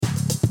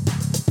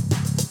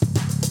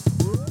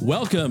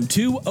Welcome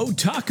to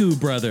Otaku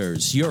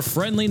Brothers, your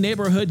friendly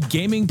neighborhood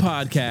gaming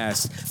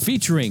podcast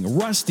featuring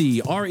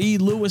Rusty, R.E.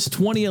 Lewis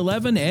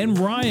 2011, and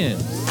Ryan.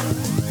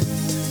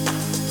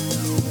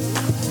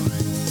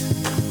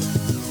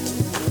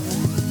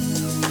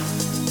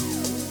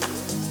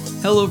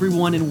 Hello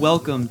everyone and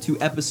welcome to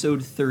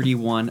episode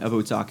 31 of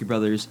Otaku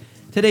Brothers.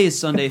 Today is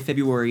Sunday,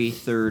 February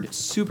 3rd,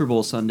 Super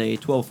Bowl Sunday,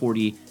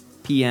 12:40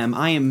 p.m.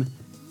 I am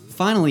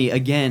finally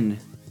again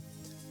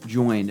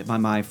joined by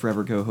my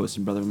forever co-host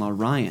and brother-in-law,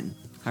 Ryan.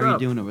 How are you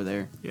doing over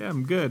there? Yeah,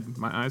 I'm good.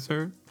 My eyes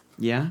hurt.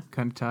 Yeah?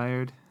 Kind of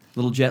tired.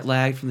 Little jet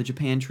lagged from the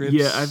Japan trips?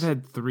 Yeah, I've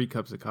had 3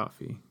 cups of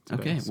coffee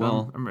today, Okay, so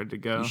well, I'm ready to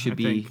go. You should I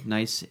be think.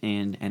 nice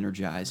and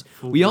energized.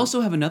 Full We good.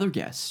 also have another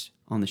guest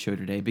on the show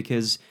today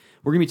because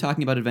we're going to be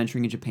talking about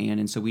adventuring in Japan,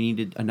 and so we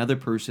needed another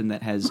person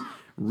that has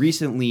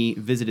recently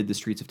visited the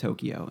streets of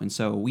Tokyo. And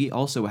so we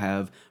also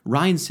have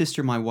Ryan's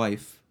sister, my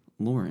wife,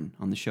 Lauren,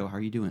 on the show. How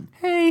are you doing?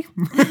 Hey!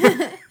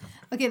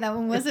 Okay, that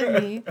one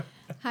wasn't me.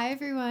 Hi,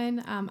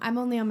 everyone. I'm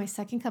only on my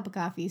second cup of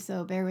coffee,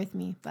 so bear with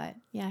me. But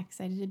yeah,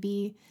 excited to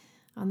be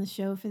on the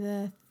show for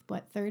the,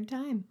 third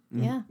time?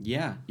 Yeah.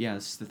 Yeah,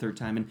 this is the third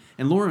time.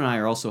 And Lauren and I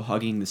are also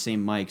hugging the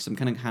same mic, so I'm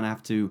kind of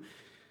have to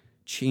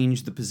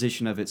change the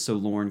position of it so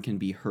Lauren can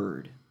be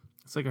heard.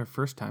 It's like our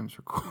first times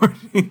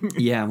recording.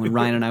 Yeah, when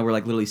Ryan and I were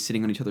like literally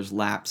sitting on each other's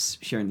laps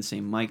sharing the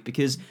same mic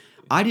because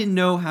I didn't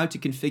know how to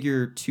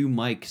configure 2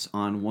 mics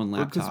on one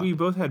laptop. Because we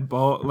both had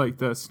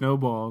the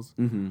snowballs.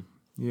 Mm-hmm.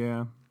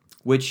 Yeah.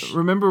 Which,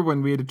 Remember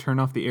when we had to turn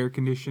off the air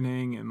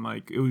conditioning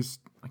and it was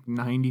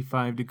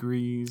 95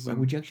 degrees? And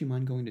would you actually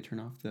mind going to turn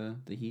off the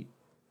heat?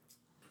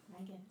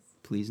 I guess.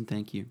 Please and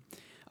thank you.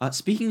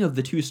 Speaking of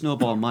the 2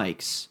 snowball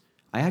mics,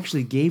 I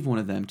actually gave one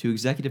of them to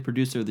executive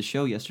producer of the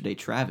show yesterday,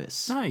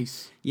 Travis.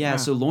 Nice. Yeah,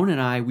 so Lauren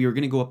and I, we were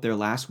going to go up there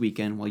last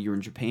weekend while you were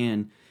in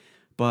Japan,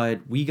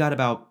 but we got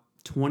about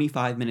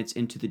 25 minutes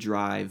into the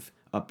drive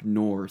up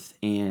north,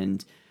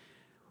 and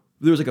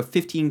there was like a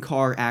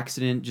 15-car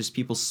accident, just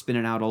people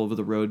spinning out all over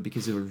the road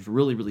because it was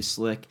really, really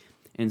slick.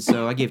 And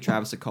so I gave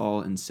Travis a call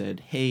and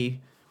said,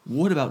 hey,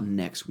 what about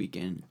next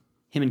weekend?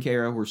 Him and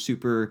Kara were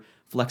super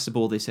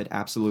flexible. They said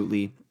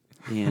absolutely.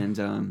 And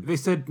They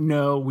said,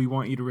 no, we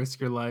want you to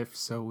risk your life,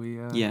 so we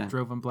Yeah.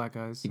 drove on black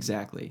eyes.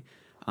 Exactly.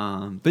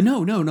 But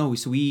no.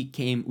 So we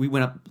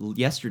went up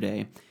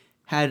yesterday,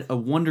 had a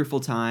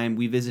wonderful time.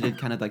 We visited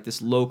kind of like this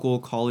local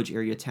college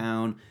area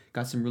town,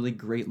 got some really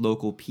great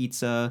local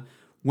pizza,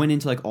 went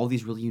into like all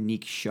these really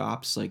unique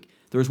shops. Like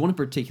there was one in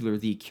particular,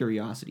 the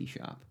Curiosity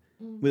Shop.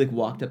 We like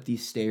walked up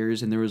these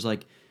stairs and there was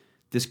like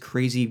this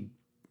crazy,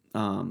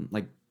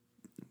 what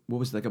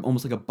was it, like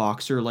almost like a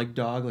boxer like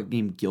dog, like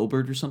named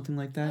Gilbert or something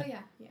like that. Oh,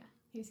 yeah.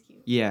 He's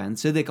cute. Yeah, and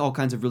so like all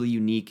kinds of really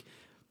unique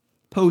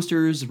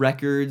posters,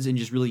 records, and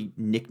just really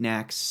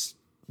knickknacks,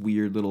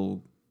 weird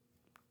little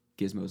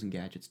gizmos and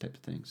gadgets type of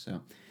things.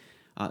 So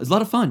it was a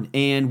lot of fun.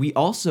 And we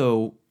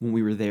also, when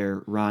we were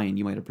there, Ryan,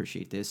 you might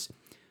appreciate this,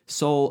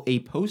 saw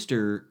a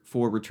poster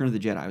for Return of the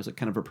Jedi. It was like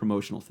kind of a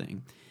promotional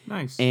thing.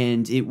 Nice.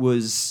 And it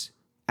was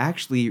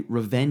actually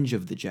Revenge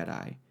of the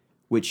Jedi,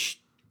 which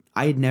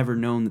I had never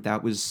known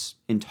that was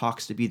in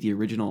talks to be the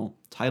original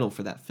title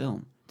for that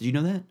film. Did you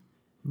know that?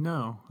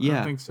 No, I Yeah.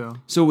 don't think so.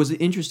 So it was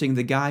interesting.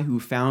 The guy who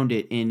found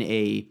it in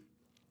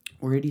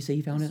where did he say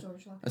he found it?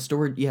 Storage locker.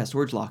 A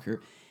storage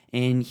locker.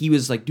 And he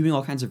was like doing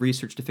all kinds of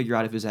research to figure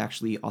out if it was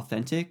actually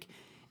authentic.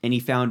 And he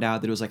found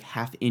out that it was like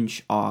half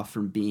inch off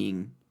from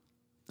being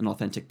an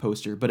authentic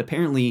poster. But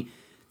apparently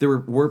there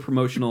were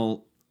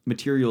promotional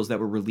materials that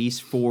were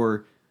released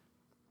for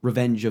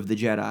Revenge of the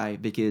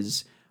Jedi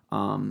because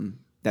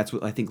that's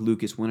what I think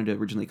Lucas wanted to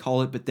originally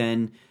call it. But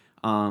then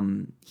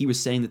he was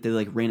saying that they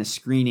like ran a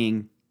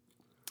screening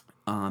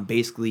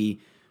basically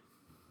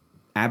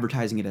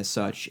advertising it as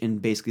such,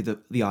 and basically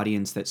the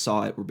audience that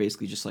saw it were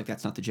basically just like,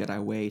 that's not the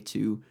Jedi way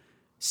to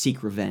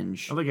seek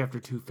revenge. I like after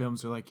 2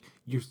 films, they're like,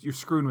 you're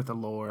screwing with the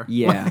lore.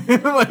 Yeah.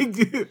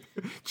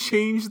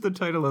 Change the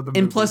title of the movie.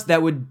 And plus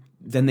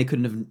then they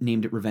couldn't have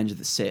named it Revenge of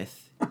the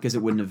Sith because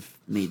it wouldn't have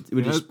made it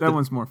would Yeah, just that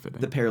one's more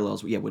fitting. the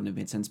parallels wouldn't have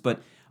made sense.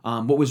 But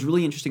what was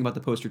really interesting about the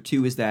poster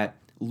too is that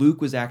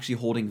Luke was actually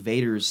holding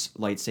Vader's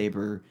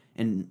lightsaber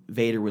and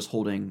Vader was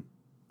holding,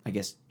 I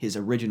guess, his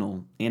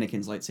original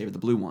Anakin's lightsaber, the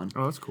blue one.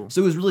 Oh, that's cool.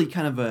 So it was really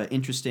kind of an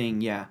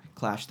interesting,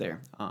 clash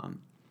there.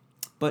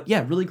 But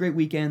yeah, really great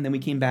weekend. Then we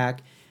came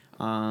back.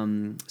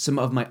 Some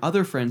of my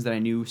other friends that I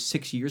knew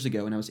 6 years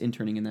ago when I was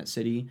interning in that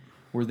city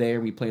were there.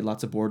 We played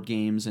lots of board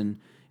games, and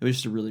it was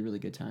just a really, really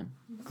good time.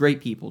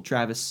 Great people.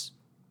 Travis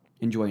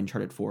enjoyed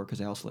Uncharted 4 because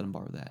I also let him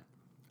borrow that.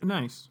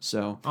 Nice.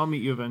 So I'll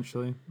meet you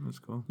eventually. That's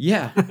cool.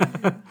 yeah,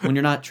 when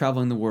you're not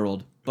traveling the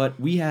world. But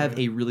we have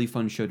a really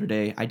fun show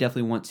today. I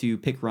definitely want to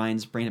pick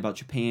Ryan's brain about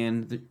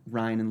Japan.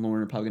 Ryan and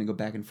Lauren are probably going to go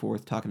back and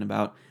forth talking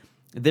about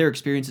their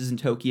experiences in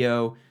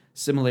Tokyo,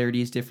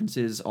 similarities,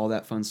 differences, all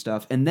that fun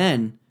stuff. And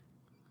then,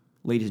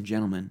 ladies and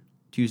gentlemen,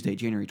 Tuesday,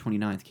 January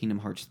 29th, Kingdom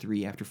Hearts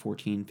 3, after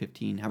 14,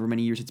 15, however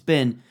many years it's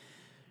been,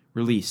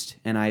 released.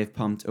 And I have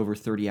pumped over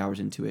 30 hours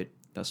into it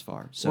thus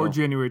far. So, Or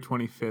January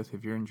 25th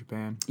if you're in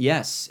Japan.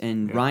 yes,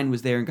 and Ryan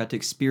was there and got to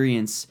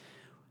experience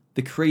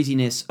the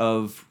craziness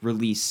of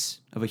release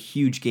of a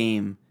huge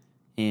game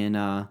in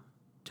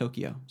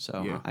Tokyo.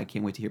 So Yeah. I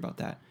can't wait to hear about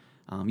that.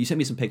 You sent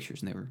me some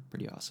pictures, and they were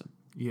pretty awesome.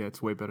 Yeah,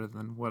 it's way better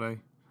than what I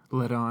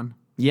let on.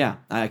 Yeah,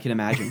 I can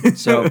imagine.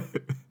 So,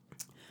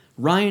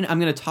 Ryan, I'm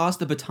going to toss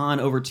the baton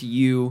over to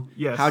you.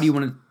 Yes. How do you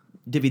want to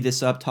divvy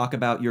this up? Talk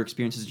about your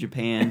experiences in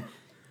Japan.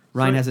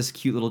 Ryan has this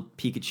cute little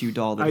Pikachu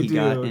doll that I he do.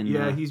 got. And,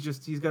 yeah, he's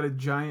got a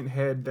giant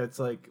head that's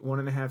like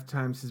 1.5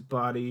 times his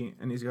body,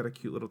 and he's got a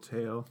cute little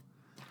tail.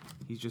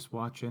 He's just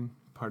watching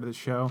part of the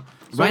show.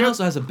 So Ryan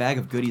also has a bag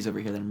of goodies over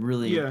here that I'm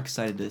really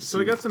excited to see. So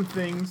I got some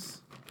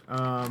things.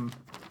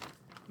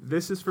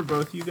 This is for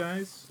both you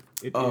guys.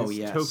 It is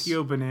yes.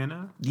 Tokyo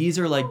Banana. These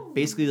are like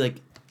basically like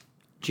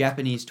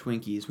Japanese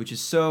Twinkies, which is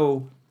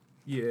so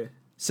Yeah.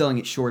 selling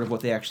it short of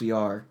what they actually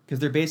are, because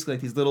they're basically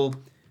like these little.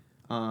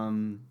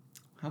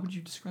 How would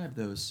you describe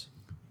those?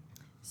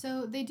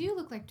 So they do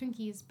look like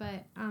Twinkies,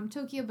 but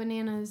Tokyo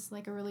Banana is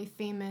like a really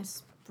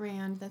famous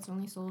brand that's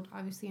only sold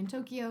obviously in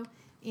Tokyo,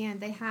 and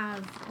they have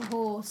a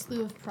whole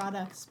slew of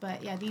products.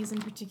 But yeah, these in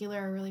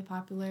particular are really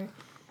popular.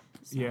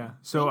 So, Yeah.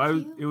 So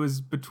thank you. it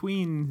was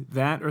between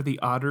that or the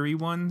Ottery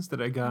ones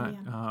that I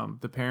got.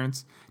 The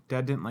parents,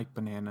 Dad didn't like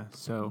banana,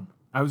 so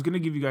I was gonna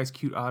give you guys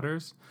cute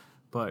otters,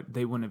 but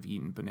they wouldn't have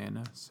eaten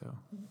banana. So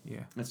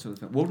yeah. That's totally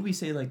fun. What would we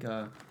say? Like,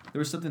 there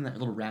was something in that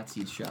little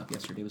Ratseed shop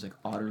yesterday. It was like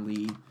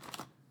Otterly.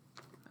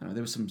 I don't know.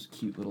 There was some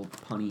cute little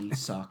punny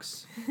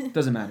socks.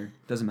 Doesn't matter.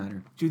 Doesn't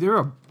matter. Dude, there are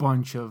a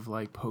bunch of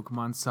like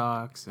Pokemon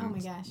socks and Oh my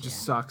gosh, just yeah.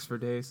 socks for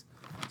days.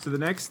 So the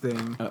next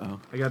thing, Uh-oh.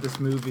 I got this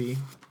movie,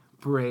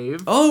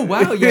 Brave. Oh,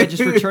 wow. Yeah,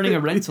 just returning a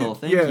rental.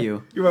 Thank Yeah,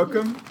 you. You're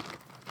welcome.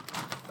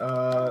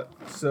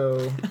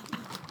 So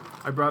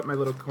I brought my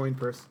little coin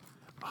purse.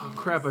 Oh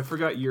crap! I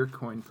forgot your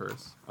coin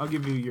purse. I'll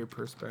give you your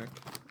purse back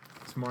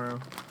tomorrow.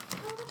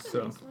 Oh, that's a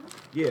So nice one.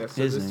 yeah.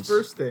 So It is this nice.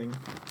 first thing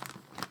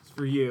is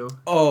for you.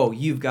 Oh,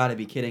 you've got to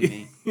be kidding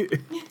me.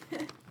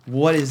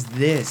 What is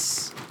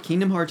this?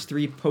 Kingdom Hearts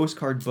 3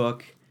 postcard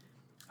book.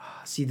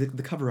 See,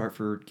 the cover art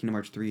for Kingdom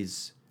Hearts 3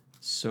 is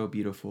so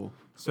beautiful.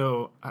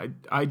 So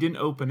I didn't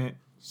open it,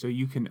 so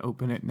you can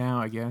open it now,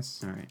 I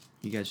guess. All right.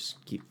 You guys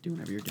just keep doing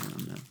whatever you're doing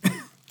on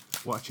that.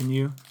 Watching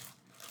you.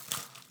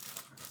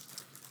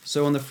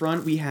 So on the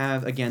front, we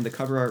have, again, the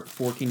cover art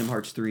for Kingdom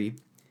Hearts 3.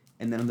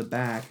 And then on the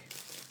back,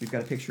 we've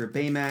got a picture of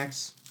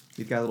Baymax.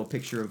 We've got a little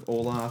picture of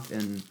Olaf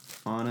and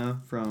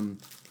Anna from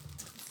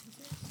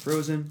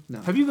Frozen.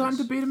 No. Have you gotten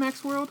to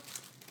Betamax World?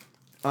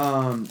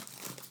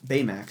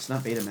 Baymax,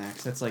 not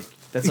Betamax. That's like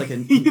a That's like a-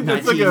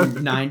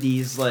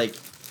 1990s like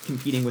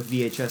competing with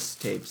VHS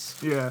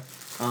tapes. Yeah.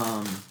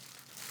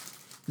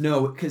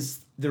 No, because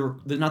they're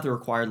not the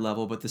required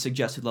level, but the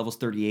suggested level's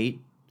 38,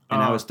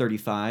 and I Oh. was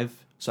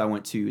 35, so I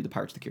went to the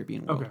Pirates of the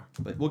Caribbean world. Okay.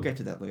 But we'll get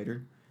to that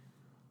later.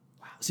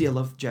 Wow. See, I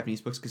love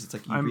Japanese books because it's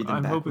like you read them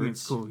I'm backwards. hoping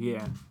it's cool.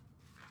 Yeah.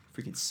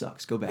 Freaking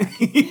sucks. Go back.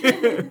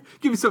 Give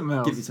me something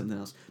else. Give me something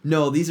else.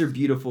 No, these are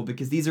beautiful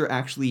because these are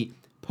actually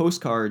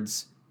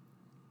postcards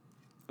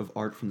of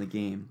art from the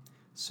game.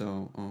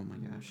 So, oh my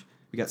gosh.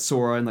 We got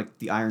Sora and like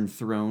the Iron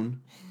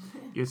Throne.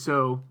 Yeah,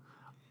 so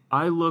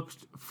I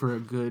looked for a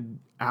good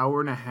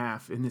hour and a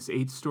half in this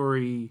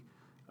 8-story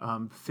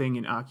thing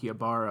in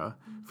Akihabara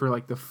for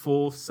like the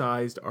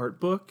full-sized art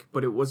book,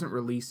 but it wasn't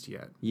released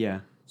yet.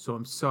 Yeah. So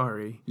I'm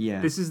sorry. Yeah.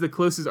 This is the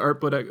closest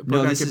art book I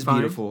No, could this is find.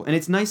 beautiful. And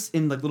it's nice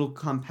in like little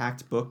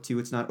compact book too.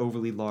 It's not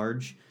overly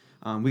large.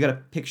 We got a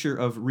picture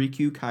of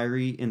Riku,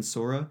 Kairi, and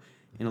Sora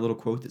and a little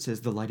quote that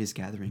says, "The light is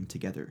gathering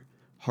together.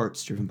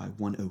 Hearts driven by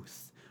one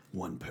oath,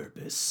 one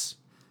purpose."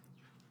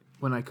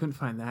 When I couldn't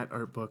find that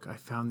art book, I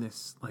found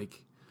this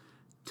like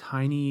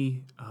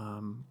tiny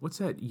what's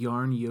that?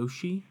 Yarn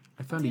Yoshi?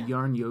 I found a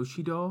Yarn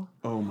Yoshi doll.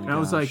 Oh my And gosh. I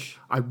was like,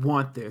 I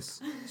want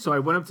this. So I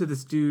went up to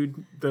this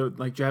dude, the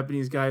like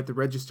Japanese guy at the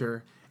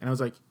register, and I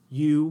was like,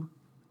 "You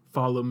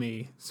follow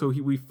me." So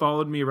we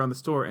followed me around the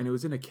store, and it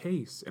was in a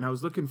case. And I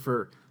was looking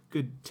for a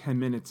good 10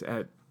 minutes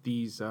at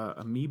these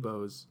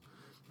amiibos,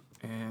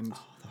 and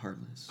the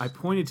Heartless. I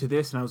pointed to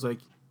this, and I was like,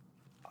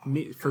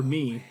 for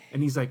me.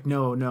 And he's like,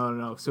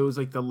 no. So it was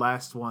like the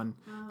last one,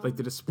 like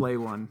the display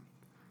one.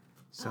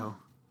 So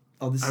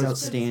Oh, this is I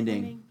was-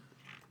 outstanding.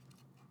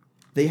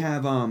 They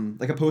have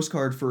like a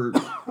postcard for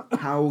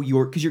how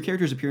because your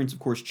character's appearance, of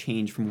course,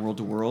 change from world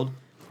to world,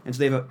 and so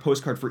they have a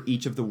postcard for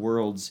each of the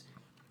worlds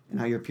and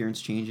how your appearance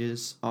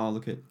changes. Oh,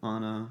 look at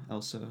Anna,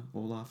 Elsa,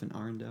 Olaf, and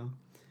Arendelle.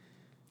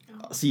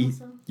 See,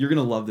 awesome. you're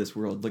gonna love this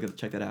world.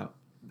 Check that out.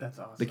 that's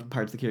awesome. The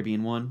Pirates of the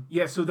Caribbean one.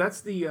 Yeah, so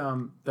that's the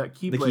that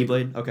Keyblade, The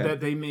Keyblade? Okay. that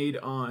they made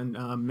on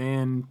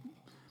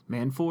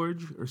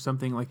Manforge or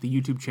something, like the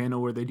YouTube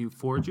channel where they do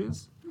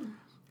forges,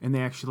 and they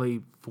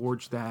actually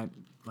forged that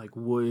like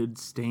wood,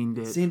 stained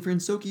it. San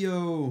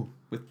Francisco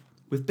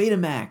with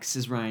Betamax,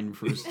 as Ryan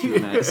refers to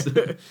it as.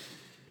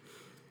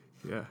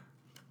 Yeah,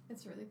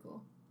 That's really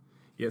cool.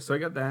 yeah. So I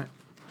got that.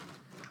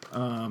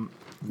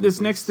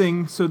 This next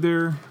thing, so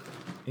they're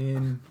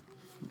in.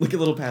 Look at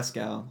little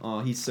Pascal. Oh,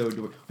 he's so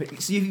adorable.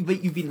 So you've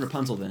beaten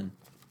Rapunzel then,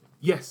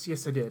 Yes,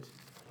 I did.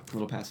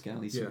 little Pascal.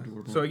 He's so Yeah.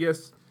 adorable. So I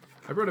guess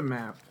I brought a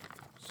map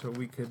so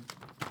we could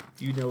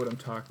you know what I'm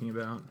talking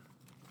about.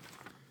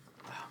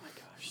 Oh my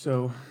gosh.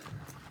 So,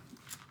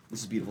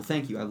 This is beautiful.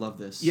 Thank you. I love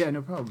this. yeah,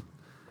 no problem.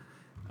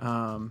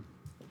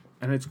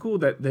 And it's cool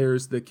that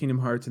there's the Kingdom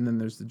Hearts and then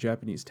there's the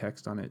Japanese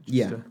text on it.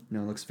 Yeah.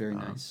 No, it looks very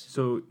nice.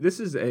 So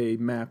this is a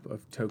map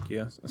of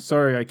Tokyo.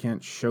 Sorry, I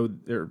can't show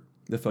their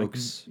The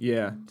folks.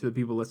 to the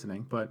people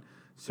listening. But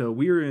so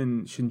we were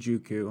in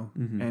Shinjuku,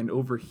 and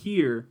over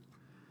here,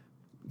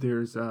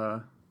 there's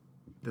the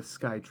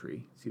Sky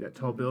Tree. See that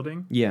tall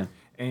building? Yeah.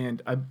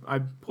 And I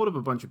pulled up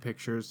a bunch of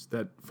pictures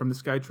that from the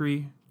Sky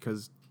Tree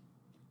because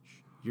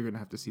you're gonna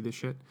have to see this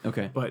shit.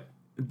 Okay. But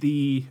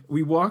we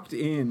walked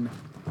in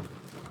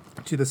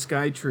to the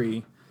Sky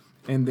Tree,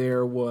 and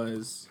there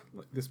was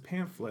this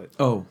pamphlet,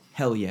 Oh,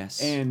 hell yes.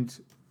 and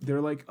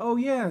they're like, "Oh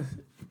yeah,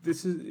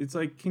 it's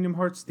like Kingdom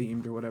Hearts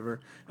themed or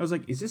whatever." I was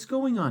like, "Is this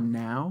going on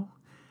now?"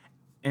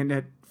 And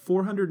at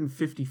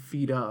 450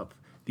 feet up,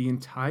 the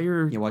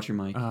entire yeah, watch your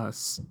mic.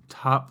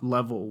 top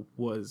level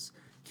was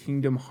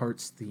Kingdom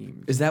Hearts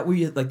themed. Is that where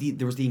you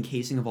there was the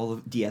encasing of all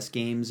of DS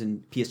games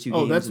and PS2 games?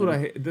 Oh, that's and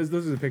what those are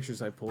the pictures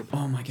I pulled.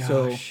 Oh my gosh.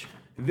 So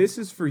this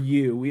is for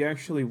you. We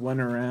actually went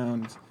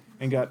around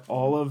and got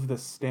all of the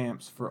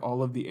stamps for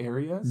all of the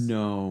areas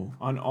No.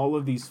 on all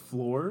of these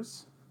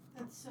floors.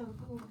 That's so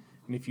cool.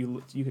 And if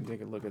you can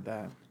take a look at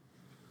that.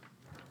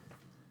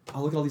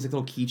 Oh, look at all these like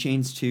little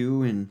keychains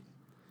too, and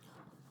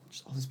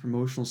just all this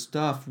promotional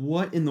stuff.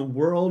 What in the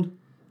world?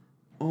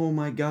 Oh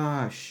my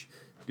gosh.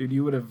 Dude,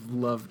 you would have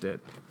loved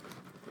it.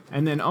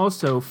 And then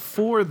also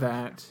for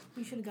that,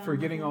 We should have gone. for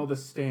getting with all it. the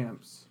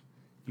stamps,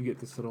 you get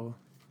this little.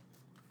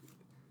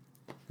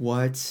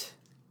 What?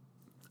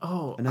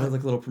 Oh, Another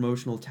like little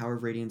promotional Tower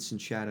of Radiance and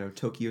Shadow,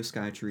 Tokyo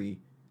Sky Tree.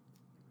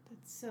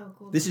 That's so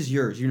cool. This is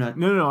yours. You're not.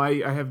 no, I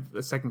have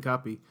a second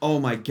copy. Oh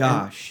my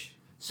gosh.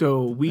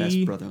 So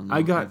Best brother-in-law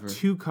I got ever.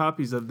 2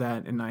 copies of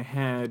that, and I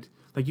had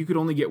like you could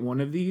only get one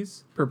of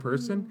these per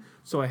person.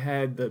 So I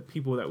had the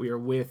people that we were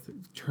with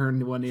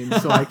turn one in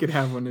so I could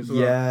have one as well.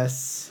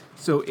 Yes.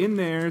 So in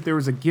there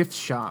was a gift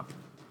shop.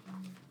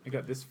 I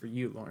got this for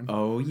you, Lauren.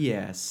 Oh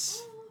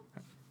yes.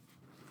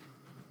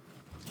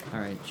 All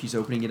right, she's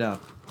opening it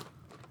up.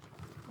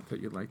 I thought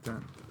you'd like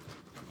that.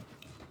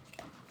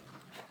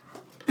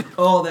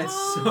 Oh, that's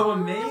Oh, so look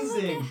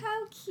amazing. at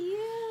how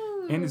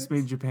cute. And it's made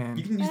in Japan.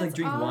 You can use like That's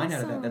drink wine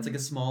out of that. awesome. That's like a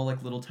small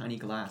like little tiny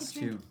glass I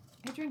drink, too.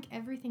 I drink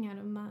everything out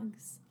of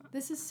mugs.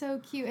 This is so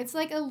cute. It's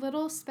like a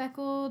little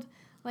speckled,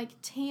 like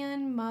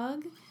tan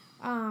mug,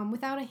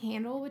 without a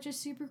handle, which is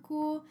super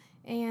cool.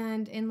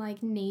 And in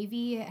like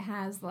navy, it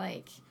has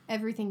like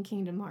everything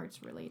Kingdom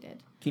Hearts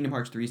related. Kingdom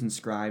Hearts 3 is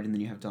inscribed, and then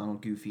you have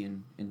Donald, Goofy,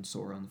 and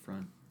Sora on the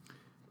front.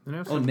 And I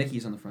Oh, also, and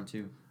Mickey's on the front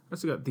too.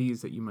 also got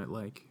these that you might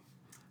like.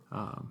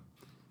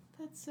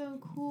 That's so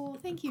cool.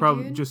 Thank you,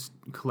 Probably dude. just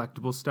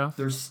collectible stuff.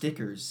 There's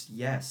stickers.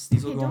 Yes,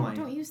 these will Okay, go on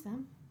don't my. use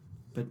them.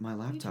 But my You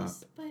laptop.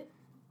 but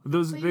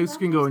Those But you love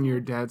can go those in your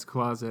stuff. dad's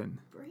closet,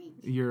 great.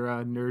 your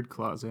nerd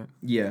closet.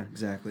 Yeah,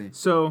 exactly.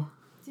 So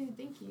Dude,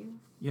 thank you.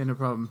 yeah, no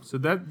problem. So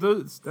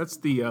that's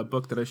the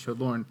book that I showed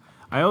Lauren.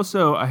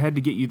 I had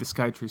to get you the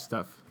Skytree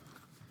stuff.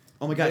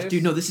 Oh my gosh, This-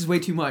 dude! No, this is way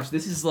too much.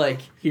 This is like.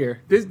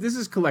 Here, this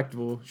is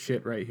collectible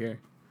shit right here.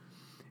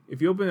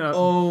 If you open it up,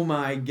 Oh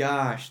my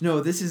gosh! No,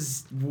 this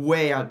is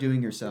way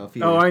outdoing yourself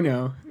here. oh, I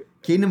know.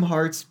 Kingdom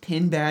Hearts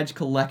pin badge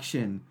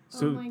collection.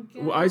 So my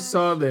I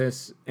saw gosh.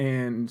 this,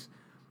 and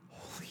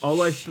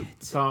all I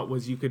thought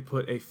was you could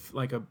put a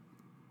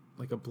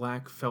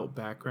black felt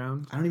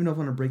background, I don't even know if I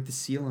want to break the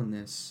seal on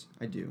this.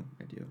 I do.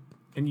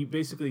 and you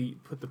basically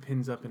put the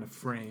pins up in a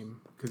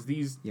frame because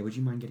these Yeah, would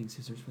you mind getting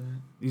scissors for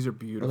that? are Or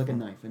beautiful. like a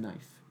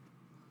knife.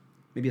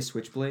 Maybe a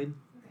switchblade.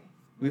 Okay.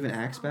 We have an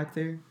axe back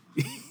there.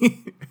 Let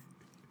me.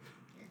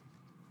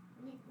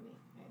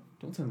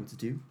 Don't tell me what to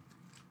do.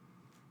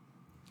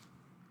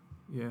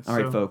 Yeah. All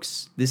right, so-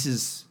 folks. This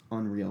is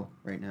unreal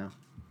right now.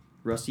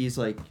 Rusty is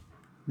like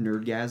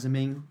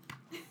nerdgasming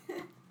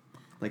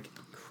like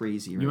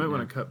crazy right You might now.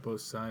 want to cut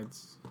both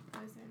sides. Oh,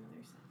 is there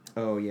another side?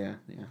 Oh, yeah.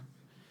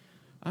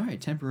 All right,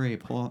 temporary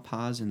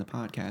pause in the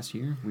podcast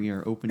here. We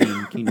are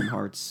opening Kingdom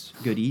Hearts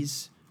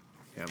goodies.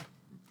 Yeah.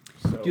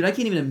 So, Dude, I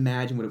can't even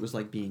imagine what it was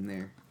like being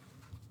there.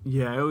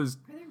 yeah, it was.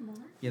 Are there more?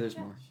 Yeah, there's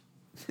more.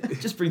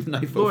 Just bring the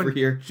knife Lauren, over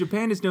here.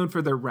 Japan is known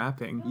for their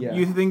wrapping. Yeah.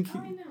 You think? Oh,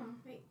 I know.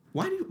 Wait,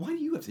 Why do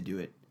you have to do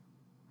it?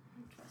 I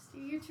don't trust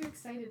you. You're too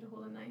excited to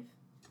hold a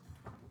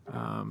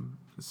knife.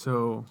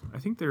 So I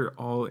think they're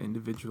all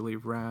individually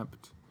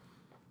wrapped.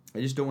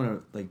 I just don't want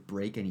to like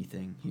break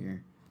anything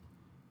here.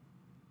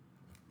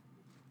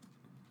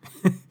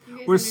 You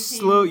guys We're entertain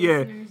slow. the Yeah.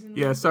 listeners in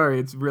Yeah. the- Sorry,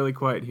 it's really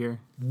quiet here.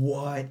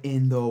 What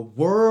in the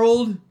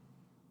world?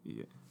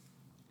 Yeah.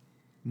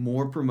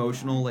 More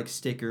promotional like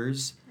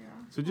stickers. They're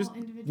So all just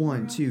individually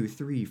 1, wrapped. 2,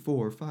 3,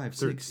 4, 5,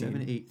 6, 7,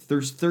 13. 8.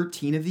 There's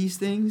 13 of these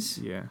things,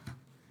 Yeah.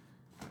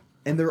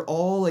 and they're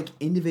all like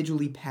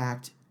individually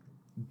packed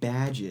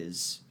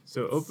badges.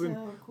 So open.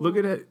 So Look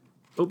at cool. it.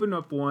 Open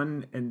up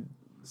one and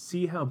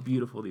see how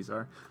beautiful these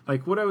are.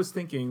 Like what I was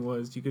thinking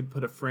was you could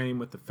put a frame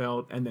with the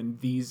felt and then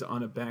these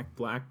on a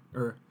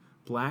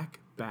black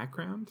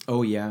background.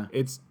 Oh yeah.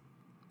 It's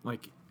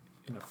like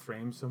in a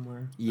frame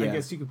somewhere. Yeah. I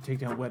guess you could take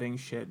down wedding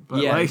shit.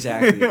 But Yeah, like...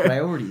 exactly.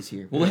 Priorities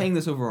here. We'll hang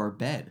this over our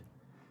bed.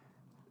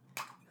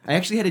 I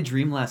actually had a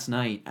dream last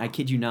night, I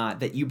kid you not,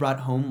 that you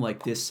brought home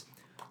like this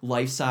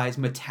life-size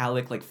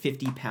metallic like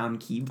 50-pound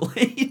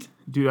keyblade.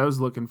 Dude, I was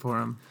looking for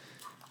him.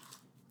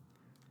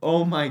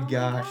 Oh my Oh gosh.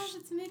 my gosh,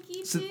 it's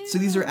Mickey So, too. so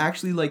these are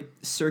actually like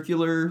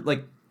circular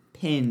like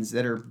pins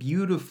that are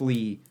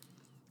beautifully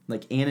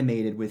like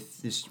animated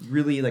with this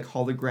really like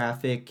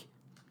holographic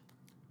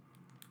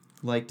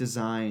like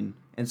design.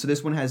 And so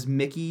this one has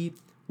Mickey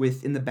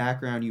with in the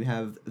background you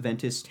have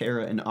Ventus,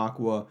 Terra, and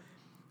Aqua,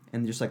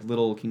 and just like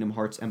little Kingdom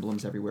Hearts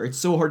emblems everywhere. It's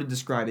so hard to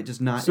describe. It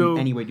does not So, in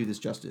any way do this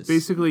justice.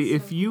 Basically,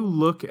 That's if so you cool.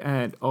 look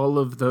at all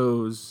of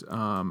those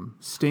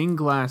stained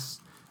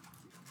glass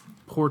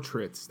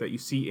portraits that you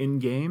see in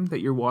game that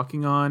you're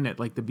walking on at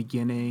like the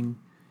beginning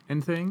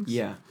and things.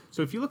 Yeah.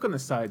 So if you look on the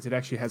sides, it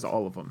actually has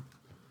all of them.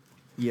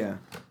 Yeah.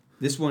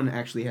 This one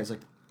actually has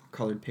like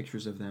colored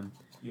pictures of them.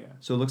 Yeah.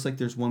 So it looks like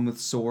there's one with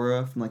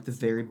Sora from like the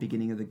very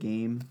beginning of the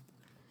game.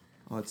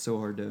 Oh, it's so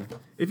hard to...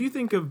 If you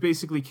think of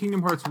basically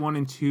Kingdom Hearts 1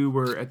 and 2,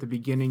 where at the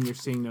beginning you're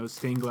seeing those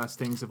stained glass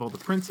things of all the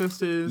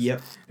princesses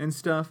Yep. and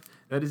stuff,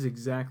 that is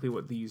exactly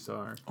what these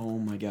are. Oh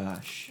my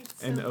gosh. That's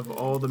so And of cool.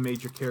 all the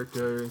major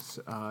characters,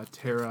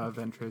 Terra,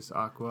 Ventress,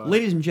 Aqua.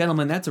 Ladies and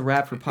gentlemen, that's a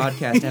wrap for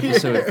podcast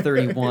episode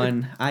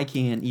 31. I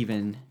can't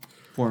even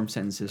form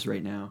sentences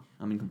right now.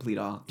 I'm in complete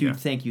awe. Dude, Yeah.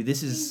 thank you.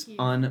 This is Thank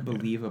you.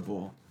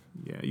 unbelievable.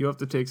 Yeah, you have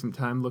to take some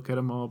time, look at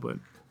them all, but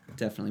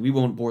Definitely. We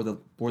won't bore the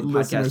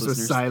listeners podcast with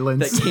listeners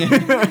silence.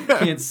 that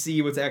can't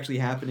see what's actually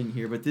happening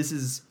here. But this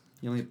is...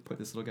 You only put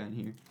this little guy in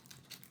here.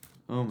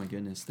 Oh my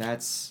goodness.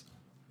 That's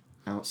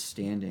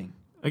outstanding.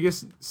 I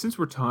guess since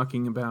we're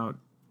talking about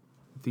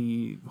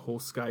the whole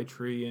Sky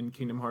Tree and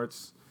Kingdom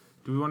Hearts,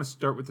 do we want to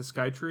start with the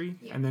Sky Tree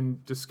Yeah. and then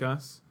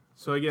discuss?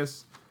 So I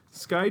guess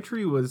Sky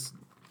Tree was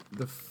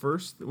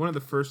one of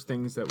the first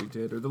things that we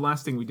did, or the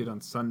last thing we did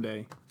on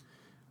Sunday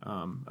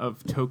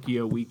of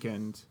Tokyo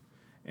weekend,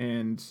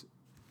 and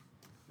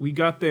we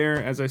got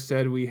there. As I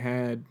said,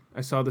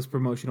 I saw this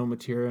promotional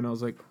material and I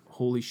was like,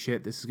 "Holy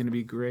shit, this is gonna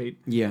be great!"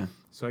 Yeah.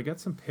 So I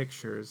got some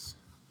pictures.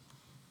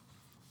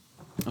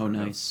 Oh,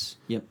 nice.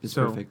 Yep, it's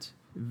So- perfect.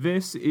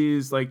 This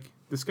is like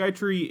the Sky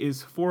Tree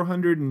is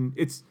 400 and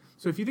it's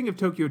so if you think of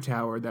Tokyo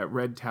Tower, that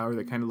red tower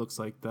that kind of looks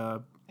like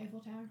the Eiffel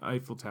Tower.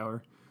 Eiffel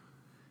Tower.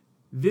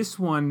 This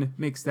one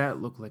makes that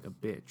look like a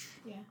bitch.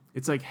 Yeah.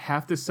 It's like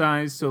half the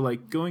size, so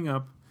like going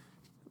up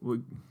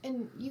would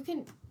And you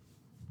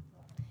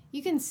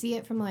can see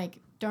it from like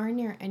darn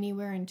near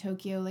anywhere in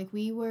Tokyo. Like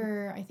we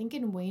were, I think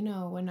in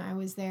Ueno when I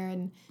was there,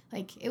 and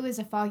like it was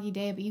a foggy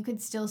day, but you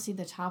could still see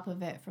the top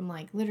of it from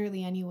like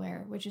literally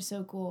anywhere, which is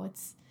so cool.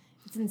 It's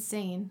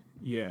insane.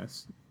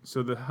 yes.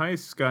 So the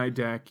highest sky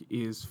deck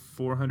is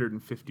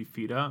 450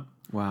 feet up,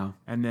 Wow.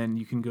 and then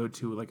you can go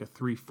to like a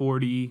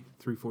 340,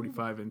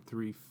 345, and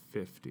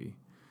 350.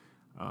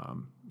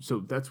 So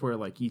that's where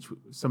like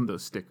some of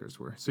those stickers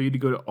were. So you had to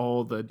go to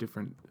all the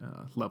different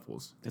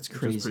levels. That's which is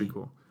crazy. pretty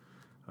cool.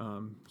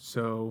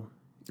 So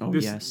Oh,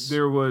 yes.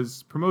 there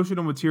was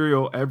promotional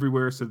material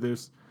everywhere. So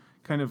there's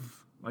kind of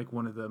like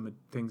one of the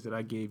things that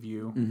I gave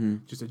you, Mm-hmm.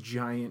 just a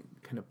giant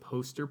kind of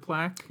poster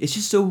plaque. It's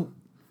just so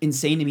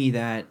insane to me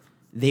that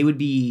they would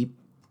be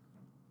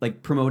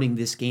like promoting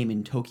this game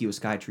in Tokyo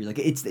Skytree. Like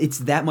it's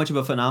that much of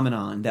a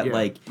phenomenon that Yeah.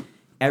 like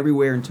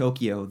everywhere in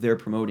Tokyo they're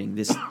promoting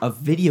this a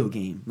video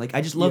game. Like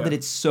I just love Yeah. that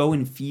it's so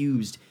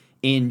infused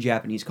in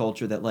Japanese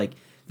culture that like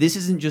this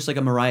isn't just like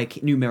a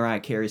new Mariah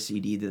Carey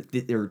CD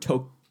or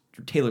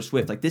Taylor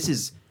Swift. Like this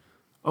is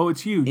Oh,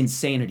 it's huge.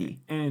 insanity.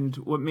 And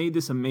what made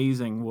this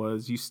amazing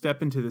was you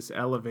step into this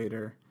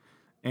elevator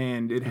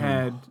and it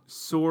had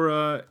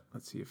Sora,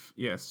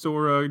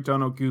 Sora,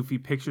 Donald, Goofy,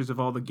 pictures of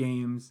all the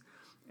games.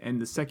 And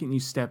the second you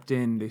stepped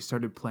in, they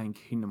started playing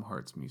Kingdom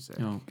Hearts music.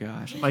 Oh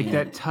gosh. Like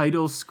that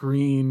title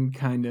screen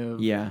kind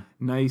of Yeah.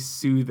 nice,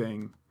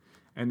 soothing.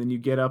 And then you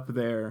get up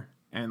there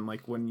and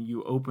like when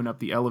you open up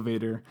the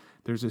elevator,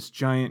 there's this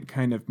giant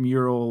kind of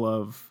mural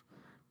of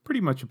pretty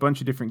much a bunch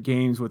of different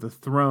games with a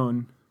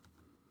throne.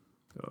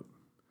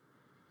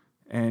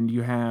 And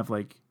you have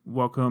like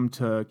welcome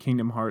to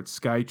Kingdom Hearts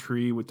Sky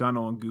Tree with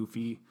Donald and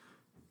Goofy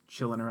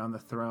chilling around the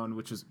throne,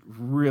 which is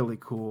really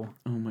cool.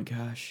 Oh my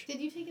gosh. Did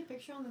you take a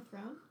picture on the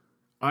throne?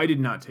 I did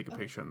not take a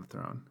picture on the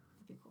throne.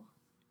 That'd be cool.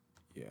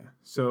 Yeah.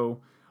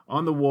 So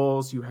on the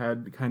walls, you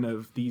had kind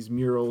of these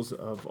murals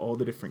of all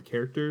the different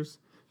characters.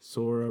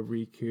 Sora,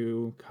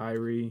 Riku,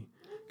 Kairi,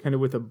 kind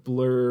of with a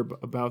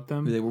blurb about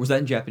them. Was that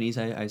in Japanese,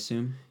 I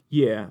assume?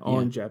 Yeah, all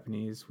Yeah. in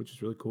Japanese, which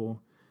is really cool.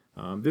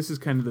 This is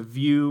kind of the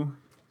view.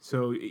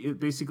 So it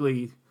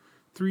basically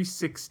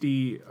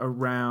 360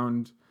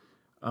 around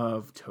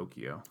of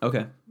Tokyo.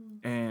 Okay.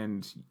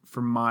 And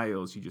for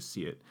miles, you just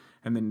see it.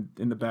 And then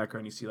in the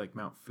background, you see like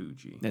Mount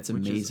Fuji. That's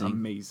which is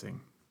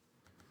amazing.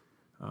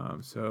 amazing.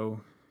 So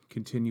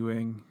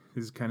continuing,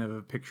 this is kind of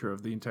a picture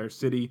of the entire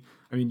city.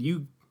 I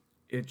mean,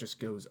 it just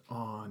goes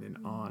on and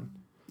on.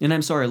 And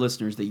I'm sorry,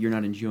 listeners, that you're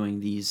not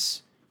enjoying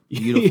these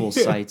beautiful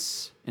Yeah.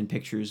 sights and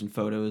pictures and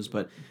photos,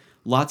 but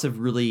lots of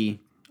really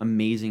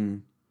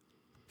amazing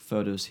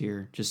photos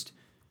here, just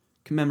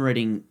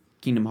commemorating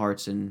Kingdom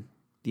Hearts and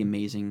the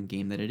amazing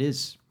game that it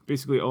is.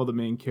 Basically, all the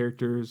main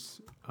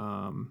characters.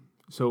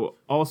 So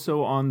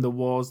also on the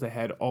walls, they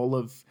had all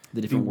of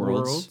The different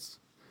worlds.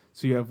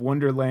 So you have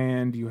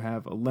Wonderland, you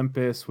have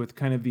Olympus with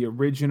kind of the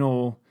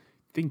original,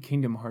 I think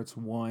Kingdom Hearts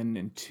 1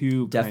 and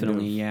 2 Definitely,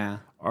 kind of yeah.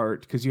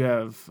 art. Because you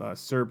have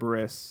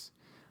Cerberus,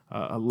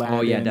 Aladdin.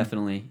 Oh, yeah,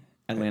 definitely.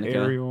 Atlantica.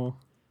 Ariel.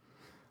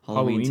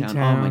 Halloween Town. Oh,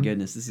 my Town.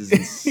 goodness. This is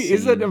insane.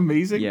 Isn't that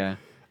amazing? Yeah.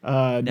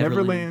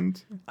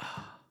 Neverland.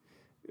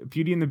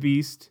 Beauty and the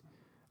Beast.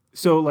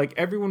 So, like,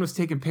 everyone was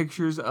taking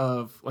pictures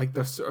of, like,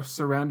 the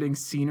surrounding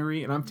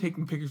scenery, and I'm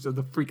taking pictures of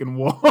the freaking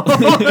wall.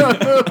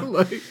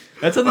 Like,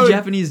 That's how the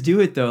Japanese do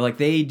it, though. Like,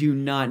 they do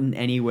not in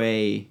any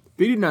way...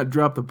 they did not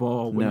drop the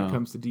ball when No. it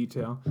comes to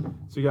detail.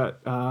 So you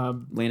got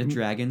Land of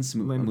Dragons,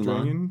 Land of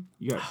Mulan. Dragon.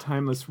 You got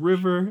Timeless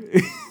River.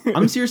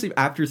 I'm seriously,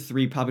 after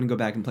 3, probably going to go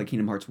back and play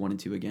Kingdom Hearts 1 and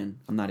 2 again.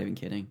 I'm not even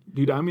kidding.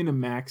 Dude, I'm going to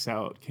max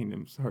out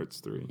Kingdom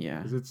Hearts 3. Yeah.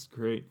 Because it's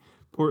great.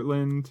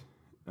 Portland.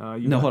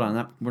 Hold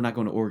on. We're not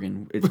going to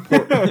Oregon. It's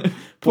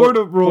Port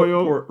of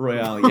Royal. Port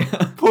Royale,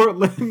 yeah.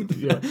 Portland.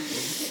 Yeah.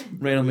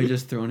 Randomly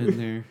just thrown in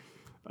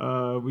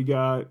there. We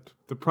got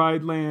the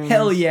Pride Lands.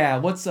 Hell yeah.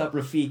 What's up,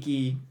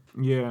 Rafiki?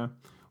 Yeah.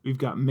 We've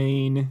got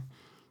Maine.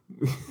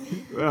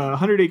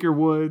 100 Acre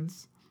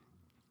Woods.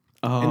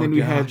 Oh, And then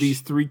we have gosh.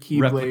 these 3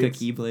 Replica Keyblades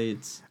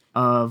Keyblades.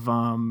 of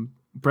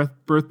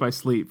Birth by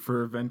Sleep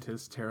for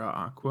Ventus Terra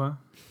Aqua.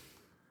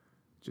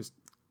 Just,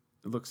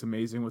 it looks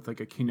amazing with like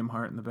a Kingdom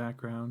Heart in the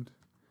background.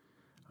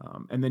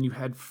 And then you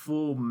had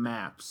full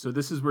maps. So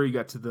this is where you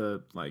got to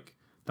the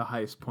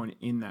highest point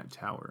in that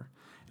tower.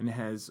 And it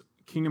has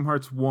Kingdom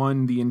Hearts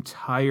 1, the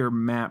entire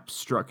map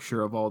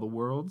structure of all the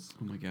worlds.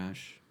 Oh my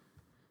gosh.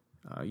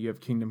 You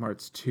have Kingdom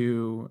Hearts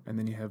 2, and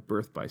then you have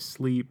Birth by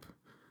Sleep.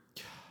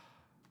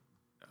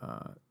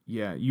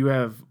 Yeah, you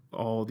have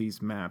all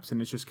these maps, and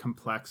it's just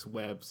complex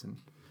webs, and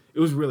it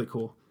was really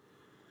cool.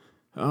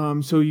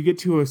 So you get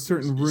to a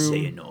certain room.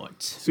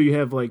 Xehanort. So you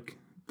have like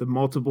the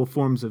multiple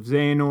forms of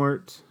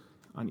Xehanort.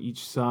 On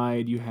each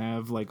side, you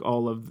have like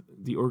all of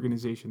the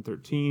Organization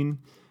 13,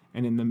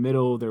 and in the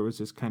middle there was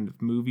this kind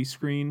of movie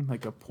screen,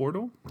 like a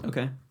portal.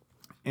 Okay.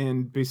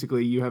 And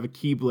basically, you have a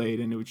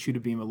Keyblade, and it would shoot a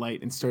beam of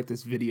light and start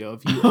this video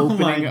of you Oh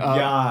my opening up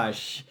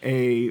gosh.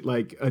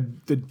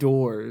 the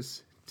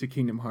doors to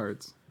Kingdom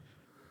Hearts.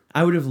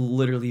 I would have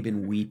literally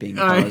been weeping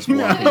if I was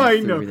walking I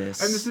through know.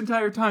 this. And this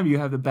entire time, you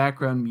have the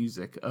background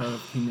music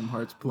of Kingdom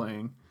Hearts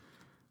playing.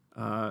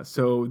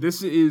 So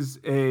this is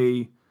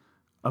a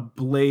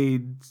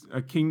Keyblade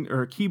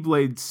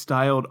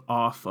styled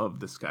off of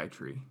the Sky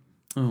Tree.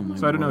 Oh my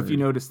So I don't know if you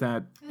word. noticed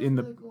that in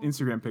the really cool.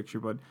 Instagram picture,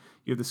 but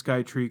you have the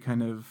Sky Tree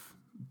kind of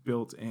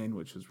built in,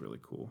 which is really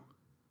cool.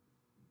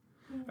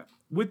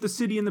 With the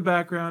city in the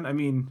background, I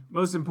mean,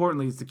 most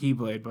importantly, it's the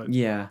Keyblade, but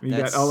Yeah. you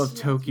got all of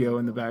Tokyo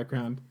in the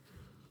background.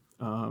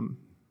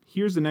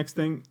 Here's the next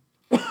thing.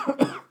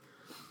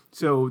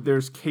 So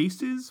there's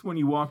cases when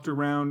you walked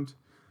around,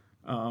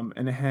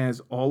 and it has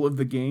all of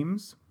the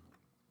games.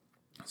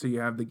 So you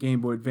have the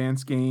Game Boy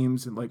Advance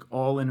games and like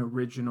all in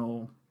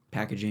original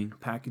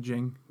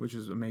packaging, which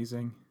is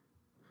amazing.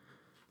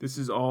 This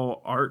is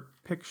all art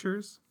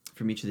pictures.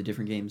 from each of the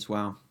different games.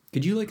 Wow.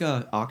 Could you like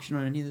auction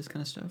on any of this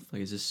kind of stuff?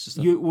 Like, is this just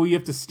You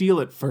have to steal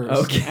it first.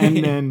 Okay. And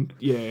then,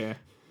 yeah.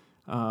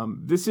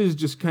 This is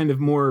just kind of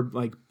more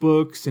like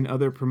books and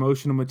other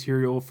promotional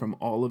material from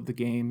all of the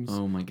games.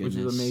 Oh my goodness.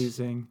 Which is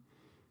amazing.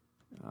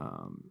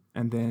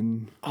 And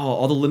then...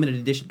 all the limited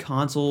edition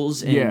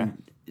consoles and Yeah.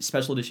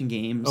 special edition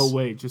games. Oh,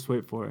 wait. Just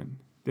wait for it.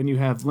 Then you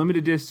have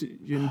limited edition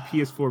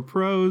PS4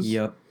 Pros.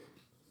 Yep.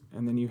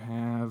 And then you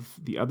have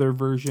the other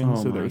version. Oh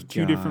So my there's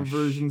 2 different gosh.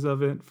 versions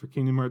of it for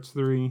Kingdom Hearts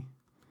 3.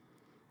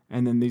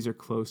 And then these are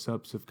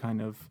close-ups of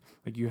kind of...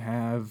 Like you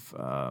have...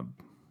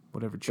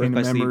 whatever, Chain Birth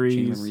of by Sleep, Memories.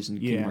 Chain of Memories and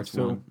Kingdom Yeah, Hearts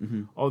so 1.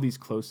 Mhm. all these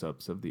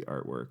close-ups of the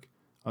artwork.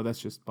 Oh, that's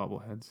just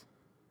bobbleheads.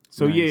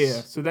 So Nice.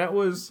 yeah. So that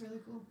was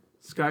Really cool.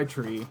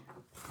 Skytree,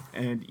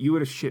 and you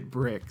would have shit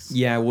bricks.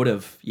 Yeah, I would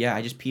have. Yeah,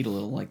 I just peed a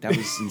little. Like, that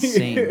was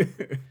insane.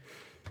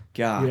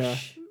 Gosh.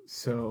 Yeah.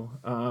 So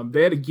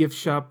they had a gift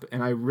shop,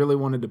 and I really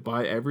wanted to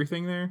buy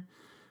everything there,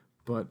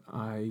 but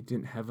I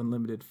didn't have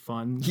unlimited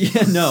funds.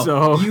 Yeah, no.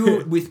 So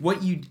You, with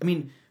what you, I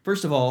mean,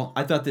 first of all,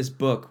 I thought this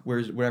book,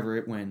 wherever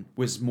it went,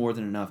 was more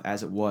than enough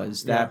as it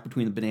was. That Yeah.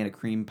 between the banana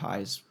cream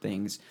pies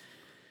things.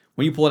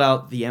 When you pulled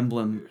out the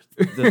emblem,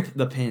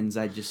 the pins,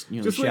 I just,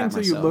 just wait shat until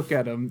myself. you look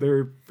at them.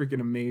 They're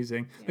freaking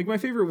amazing. Like my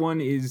favorite one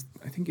is,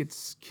 I think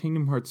it's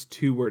Kingdom Hearts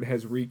 2, where it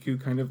has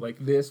Riku kind of like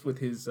this with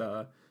his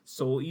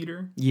Soul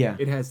Eater. Yeah.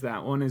 It has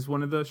that one as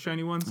one of the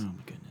shiny ones. Oh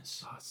my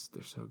goodness. Oh,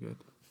 they're so good.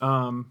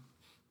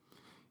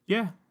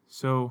 Yeah.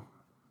 So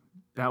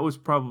that was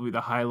probably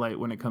the highlight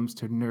when it comes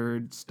to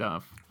nerd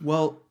stuff.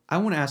 Well, I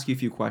want to ask you a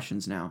few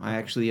questions now. I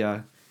actually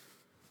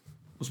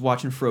was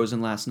watching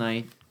Frozen last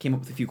night. Came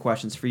up with a few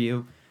questions for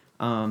you.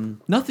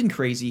 Nothing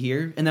crazy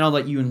here, and then I'll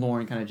let you and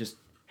Lauren kind of just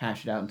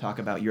hash it out and talk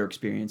about your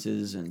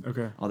experiences and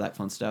Okay. all that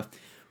fun stuff.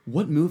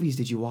 What movies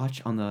did you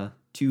watch on the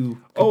 2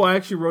 Oh, I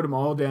actually wrote them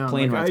all down.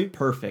 plane Like, rides?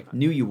 Perfect.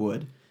 Knew you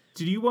would.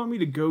 Did you want me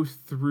to go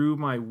through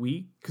my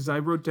week? Because I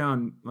wrote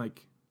down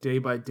like day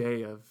by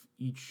day of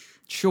each.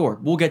 Sure,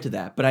 we'll get to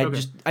that. But I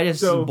just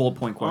some bullet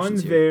point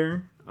questions on here.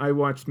 there, I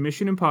watched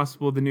Mission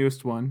Impossible, the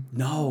newest one.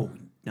 No,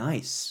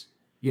 nice.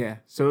 Yeah,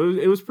 so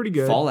it was pretty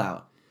good.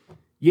 Fallout.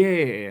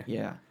 Yeah.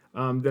 Yeah.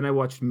 Then I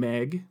watched the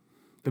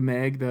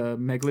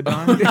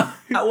Megalodon.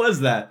 How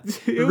was that?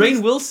 It Rainn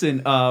was-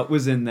 Wilson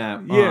was in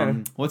that. Yeah.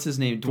 What's his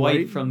name?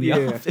 Dwight from The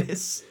Yeah.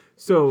 Office.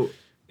 So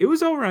it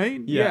was all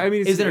right. Yeah. I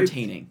mean, It's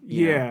entertaining.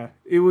 Yeah,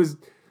 it was.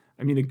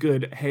 I mean, a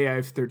good. Hey, I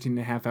have 13 and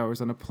a half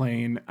hours on a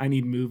plane. I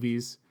need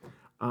movies.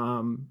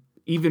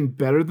 Even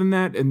better than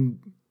that, and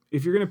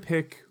if you're gonna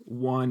pick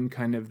one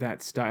kind of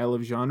that style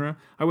of genre,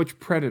 I watched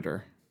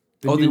Predator.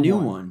 The new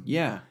one.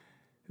 Yeah.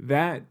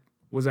 That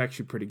was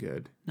actually pretty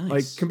good. Nice.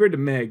 Like compared to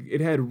Meg, it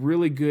had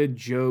really good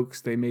jokes.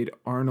 They made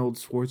Arnold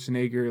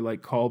Schwarzenegger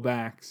like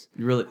callbacks.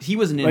 Really, he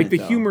wasn't in Like it, the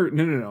though. humor,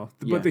 no.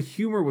 Yeah. But the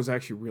humor was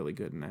actually really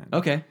good in that.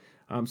 Okay.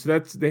 So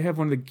they have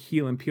one of the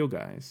Keel and Peele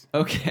guys.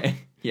 Okay.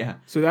 Yeah.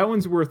 So that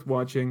one's worth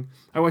watching.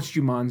 I watched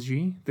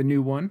Jumanji, the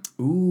new one.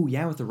 Ooh,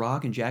 yeah, with The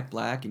Rock and Jack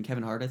Black and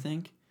Kevin Hart, I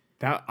think.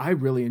 That I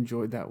really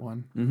enjoyed that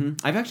one. Mm-hmm.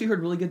 I've actually heard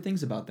really good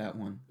things about that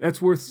one.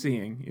 That's worth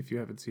seeing if you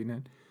haven't seen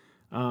it.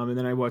 And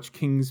then I watched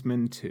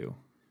Kingsman 2.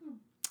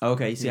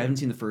 Okay, see, I haven't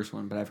seen the first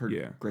one, but I've heard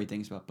Yeah. great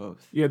things about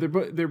both. Yeah,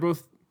 they're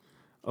both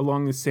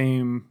along the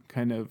same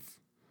kind of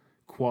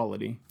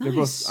quality. They're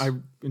Nice. both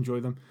I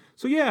enjoy them.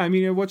 So yeah, I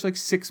mean I watched like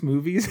 6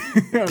 movies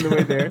on the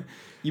way there.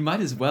 You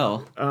might as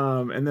well.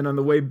 And then on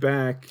the way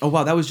back, Oh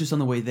wow, that was just on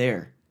the way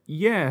there.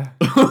 yeah.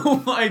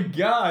 Oh my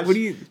gosh! What do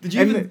you- did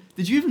you and even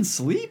did you even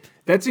sleep?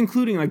 That's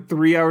including like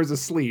 3 hours of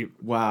sleep.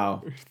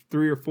 Wow.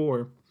 3 or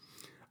 4.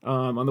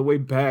 On the way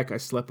back, I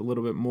slept a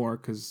little bit more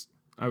because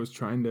I was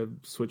trying to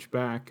switch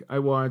back. I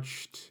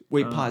watched.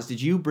 Wait, pause.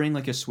 Did you bring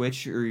like a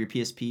Switch or your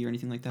PSP or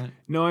anything like that?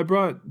 No, I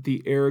brought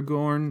the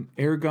Aragon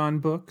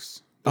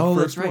books. The Oh,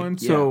 first that's right. one.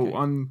 Yeah, So okay.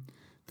 on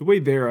the way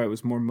there, I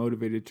was more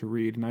motivated to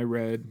read, and I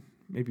read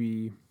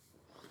maybe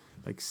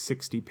like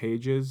 60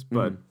 pages.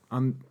 But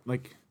on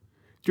like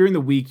during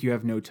the week, you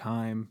have no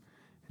time.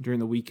 During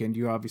the weekend,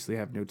 you obviously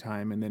have no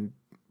time, and then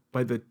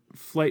by the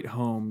flight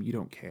home, you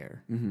don't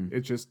care.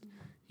 It's just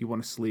you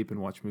want to sleep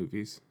and watch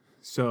movies.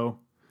 So,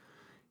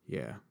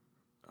 yeah,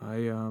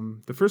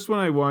 the first one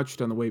I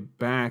watched on the way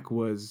back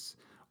was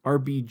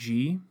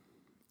RBG.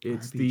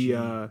 It's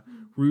the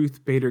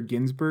Ruth Bader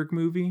Ginsburg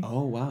movie,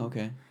 Oh wow.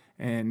 Okay.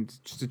 and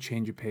just a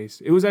change of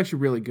pace. It was actually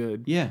really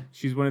good. Yeah.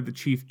 She's one of the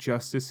chief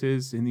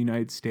justices in the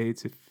United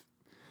States. If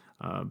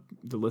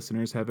the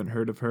listeners haven't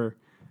heard of her,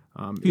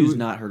 Who's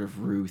not heard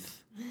of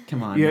Ruth?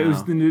 Come on. yeah, now. it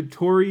was the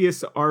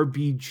notorious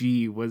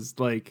RBG. Was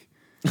like.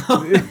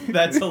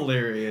 That's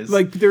hilarious.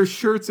 Like their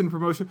shirts and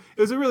promotion.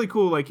 It was a really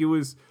cool. Like it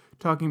was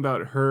talking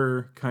about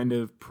her kind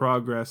of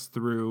progress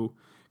through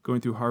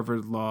going through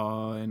Harvard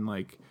Law and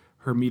like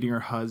her meeting her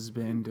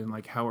husband and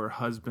like how her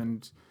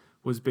husband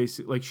was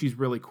basically like she's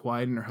really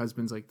quiet and her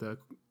husband's like the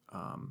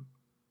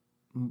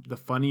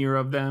funnier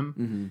of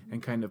them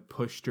and kind of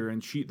pushed her,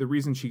 and the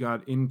reason she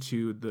got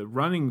into the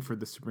running for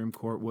the Supreme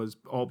Court was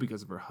all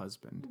because of her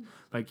husband.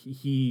 Like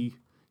he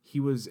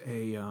was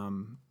a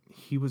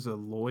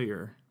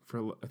lawyer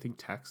for I think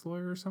tax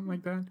lawyer or something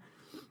like that,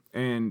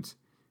 and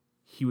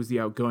he was the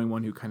outgoing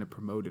one who kind of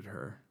promoted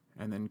her.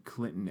 And then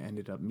Clinton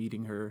ended up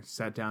meeting her,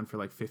 sat down for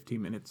like 15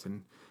 minutes,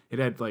 and it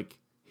had like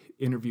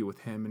interview with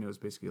him, and it was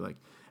basically like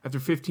after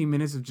 15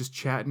 minutes of just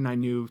chatting, I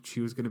knew she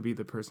was going to be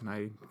the person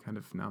I kind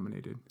of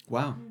nominated.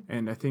 wow.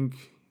 And I think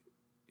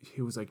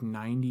it was like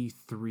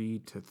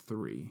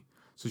 93-3,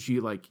 so she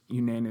like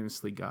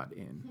unanimously got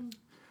in.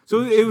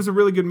 So it was a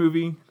really good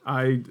movie.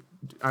 I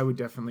would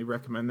definitely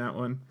recommend that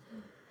one.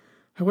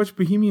 I watched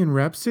Bohemian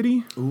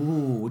Rhapsody. Ooh,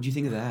 what'd you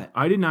think of that?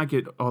 I did not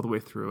get all the way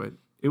through it.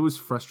 It was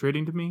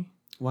frustrating to me.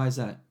 Why is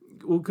that?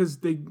 Well, because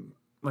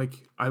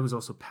I was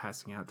also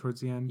passing out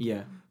towards the end.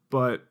 Yeah.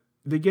 But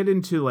they get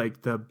into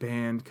like the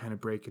band kind of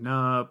breaking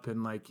up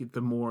and like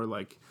the more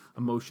like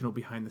emotional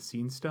behind the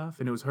scenes stuff,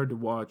 and it was hard to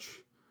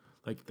watch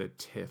like the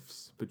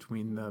tiffs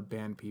between the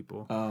band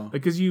people. Oh. Like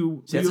because See,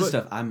 that's the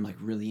stuff I'm like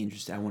really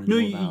interested. I want to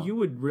No, know about. you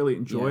would really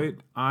enjoy Yeah. it.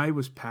 I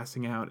was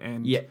passing out,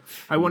 and Yeah,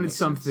 I that wanted makes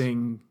sense.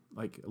 something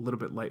like a little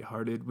bit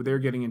lighthearted. They're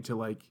getting into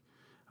like,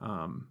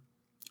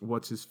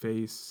 what's his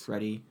face,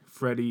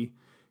 Freddie,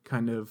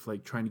 kind of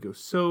like trying to go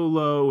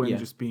solo and Yeah.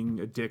 just being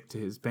a dick to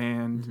his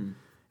band,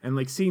 and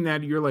like seeing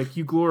that you're like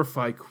you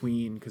glorify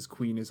Queen because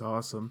Queen is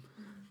awesome,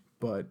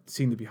 but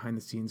seeing the behind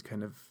the scenes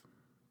kind of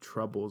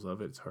troubles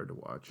of it's hard to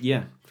watch.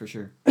 Yeah, for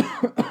sure.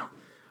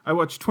 I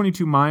watched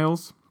 22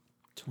 Miles.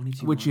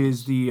 22. Which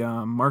is the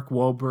Mark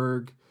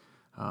Wahlberg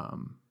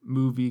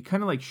movie,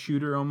 kind of like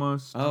Shooter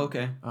almost. Oh,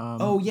 okay.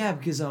 Oh, yeah,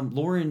 because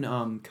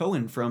Lauren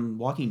Cohen from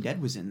Walking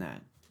Dead was in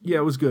that. Yeah,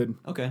 it was good.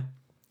 Okay.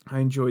 I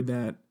enjoyed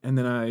that. And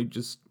then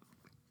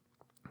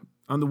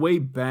on the way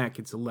back,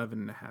 it's 11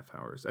 and a half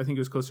hours. I think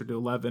it was closer to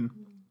 11.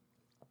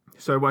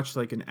 So I watched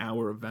like an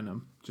hour of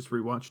Venom. Just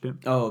rewatched it.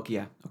 Oh, okay,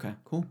 yeah. Okay,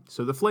 cool.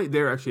 So the flight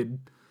there actually had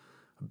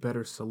a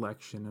better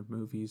selection of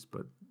movies,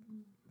 but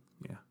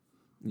yeah.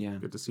 Yeah.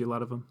 Good to see a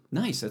lot of them.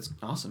 Nice. That's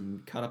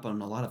awesome. Caught up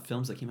on a lot of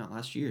films that came out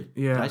last year.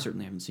 Yeah. That I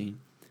certainly haven't seen.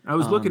 I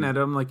was looking at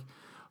it. I'm like,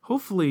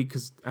 hopefully,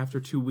 because after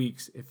 2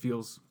 weeks, it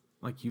feels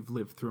like you've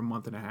lived through a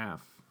month and a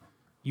half.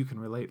 You can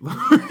relate,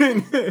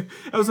 Lauren.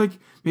 I was like,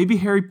 maybe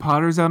Harry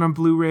Potter's out on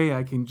Blu-ray.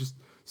 I can just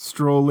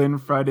stroll in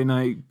Friday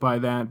night, buy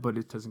that, but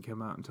it doesn't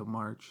come out until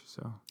March.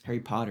 So Harry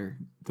Potter.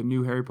 the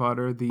new Harry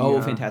Potter.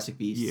 Fantastic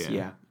Beasts. yeah.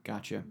 Yeah,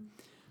 gotcha.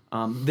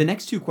 The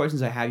next two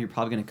questions I have, you're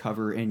probably going to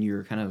cover in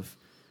your kind of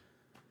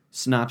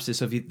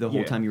synopsis of the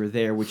whole time you were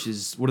there, which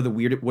is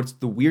what's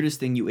the weirdest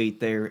thing you ate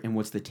there, and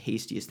what's the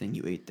tastiest thing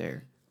you ate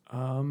there?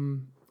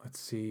 Let's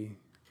see.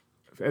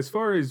 As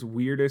far as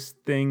weirdest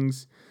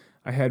things,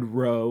 I had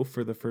roe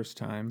for the first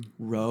time.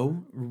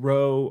 Roe,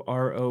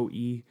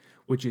 ROE,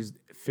 which is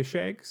fish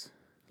eggs,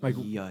 like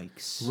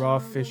yikes! raw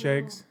fish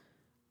eggs.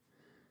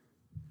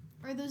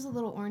 Are those the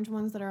little orange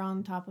ones that are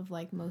on top of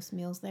like most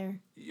meals there?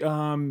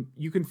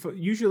 You can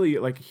usually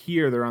like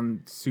here they're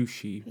on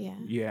sushi.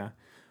 Yeah.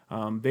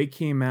 They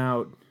came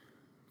out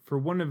for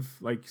one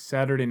of like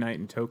Saturday night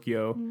in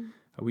Tokyo.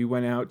 We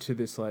went out to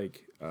this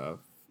like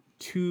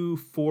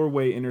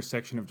 2-4-way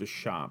intersection of just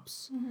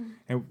shops,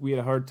 and we had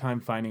a hard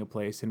time finding a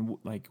place. And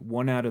like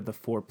one out of the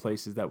 4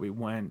 places that we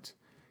went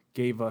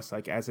gave us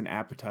like as an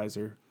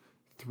appetizer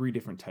 3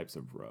 different types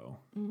of roe,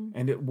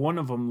 and one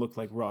of them looked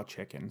like raw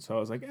chicken. So I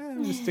was like,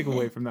 I'm gonna stick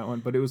away from that one.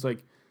 But it was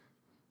like,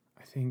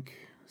 I think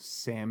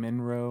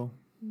salmon roe.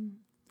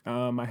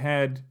 I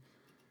had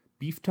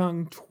beef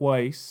tongue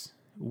twice.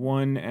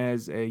 One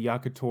as a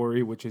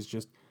yakitori, which is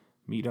just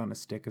meat on a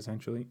stick,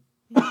 essentially.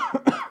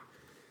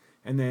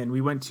 And then we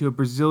went to a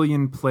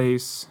Brazilian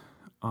place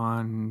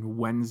on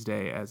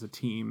Wednesday as a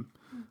team,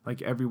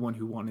 like everyone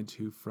who wanted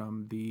to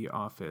from the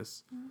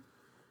office.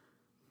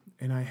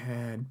 And I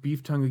had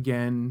beef tongue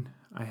again.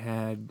 I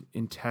had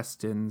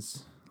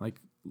intestines,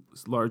 like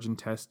large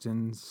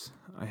intestines.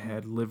 I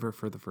had liver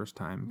for the first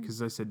time because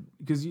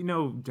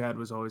Dad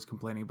was always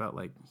complaining about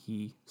like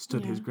he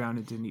stood his ground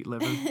and didn't eat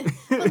liver.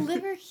 But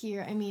liver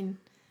here, I mean,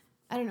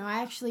 I don't know. I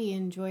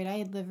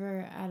had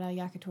liver at a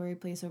yakitori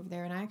place over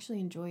there, and I actually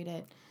enjoyed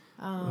it.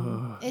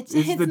 It's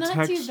not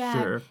texture. too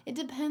bad. It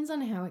depends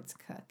on how it's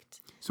cooked.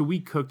 So we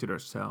cooked it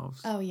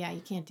ourselves. Oh yeah,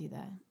 you can't do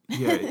that.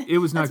 Yeah, it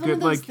was not That's good. One of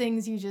those like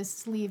things you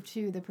just leave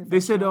to the professionals. they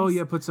said, oh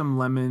yeah, put some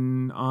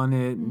lemon on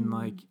it, and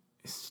like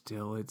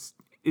still, it's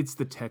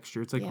the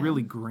texture. It's like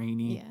really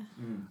grainy.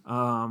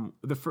 Yeah.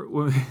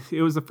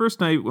 It was the first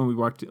night when we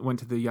went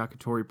to the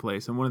yakitori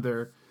place, and one of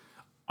their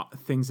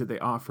things that they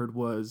offered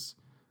was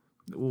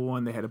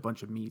one. They had a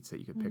bunch of meats that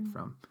you could pick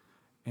from.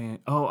 And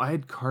I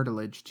had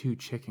cartilage too,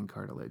 chicken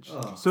cartilage.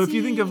 Oh. So if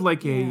you think of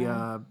like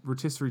a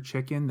rotisserie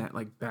chicken, that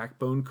like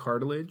backbone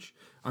cartilage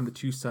on the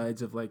 2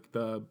 sides of like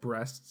the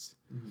breasts,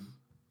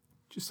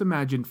 just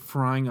imagine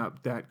frying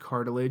up that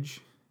cartilage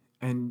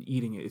and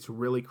eating it. It's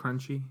really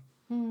crunchy.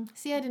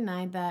 See, I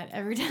denied that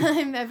every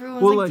time.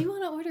 Everyone's like, "Do you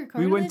want to order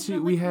cartilage?"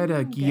 We had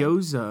a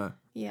gyoza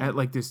Yeah. at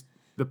like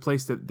the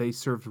place that they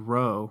served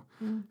roe,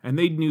 and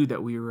they knew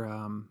that we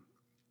were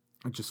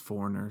just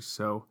foreigners,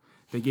 so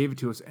they gave it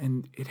to us,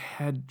 and it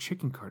had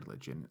chicken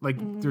cartilage in it. Like,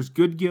 there's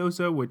good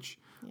gyoza, which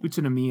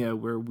Utsunomiya,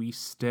 where we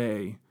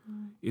stay,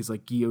 is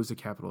like gyoza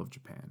capital of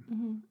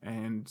Japan.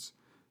 And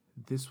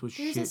this was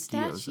There's shit a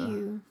statue.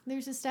 gyoza.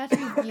 There's a statue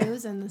of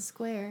gyoza in the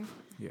square.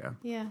 Yeah.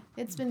 Yeah.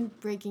 It's been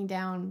breaking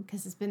down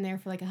because it's been there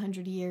for like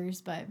 100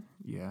 years, but...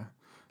 Yeah.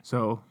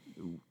 So,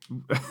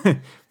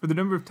 for the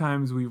number of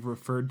times we've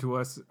referred to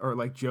us, or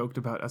like joked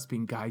about us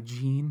being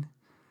gaijin,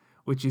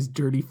 which is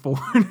dirty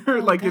foreigner.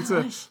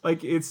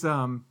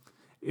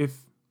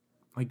 If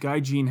like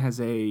gaijin has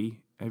a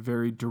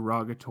very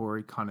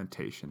derogatory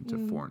connotation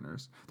to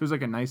foreigners. There's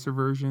like a nicer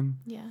version.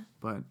 Yeah.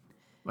 But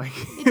like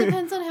it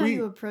depends on how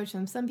you approach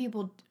them. Some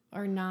people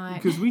are not,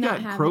 because we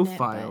not got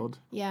profiled.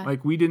 Yeah.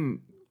 Like we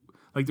didn't,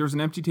 like there was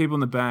an empty table in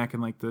the back,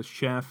 and like the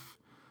chef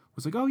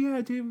was like, "Oh yeah,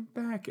 David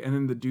back," and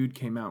then the dude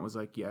came out and was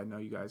like, "Yeah, no,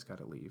 you guys got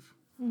to leave."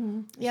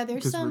 Yeah,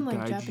 there's some like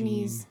gaijin.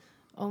 Japanese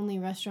only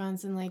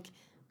restaurants, and like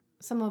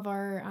some of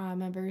our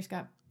members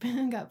got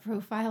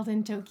profiled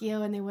in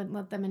Tokyo, and they wouldn't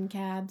let them in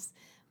cabs.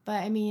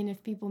 But I mean,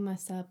 if people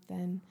mess up,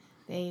 then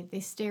they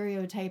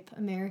stereotype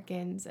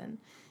Americans, and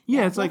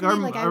it's like our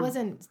I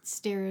wasn't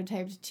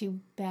stereotyped too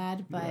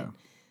bad, but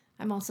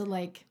I'm also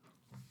like,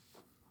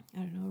 I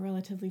don't know, a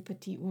relatively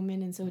petite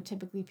woman, and so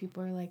typically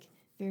people are like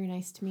very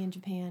nice to me in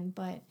Japan.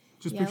 But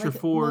just picture like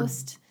 4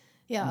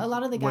 a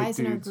lot of the guys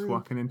in our group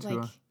walking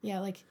into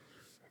like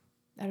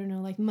I don't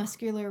know, like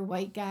muscular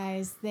white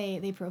guys,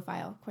 they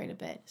profile quite a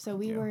bit. So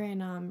we were in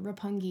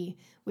Roppongi,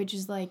 which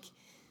is like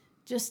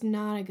just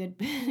not a good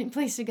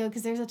place to go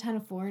because there's a ton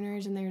of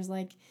foreigners, and there's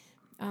like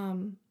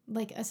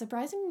a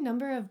surprising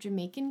number of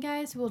Jamaican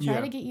guys who will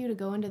try to get you to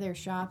go into their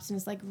shops, and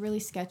it's like really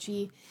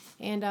sketchy,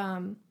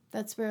 and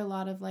that's where a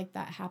lot of like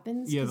that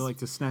happens. Yeah, they're like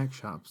the snack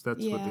shops.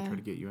 That's what they try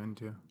to get you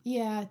into.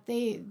 Yeah,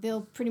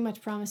 they'll pretty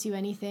much promise you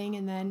anything,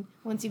 and then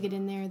once you get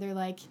in there, they're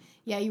like,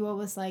 yeah, you owe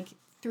us like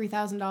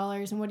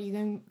 $3,000, and what are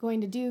you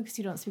going to do because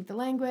you don't speak the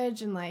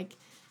language, and like,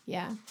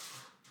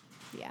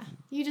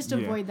 you just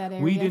avoid that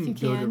area we if you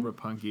didn't go can. to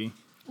Roppongi.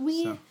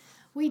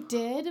 We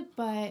did,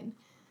 but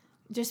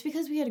just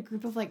because we had a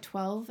group of like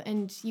 12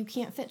 and you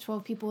can't fit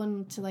 12 people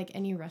into like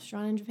any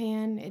restaurant in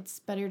Japan, it's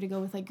better to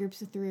go with like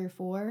groups of 3 or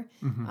 4.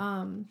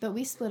 But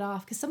we split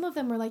off because some of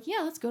them were like, yeah,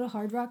 let's go to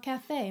Hard Rock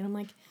Cafe. And I'm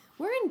like,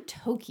 we're in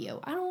Tokyo.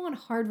 I don't want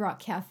Hard Rock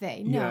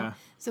Cafe. No. Yeah.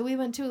 So we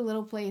went to a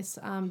little place,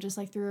 just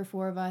like 3 or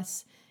 4 of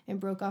us, and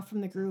broke off from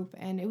the group.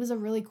 And it was a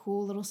really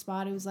cool little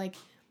spot. It was like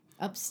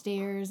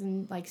upstairs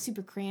and like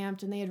super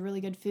cramped, and they had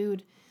really good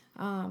food.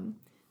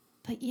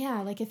 But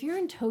yeah, like if you're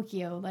in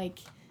Tokyo, like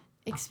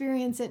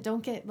experience it.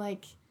 Don't get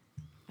like,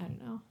 I don't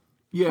know.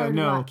 Hard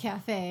Rock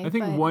Cafe. I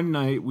think but one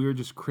night we were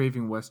just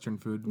craving Western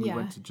food. And we Yeah.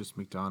 went to just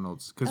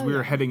McDonald's because we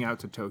were heading out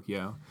to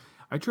Tokyo.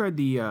 I tried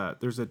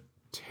there's a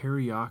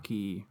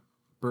teriyaki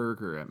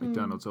burger at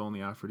McDonald's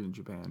only offered in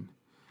Japan.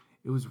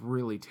 It was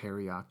really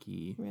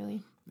teriyaki.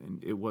 Really?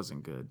 And it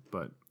wasn't good,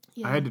 but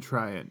Yeah. I had to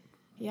try it.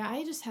 Yeah,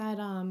 I just had,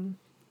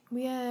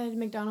 we had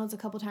McDonald's a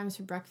couple times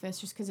for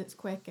breakfast just because it's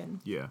quick and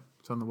Yeah,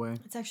 it's on the way.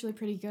 it's actually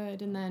pretty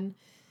good. And then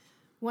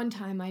one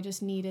time I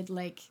just needed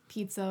like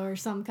pizza or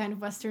some kind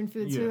of Western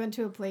food. So we Yeah. went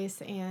to a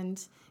place and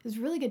it was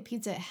really good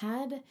pizza. It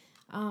had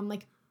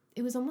like,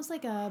 it was almost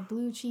like a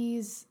blue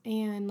cheese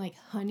and like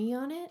honey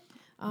on it,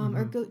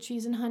 or goat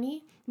cheese and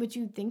honey, which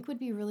you'd think would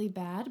be really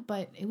bad,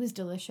 but it was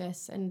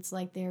delicious. And it's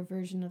like their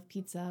version of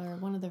pizza or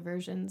one of the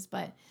versions.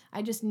 But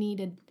I just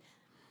needed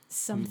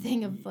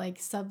something of like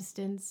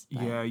substance.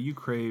 But Yeah, you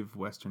crave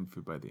Western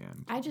food by the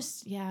end. I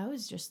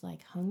was just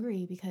like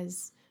hungry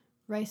because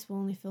rice will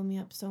only fill me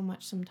up so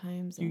much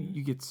sometimes. And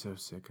You get so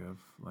sick of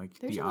like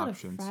there's the a lot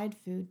options. of fried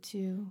food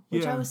too,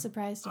 which I Yeah. was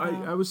surprised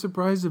about. I was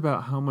surprised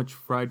about how much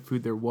fried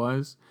food there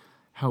was,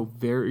 how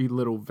very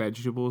little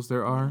vegetables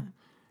there are,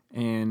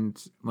 and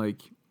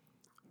like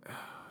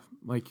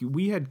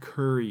we had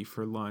curry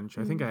for lunch.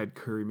 I think I had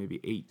curry maybe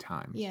 8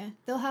 times. Yeah,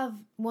 they'll have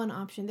one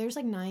option. There's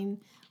like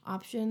 9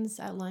 options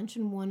at lunch,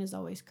 and one is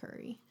always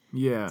curry.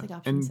 Yeah, It's like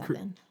option and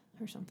 7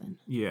 or something.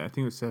 yeah, I think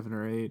it was 7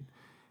 or 8.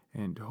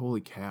 And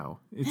holy cow,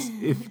 it's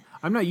if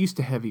I'm not used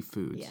to heavy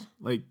foods. Yeah.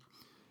 Like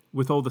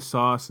with all the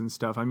sauce and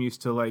stuff, I'm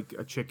used to like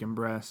a chicken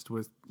breast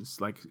with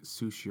like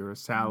sushi or a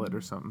salad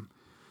or something.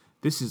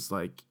 This is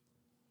like,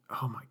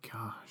 oh my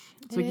gosh,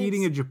 it's like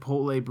eating a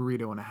Chipotle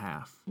burrito and a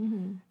half.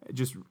 It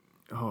just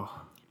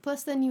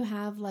Plus, then you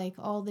have like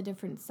all the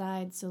different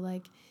sides. So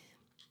like,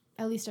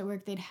 at least at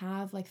work, they'd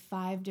have like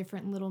 5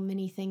 different little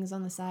mini things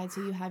on the side.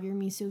 So you have your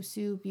miso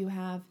soup. You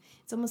have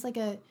it's almost like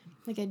a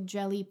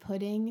jelly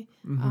pudding.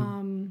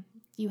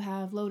 You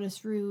have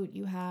lotus root.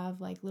 You have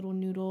like little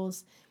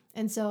noodles.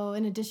 And so,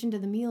 in addition to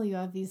the meal, you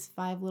have these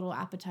 5 little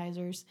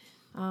appetizers.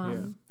 yeah.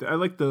 I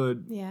like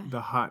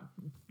the hot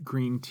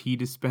green tea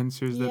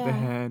dispensers that they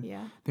had.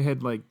 Yeah. They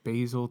had like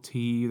basil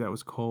tea that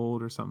was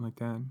cold or something like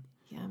that.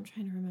 Yeah, I'm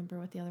trying to remember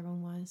what the other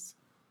one was.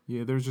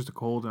 Yeah, there was just a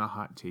cold and a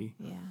hot tea.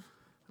 Yeah.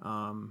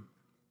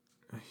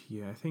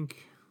 Yeah, I think,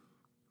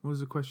 what was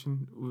the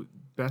question?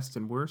 Best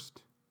and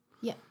worst?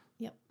 Yep.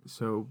 Yep.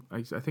 So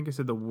I think I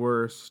said the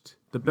worst.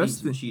 The Need best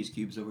some thing. cheese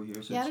cubes over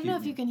here. So Yeah, I don't know if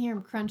excuse you can hear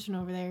him crunching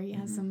over there. He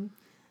has some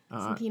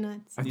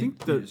peanuts. I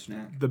think Need a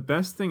snack. the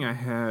best thing I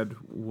had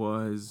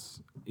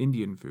was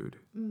Indian food,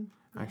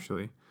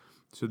 actually.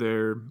 So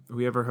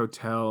we have our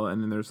hotel,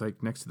 and then there's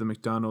like next to the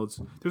McDonald's.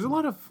 There's a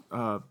lot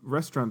of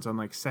restaurants on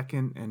like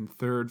 2nd and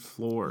 3rd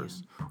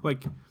floors.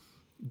 Like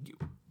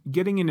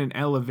getting in an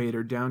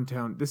elevator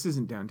downtown. This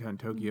isn't downtown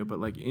Tokyo, but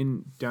like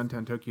in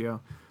downtown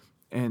Tokyo,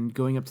 and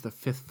going up to the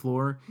 5th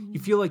floor, you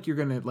feel like you're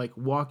gonna like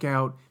walk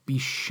out, be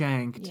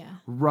shanked,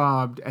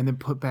 robbed, and then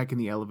put back in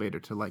the elevator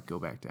to like go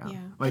back down. Yeah.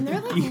 Like, And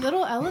they're like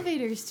little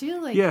elevators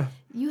too. Like Yeah.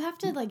 you have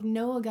to like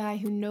know a guy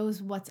who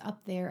knows what's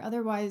up there.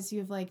 Otherwise you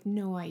have like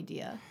no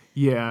idea.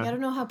 yeah. I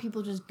don't know how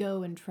people just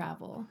go and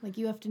travel. Like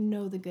you have to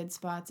know the good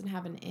spots and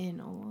have an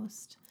in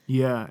almost.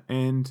 Yeah,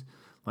 and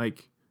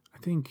like I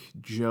think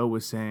Joe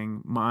was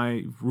saying,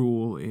 my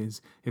rule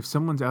is if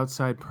someone's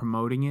outside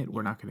promoting it,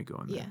 we're not going to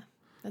go in there. Yeah.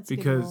 That's a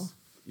good rule. Because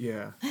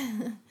yeah.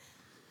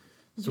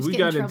 So Just we get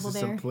got in into trouble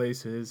some there.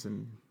 places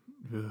and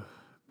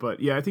but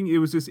yeah, I think it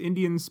was this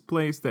Indian's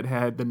place that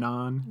had the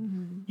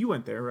naan. You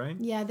went there, right?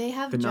 Yeah, they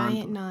have The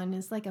giant naan.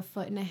 It's like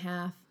 1.5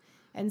 feet.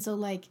 And so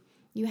like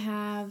you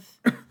have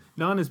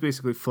Naan is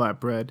basically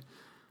flatbread,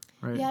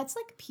 right? yeah, it's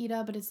like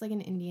pita, but it's like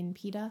an Indian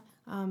pita.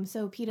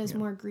 So pita is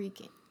more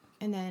Greek,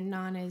 and then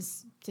naan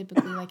is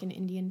typically like an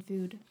Indian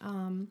food.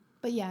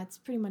 But yeah, it's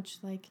pretty much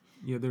like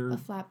Yeah, they're a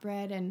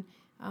flatbread,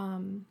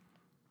 and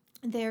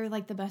they're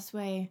like the best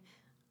way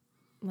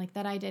like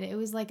that I did it. It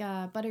was like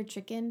a butter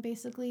chicken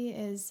basically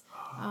is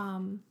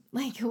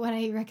like what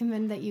I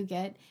recommend that you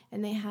get,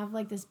 and they have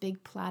like this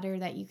big platter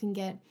that you can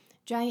get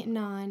giant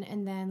naan,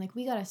 and then like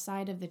we got a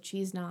side of the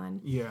cheese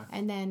naan. yeah.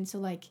 And then, so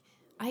like,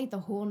 I ate the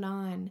whole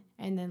naan,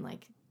 and then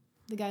like,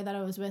 the guy that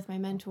I was with, my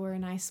mentor,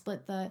 and I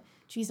split the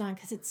cheese naan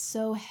because it's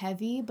so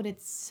heavy, but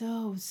it's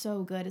so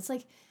good. It's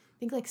like, I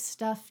think like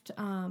stuffed,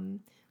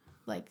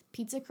 like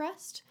pizza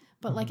crust,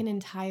 but like an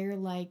entire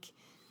like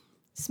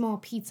small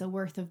pizza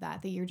worth of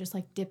that you're just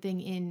like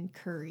dipping in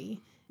curry.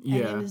 And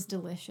Yeah. it was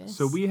delicious.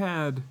 So we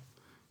had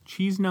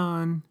cheese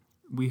naan,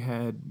 we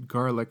had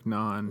garlic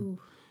naan. Ooh.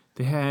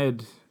 They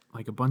had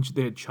like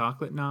they had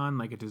chocolate naan,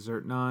 like a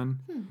dessert naan.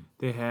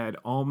 They had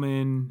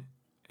almond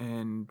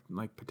and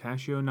like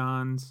pistachio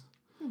naans.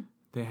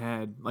 They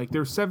had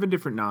there were 7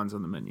 different naans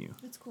on the menu.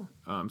 That's cool.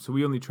 So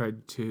we only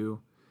tried 2.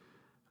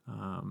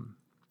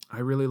 I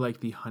really like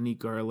the honey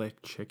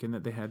garlic chicken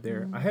that they had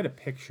there. I had a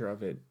picture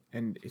of it,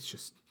 and it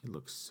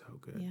looks so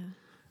good.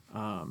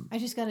 Yeah. I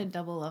just got a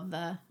double of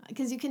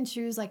because you can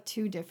choose like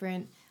 2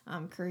 different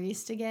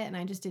curries to get, and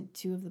I just did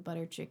 2 of the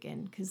butter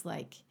chicken because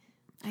like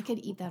I could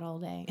eat that all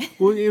day.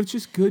 Well, it was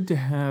just good to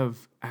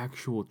have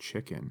actual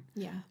chicken.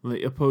 Yeah.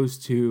 Like,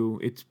 opposed to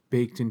it's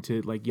baked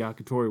into like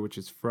yakitori, which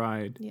is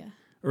fried. Yeah.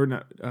 Or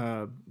not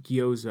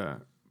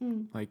gyoza.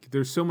 Like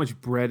there's so much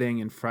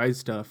breading and fried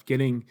stuff.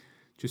 Getting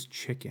just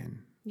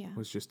chicken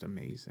was just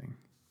amazing.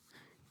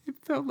 It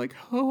felt like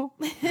home.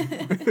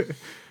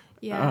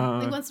 Yeah.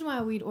 Like once in a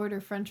while we'd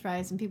order French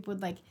fries and people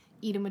would like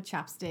eat them with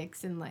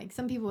chopsticks, and like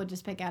some people would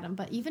just pick at them.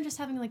 But even just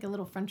having like a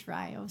little French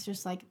fry, I was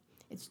just like,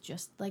 it's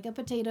just like a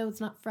potato.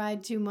 It's not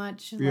fried too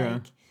much. Yeah.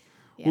 Like,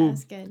 Well,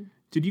 it's good.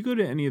 Did you go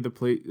to any of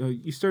the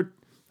you start.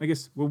 I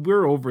guess,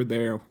 we're over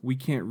there. We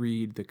can't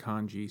read the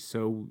kanji,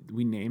 so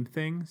we name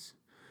things.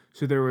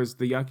 So there was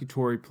the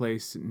yakitori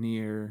place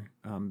near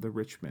the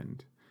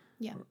Richmond.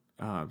 Yeah.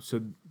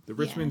 So the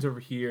Richmond's over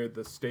here,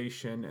 the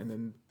station, and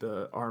then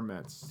the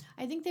Armets.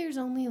 I think there's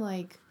only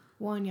like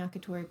one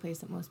yakitori place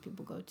that most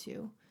people go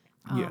to.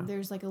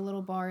 There's like a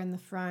little bar in the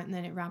front, and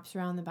then it wraps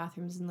around the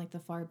bathrooms in like the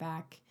far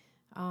back.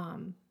 I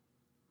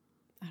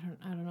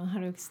don't know how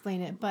to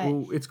explain it, but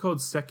It's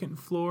called Second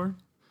Floor,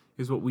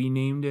 is what we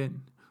named it.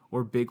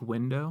 Or Big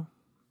Window.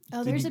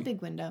 Oh, there's a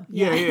big window.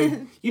 Yeah.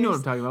 You know what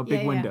I'm talking about,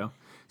 Big Window.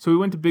 So we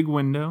went to Big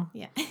Window.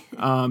 Yeah.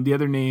 The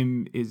other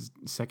name is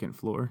Second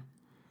Floor.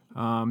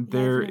 I've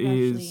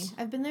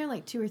been there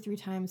like 2 or 3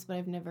 times, but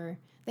I've never.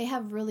 They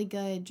have really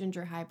good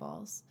ginger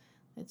highballs.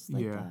 It's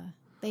like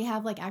they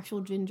have like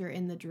actual ginger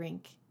in the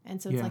drink,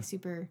 and so it's like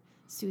super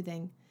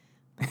soothing.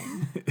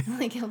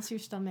 Like helps your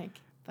stomach.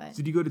 But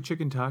did you go to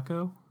Chicken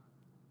Taco?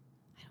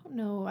 I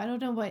don't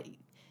know what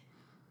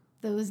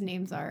those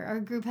names are. Our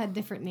group had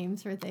different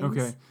names for things.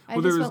 Okay. I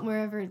just went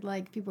wherever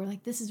like people were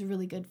like, this is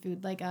really good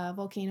food. Like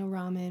Volcano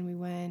Ramen, we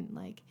went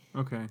like.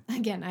 Okay.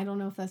 Again, I don't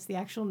know if that's the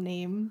actual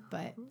name,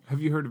 but.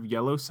 Have you heard of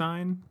Yellow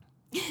Sign?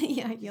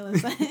 Yeah, Yellow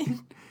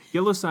Sign.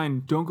 Yellow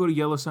Sign. Don't go to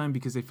Yellow Sign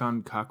because they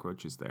found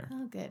cockroaches there.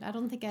 Oh, good. I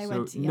don't think I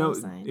went to Yellow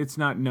Sign. It's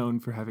not known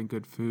for having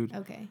good food.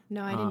 Okay.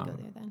 No, I didn't go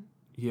there then.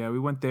 Yeah, we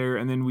went there,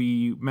 and then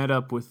we met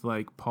up with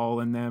like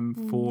Paul and them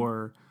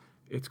for.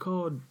 It's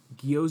called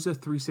Gyoza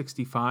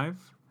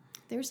 365.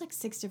 There's like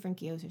 6 different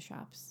gyoza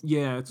shops.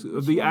 Yeah, it's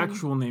the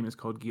actual name is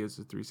called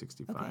Gyoza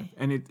 365, okay.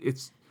 and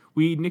it's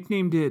we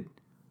nicknamed it.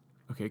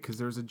 Okay, because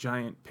there was a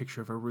giant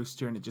picture of a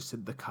rooster, and it just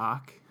said the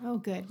Cock. Oh,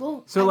 good.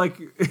 Well, so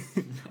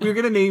we were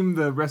gonna name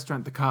the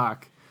restaurant the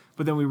Cock,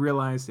 but then we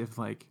realized if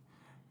like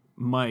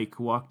Mike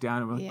walked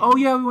down and we're like, oh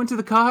yeah, we went to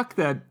the Cock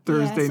that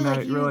Thursday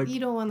night. Like, you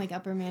don't want like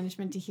upper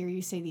management to hear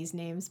you say these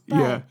names,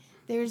 but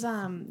there's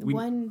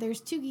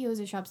there's 2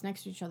 gyoza shops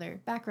next to each other.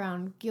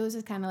 Background, gyoza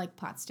is kind of like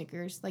pot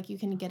stickers. Like you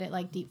can get it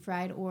like deep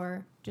fried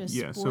or just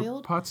boiled.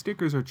 So pot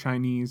stickers are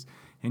Chinese,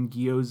 and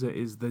gyoza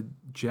is the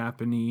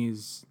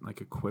Japanese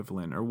like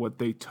equivalent or what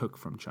they took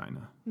from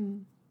China.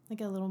 Like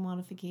a little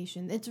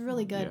modification. It's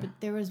really good, but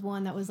there was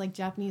one that was like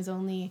Japanese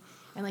only,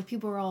 and like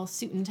people were all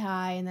suit and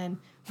tie, and then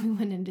we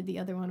went into the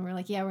other one. We're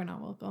like, yeah, we're not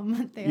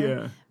welcome there.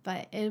 Yeah.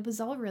 But it was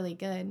all really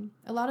good.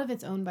 A lot of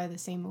it's owned by the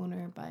same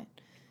owner, but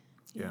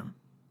yeah.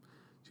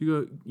 So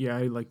you go,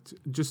 I liked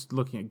just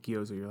looking at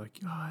gyoza. You're like,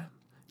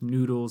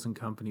 Noodles and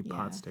Company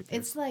pot stickers.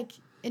 It's like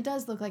it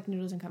does look like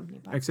Noodles and Company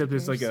pot except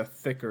stickers. it's like a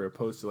thicker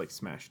opposed to like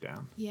smashed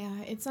down.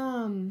 Yeah,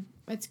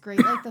 it's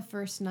great like the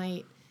first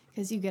night.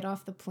 Because you get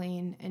off the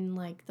plane and,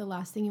 like, the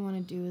last thing you want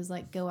to do is,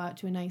 like, go out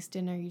to a nice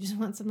dinner. You just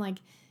want some, like,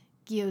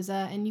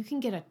 gyoza. And you can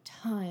get a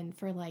ton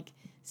for, like,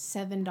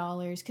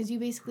 $7. Because you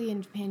basically,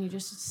 in Japan, you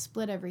just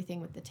split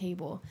everything with the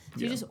table.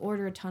 So you just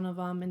order a ton of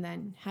them and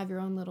then have your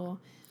own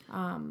little,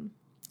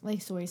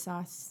 like, soy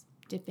sauce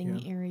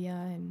dipping area.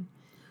 And,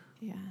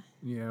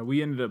 Yeah,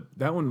 we ended up...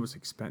 That one was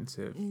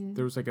expensive.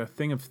 There was, like, a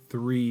thing of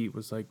 3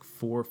 was, like,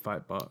 $4 or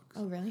 $5.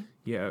 Oh, really?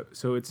 Yeah,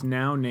 so it's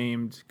now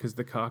named, because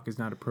the Cock is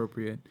not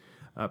appropriate...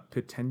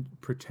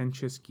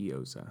 pretentious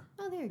gyoza.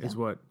 Oh, there you go. Is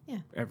what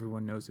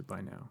everyone knows it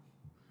by now.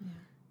 Yeah.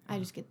 I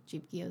just get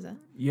cheap gyoza.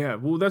 Yeah,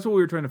 well, that's what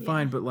we were trying to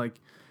find, but like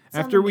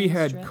after we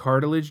had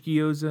cartilage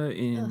gyoza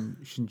in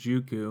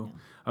Shinjuku,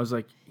 I was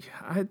like,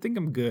 I think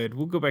I'm good.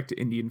 We'll go back to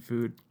Indian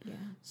food. Yeah.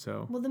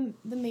 So. Well,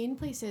 the main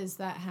places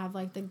that have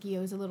like the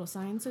gyoza little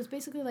sign, so it's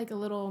basically like a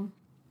little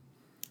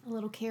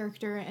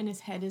character, and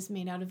his head is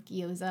made out of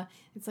gyoza.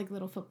 It's like a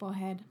little football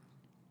head.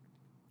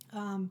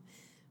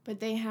 But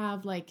they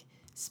have like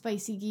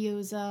spicy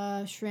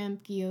gyoza,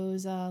 shrimp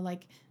gyoza,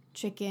 like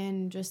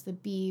chicken, just the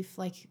beef.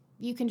 Like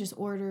you can just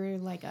order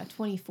like a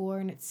 24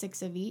 and it's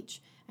 6 of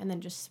each, and then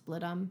just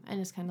split them,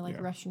 and it's kind of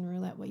like Russian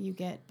roulette what you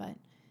get. But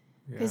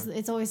because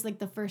it's always like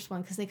the first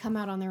one because they come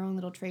out on their own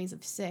little trays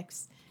of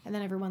 6, and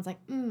then everyone's like,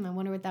 I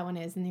wonder what that one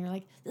is, and you're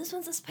like, this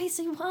one's a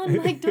spicy one.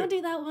 Like, don't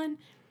do that one.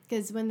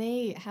 Because when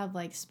they have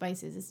like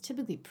spices, it's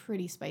typically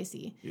pretty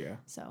spicy. Yeah.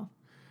 So.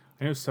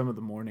 I know some of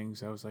the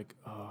mornings I was like,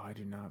 oh, I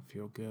do not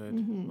feel good.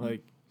 Mm-hmm.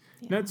 Like,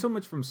 Yeah. not so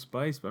much from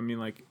spice, but I mean,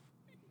 like,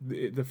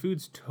 the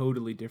food's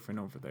totally different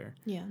over there.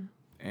 Yeah.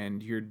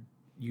 And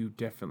you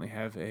definitely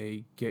have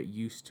a get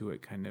used to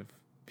it kind of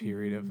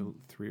period of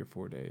 3 or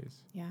 4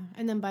 days. Yeah.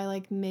 And then by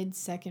like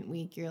mid-second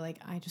week, you're like,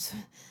 I just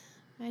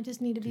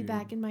need to be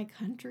back in my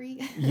country.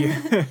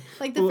 Yeah.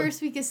 Like the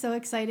first week is so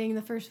exciting.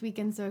 The first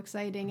weekend's so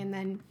exciting. And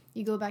then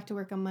you go back to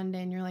work on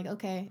Monday and you're like,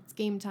 okay, it's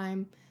game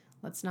time.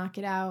 Let's knock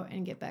it out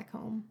and get back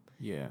home.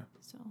 Yeah.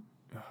 So,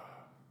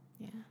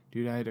 yeah.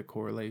 Dude, I had a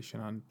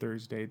correlation on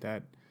Thursday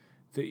that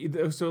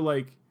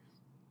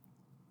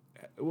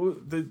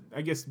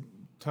I guess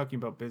talking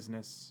about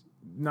business,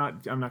 I'm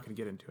not going to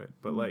get into it,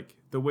 but like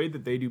the way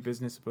that they do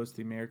business opposed to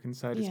the American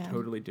side is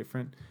totally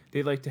different.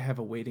 They like to have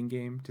a waiting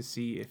game to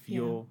see if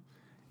you'll,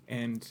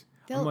 and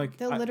They'll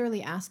I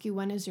literally ask you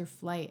when is your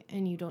flight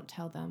and you don't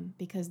tell them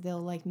because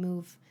they'll like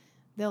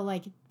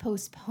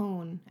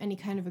postpone any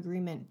kind of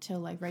agreement till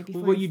like right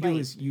before what your you flight. do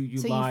is you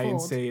So lie and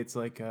fold. say it's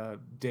like a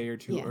day or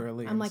two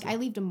early. I'm and like, so- I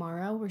leave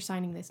tomorrow. We're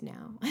signing this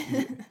now.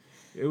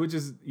 It would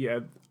just,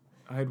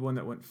 I had one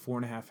that went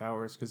 4.5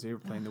 hours because they were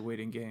playing the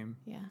waiting game.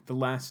 Yeah. The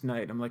last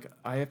night, I'm like,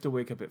 I have to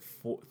wake up at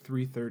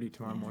 3:30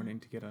 tomorrow morning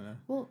to get on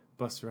a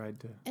bus ride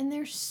to. And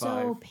they're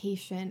so 5.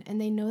 patient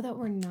and they know that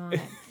we're not.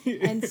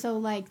 And so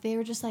like they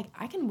were just like,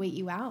 I can wait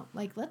you out.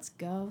 Like, let's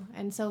go.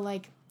 And so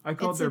like I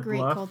called it's their a great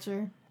bluff,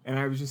 culture. and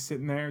I was just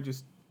sitting there,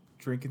 just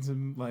drinking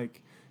some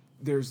like.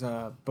 There's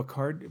a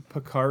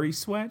Pocari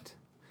Sweat.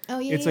 Oh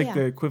yeah. It's like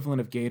the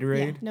equivalent of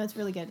Gatorade. Yeah. No, it's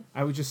really good.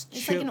 I would just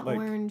It's chill, like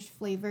an orange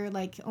flavor,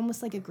 like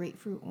almost like a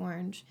grapefruit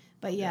orange.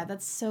 But yeah,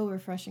 that's so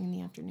refreshing in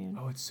the afternoon.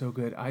 Oh, it's so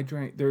good. I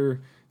drank I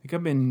think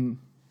I'm in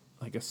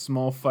like a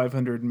small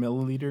 500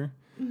 milliliter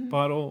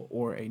bottle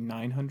or a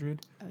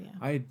 900. Oh yeah.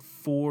 I had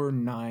 4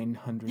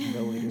 900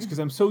 milliliters because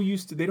I'm so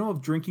used to. They don't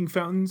have drinking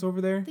fountains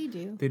over there. They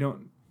do. They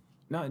don't.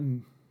 Not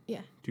in.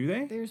 Yeah. Do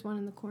they? There's one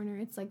in the corner.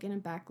 It's like in a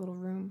back little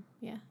room.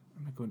 Yeah.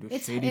 I'm not going to a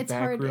It's shady back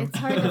hard. room It's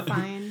hard to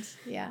find.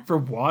 Yeah. for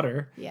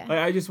water. Yeah. Like,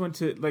 I just went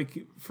to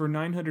like for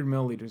 900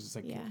 milliliters. It's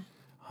like Yeah.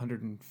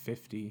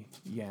 150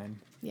 yen.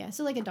 Yeah.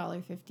 So like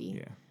 $1.50.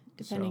 Yeah.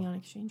 Depending So, on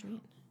exchange rate.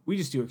 we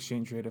just do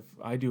exchange rate.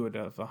 I do it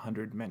of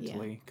 100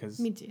 mentally because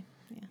Me too.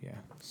 Yeah. yeah.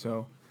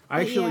 So But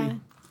I actually yeah,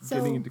 so-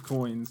 getting into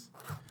coins.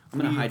 I'm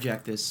going to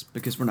hijack this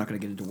because we're not going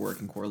to get into work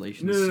and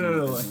correlations.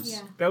 No. Business.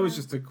 Yeah. That was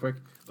just a quick,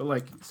 but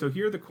like, so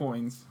here are the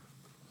coins,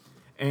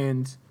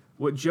 and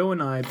what Joe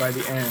and I by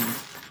the end,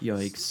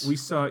 Yikes. we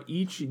saw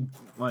each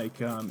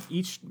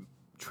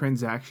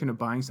transaction of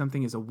buying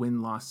something is a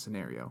win-loss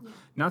scenario.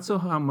 Not so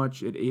how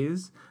much it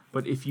is,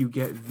 but if you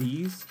get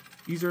these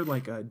are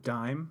like a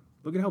dime.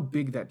 Look at how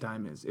big that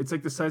dime is. It's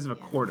like the size of a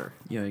quarter.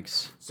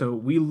 Yikes. So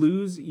we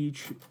lose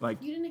each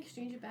like. You didn't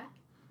exchange it back?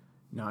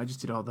 No, I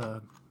just did all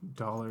the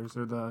dollars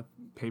or the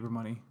paper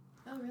money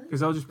Oh really?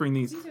 because I'll just bring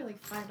these. These are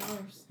like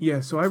 $5.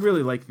 Yeah, so I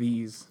really like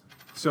these.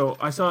 So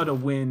I saw it a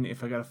win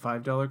if I got a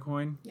 $5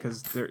 coin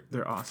because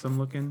they're awesome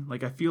looking.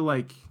 Like I feel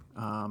like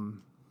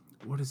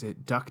what is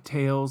it?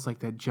 DuckTales, like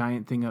that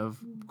giant thing of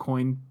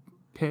coin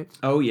pit.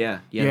 Oh, yeah.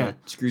 Yeah.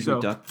 Scrooge so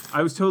McDuck.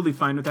 I was totally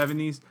fine with having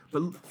these,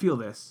 but feel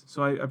this.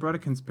 So I brought a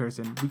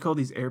comparison. We call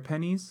these air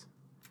pennies.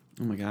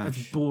 Oh, my That's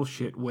gosh.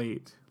 bullshit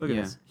weight. Look at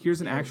Yeah. this.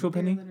 Here's an actual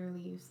They're penny.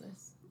 literally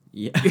useless.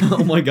 Yeah.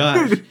 Oh, my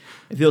gosh.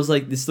 It feels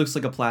like this looks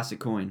like a plastic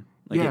coin.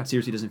 Like, Yeah. it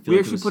seriously doesn't feel We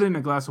like actually put it in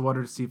a glass of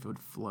water to see if it would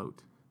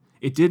float.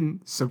 It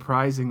didn't,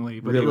 surprisingly,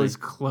 but it Really? was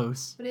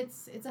close. But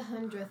it's a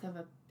 100th of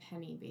a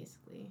penny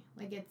basically.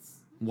 Like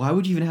it's Why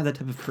would you even have that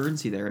type of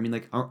currency there? I mean,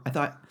 like, I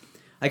thought...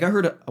 Like, I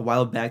heard a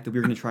while back that we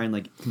were going to try and,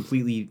 like,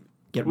 completely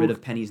get rid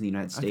of pennies in the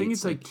United States. I think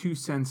it's like 2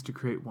 cents to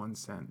create 1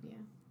 cent. yeah.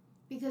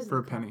 Because For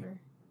of the a penny. copper.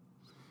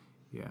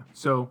 Yeah.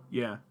 So,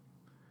 yeah.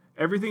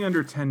 Everything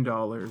under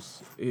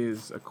 $10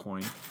 is a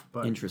coin,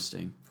 but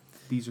Interesting.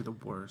 these are the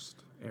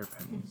worst air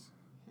pennies.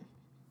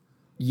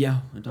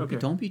 Yeah. Okay.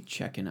 Don't be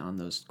checking on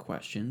those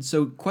questions.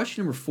 So,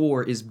 question number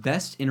 4 is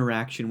best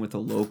interaction with a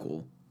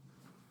local.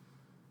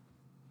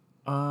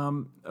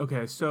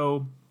 Okay,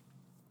 so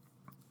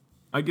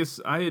I guess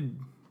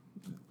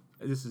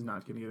this is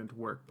not going to get into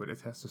work, but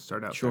it has to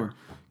start out Sure.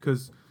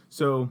 Because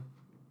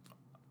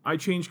I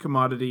changed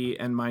commodity,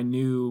 and my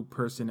new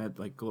person at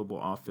like global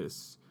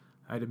office,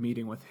 I had a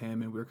meeting with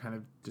him, and we were kind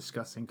of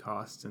discussing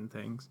costs and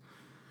things.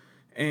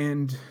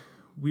 And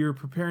we were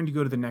preparing to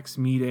go to the next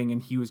meeting,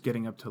 and he was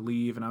getting up to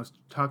leave, and I was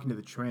talking to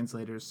the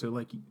translators. So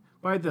like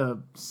by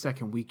the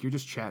second week, you're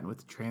just chatting with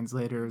the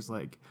translators,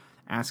 like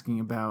asking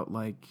about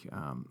like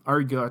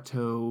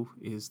arigato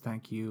is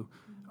thank you,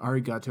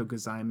 arigato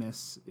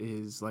gozaimasu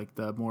is like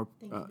the more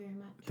Thank you very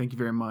much. thank you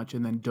very much,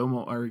 and then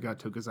domo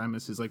arigato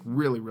gozaimasu is like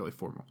really, really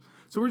formal.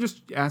 So we're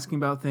just asking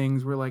about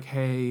things. We're like,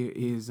 hey,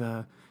 is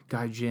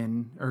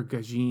gaijin or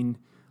gajin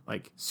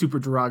like super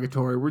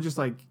derogatory? We're just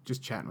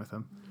chatting with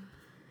them.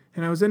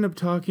 And I was ended up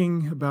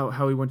talking about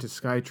how he went to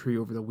Skytree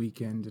over the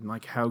weekend and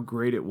like how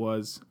great it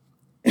was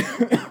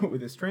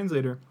with his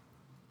translator.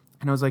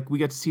 And I was like, we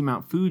got to see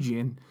Mount Fuji,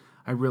 and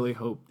I really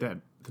hope that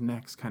the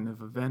next kind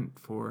of event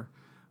for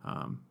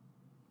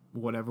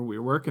whatever we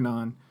were working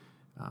on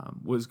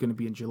was going to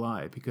be in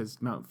July,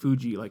 because Mount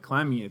Fuji, like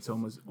climbing it's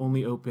almost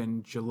only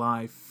open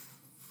July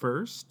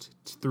 1st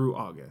through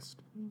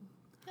August.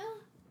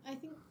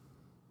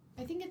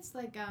 I think it's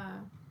like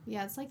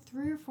it's like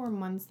 3 or 4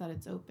 months that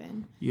it's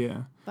open.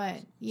 Yeah. But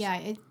yeah,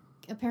 it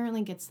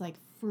apparently gets like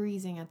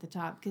freezing at the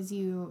top, because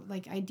you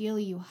like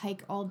ideally you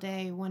hike all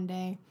day one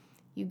day,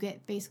 you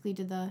get basically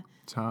to the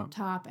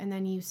top and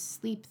then you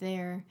sleep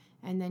there,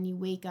 and then you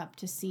wake up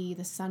to see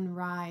the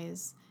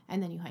sunrise,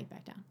 and then you hike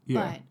back down.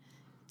 Yeah. But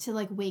to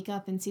like wake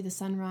up and see the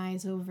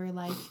sunrise over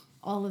like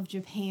all of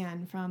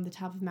Japan from the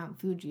top of Mount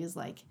Fuji is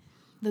like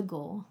the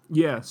goal.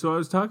 Yeah, so I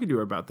was talking to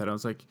her about that. I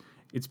was like,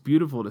 it's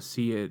beautiful to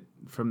see it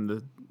from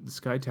the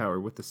sky tower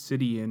with the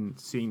city and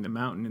seeing the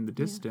mountain in the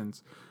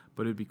distance,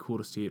 but it'd be cool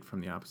to see it from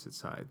the opposite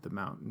side, the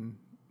mountain,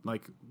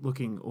 like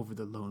looking over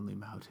the lonely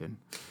mountain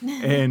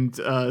and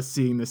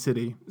seeing the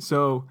city.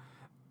 So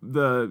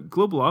the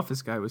global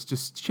office guy was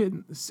just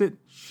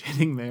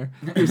shitting there.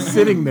 He was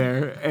sitting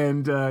there,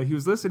 and he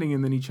was listening,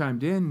 and then he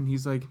chimed in, and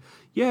he's like,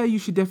 yeah, you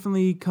should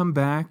definitely come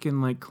back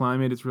and like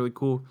climb it. It's really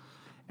cool.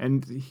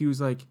 And he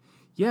was like,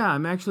 yeah,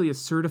 I'm actually a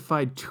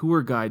certified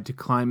tour guide to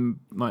climb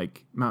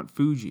like Mount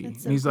Fuji.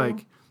 That's so and he's cool.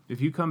 like, if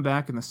you come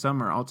back in the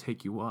summer, I'll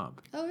take you up.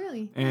 Oh,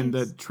 really? And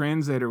Nice. the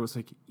translator was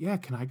like, yeah,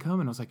 can I come?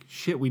 And I was like,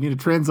 shit, we need a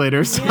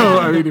translator. So Yeah.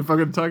 I mean, if I'm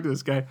going to talk to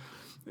this guy.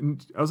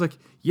 And I was like,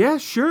 yeah,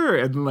 sure.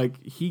 And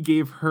like, he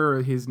gave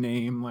her his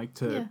name, like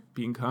to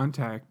be in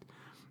contact.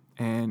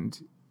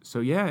 And so,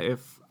 yeah,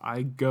 if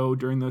I go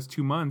during those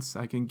 2 months,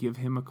 I can give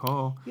him a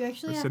call You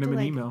actually or have send to him an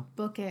like email.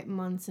 book it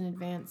months in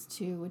advance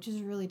too, which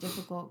is really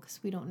difficult because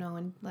we don't know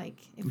if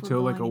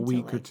Until, we're like, going a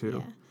week or like,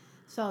 two. Yeah.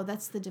 So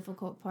that's the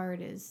difficult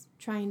part, is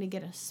trying to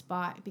get a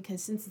spot,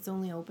 because since it's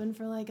only open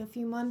for like a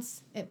few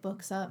months, it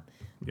books up.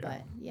 Yeah.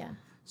 But yeah.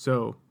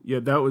 So, yeah,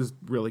 that was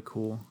really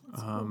cool.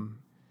 That's cool.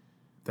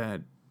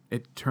 That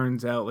it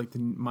turns out like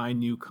my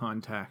new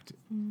contact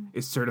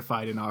is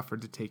certified and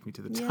offered to take me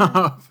to the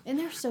top. And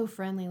they're so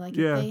friendly. Like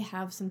Yeah. if they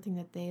have something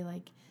that they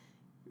like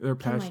They're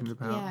can, passionate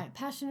about. Yeah,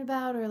 passionate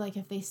about, or like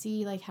if they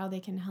see like how they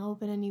can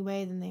help in any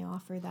way, then they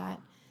offer that.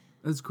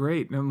 That's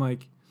great. And I'm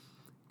like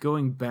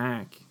going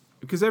back,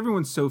 because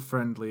everyone's so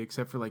friendly,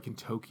 except for like in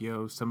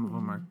Tokyo, some of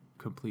them are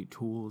complete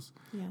tools.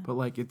 Yeah. But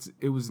like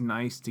it was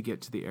nice to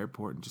get to the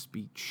airport and just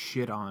be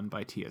shit on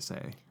by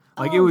TSA.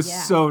 Like it was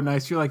so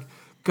nice. You're like,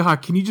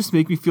 God, can you just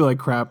make me feel like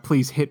crap?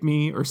 Please hit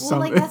me or something.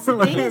 Well, like that's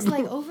the thing is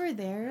like over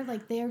there,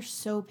 like they are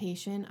so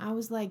patient. I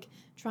was like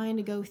trying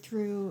to go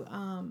through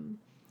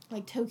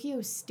like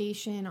Tokyo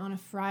Station on a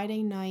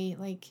Friday night,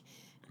 like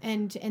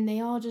and they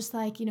all just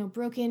like, you know,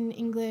 broken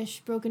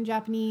English, broken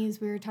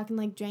Japanese. We were talking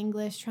like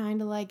Janglish, trying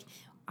to like,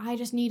 I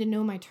just need to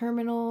know my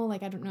terminal.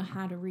 Like, I don't know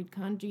how to read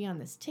kanji on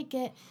this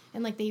ticket.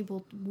 And like they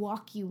will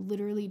walk you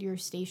literally to your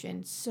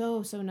station.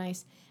 So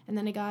nice. And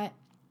then I got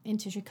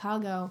into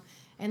Chicago,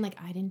 and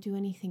like I didn't do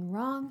anything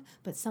wrong,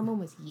 but someone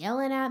was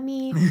yelling at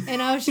me,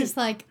 and I was just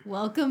like,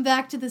 welcome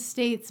back to the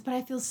States. But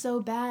I feel so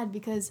bad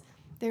because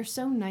they're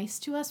so nice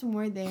to us when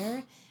we're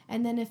there,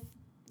 and then if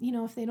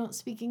they don't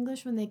speak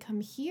English when they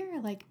come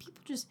here, like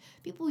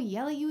people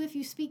yell at you if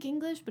you speak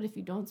English, but if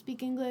you don't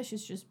speak English,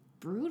 it's just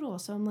brutal.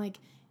 So I'm like,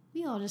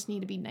 we all just need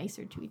to be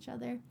nicer to each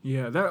other.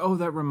 Yeah,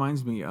 that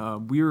reminds me.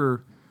 We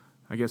were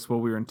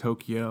in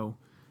Tokyo,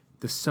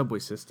 the subway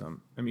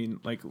system. I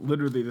mean, like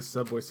literally the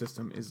subway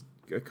system is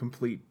a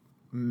complete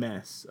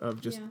mess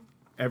of just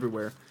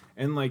everywhere.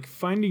 And like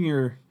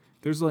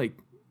there's like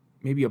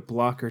maybe a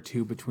block or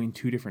two between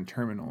two different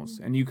terminals,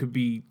 and you could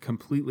be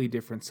completely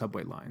different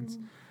subway lines.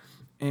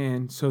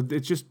 And so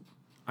it's just,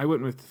 I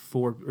went with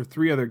 4 or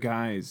 3 other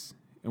guys,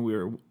 and we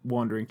were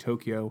wandering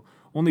Tokyo.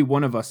 Only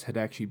one of us had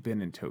actually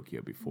been in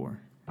Tokyo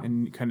before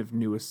and kind of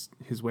knew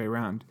his way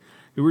around.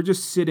 We were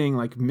just sitting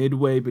like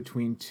midway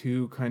between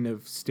 2 kind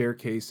of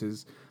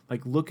staircases,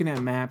 like looking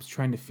at maps,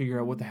 trying to figure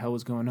out what the hell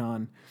was going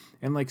on.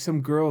 And like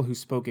some girl who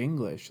spoke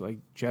English, like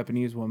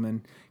Japanese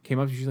woman, came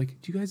up and she's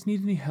like, do you guys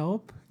need any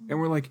help? And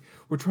we're like,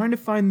 we're trying to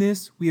find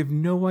this. We have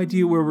no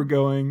idea where we're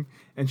going.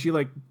 And she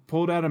like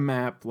pulled out a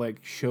map,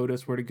 like showed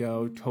us where to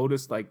go, told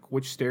us like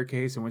which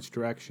staircase and which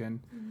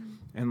direction.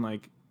 And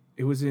like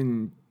it was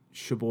in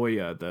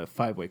Shibuya, the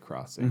 5-way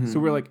crossing. So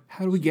we're like,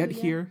 how do we get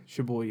here?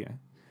 Shibuya.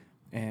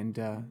 And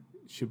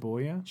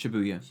Shibuya?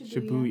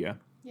 Shibuya.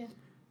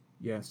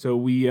 Yeah, so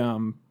we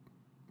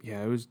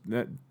it was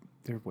that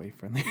they're way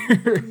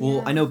friendlier.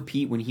 Well, I know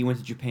Pete, when he went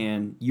to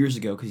Japan years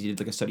ago, because he did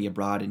like a study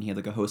abroad and he had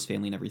like a host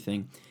family and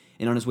everything.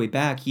 And on his way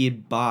back, he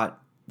had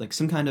bought like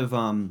some kind of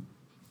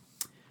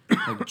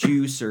like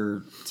juice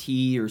or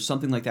tea or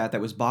something like that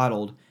was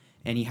bottled,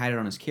 and he had it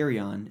on his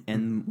carry-on.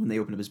 And when they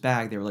opened up his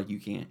bag, they were like, you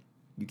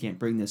can't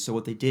bring this. So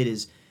what they did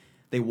is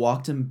they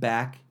walked him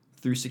back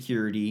through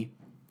security,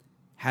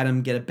 had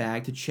him get a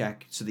bag to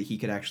check so that he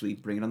could actually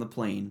bring it on the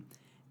plane,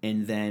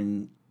 and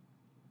then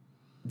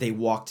they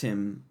walked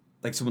him,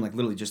 like someone like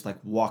literally just like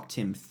walked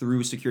him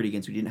through security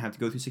again, so he didn't have to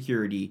go through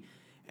security,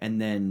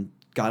 and then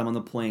got him on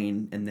the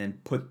plane, and then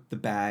put the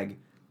bag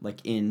like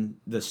in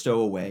the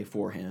stowaway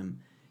for him,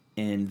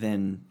 and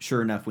then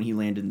sure enough, when he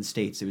landed in the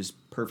States, it was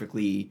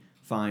perfectly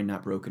fine,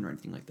 not broken or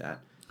anything like that.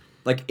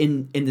 Like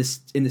in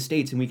the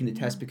States, and we can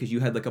attest because you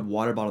had like a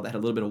water bottle that had a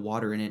little bit of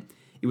water in it.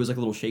 It was like a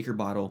little shaker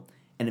bottle,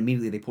 and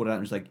immediately they pulled it out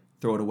and was like,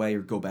 throw it away or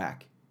go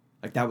back.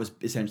 Like that was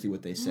essentially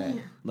what they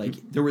said. Like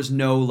there was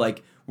no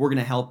like, we're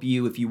gonna help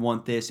you if you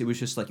want this. It was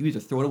just like, you either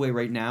throw it away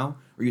right now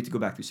or you have to go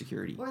back through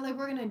security. Or like,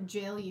 we're gonna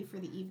jail you for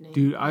the evening.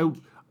 Dude, like,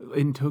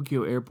 in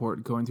Tokyo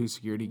airport going through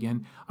security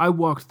again, I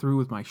walked through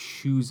with my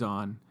shoes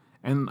on.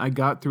 And I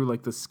got through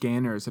like the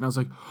scanners, and I was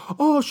like,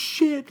 "Oh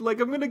shit!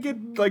 Like I'm gonna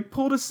get like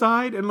pulled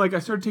aside." And like I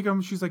started taking off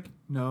my shoes, like,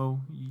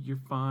 "No,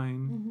 you're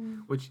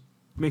fine," which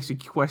makes you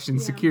question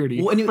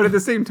security. Well, but at the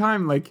same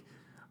time, like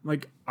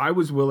I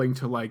was willing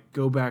to like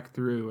go back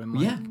through and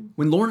like,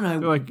 When Lauren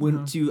and I like,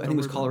 went to, I think it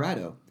was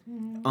Colorado.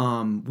 I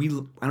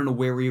don't know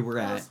where we were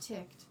I at, was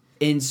ticked.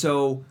 and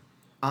so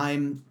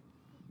I'm,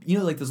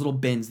 like those little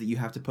bins that you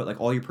have to put like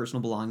all your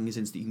personal belongings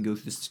in so that you can go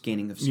through the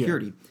scanning of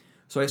security.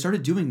 So I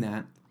started doing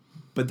that.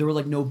 But there were,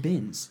 like, no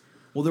bins.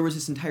 Well, there was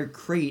this entire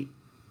crate,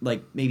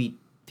 like, maybe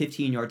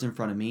 15 yards in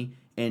front of me,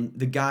 and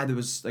the guy that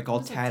was, like, all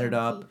tattered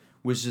up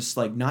was just,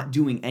 like, not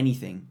doing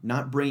anything,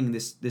 not bringing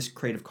this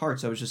crate of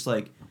carts. I was just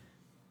like,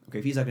 okay,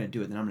 if he's not going to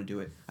do it, then I'm going to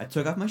do it. I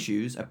took off my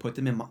shoes, I put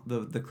them in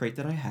the crate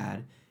that I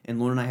had, and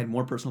Lauren and I had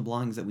more personal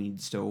belongings that we needed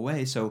to stow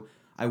away, so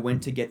I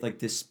went to get, like,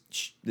 this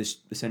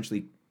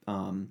essentially,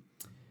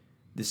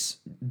 this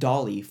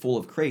dolly full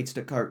of crates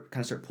to kind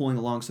of start pulling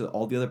along so that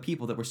all the other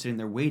people that were sitting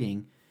there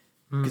waiting,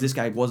 because this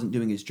guy wasn't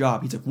doing his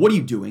job. He's like, "What are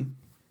you doing?"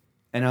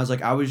 And I was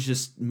like, "I was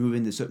just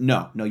moving this."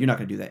 No, you're not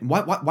going to do that. And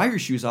why are your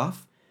shoes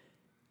off?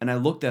 And I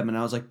looked at him and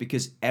I was like,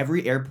 because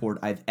every airport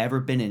I've ever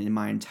been in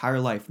my entire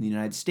life in the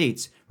United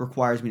States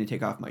requires me to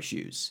take off my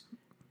shoes.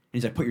 And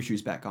he's like, "Put your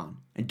shoes back on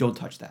and don't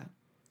touch that."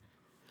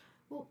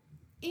 Well,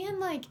 and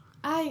like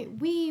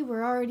we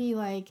were already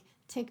like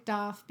ticked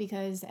off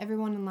because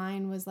everyone in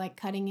line was like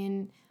cutting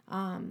in,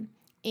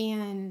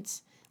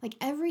 and like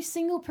every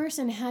single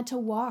person had to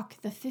walk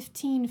the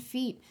 15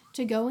 feet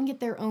to go and get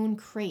their own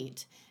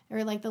crate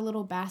or like the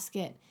little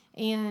basket.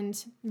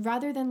 And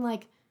rather than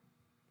like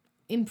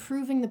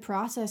improving the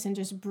process and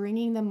just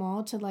bringing them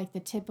all to like the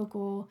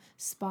typical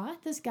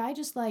spot, this guy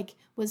just like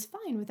was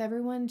fine with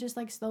everyone just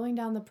like slowing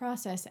down the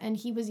process, and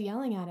he was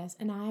yelling at us,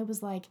 and I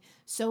was like,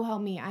 "So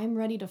help me, I'm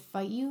ready to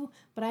fight you,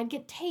 but I'd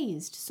get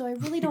tased, so I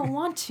really don't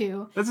want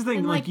to." That's the thing,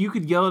 and, like you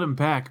could yell at him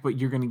back, but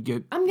you're gonna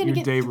get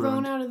thrown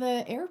ruined. out of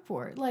the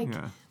airport. Like,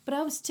 but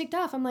I was ticked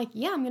off. I'm like,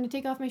 yeah, I'm gonna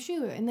take off my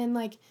shoe, and then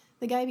like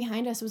the guy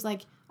behind us was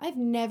like, "I've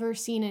never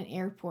seen an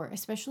airport,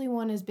 especially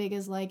one as big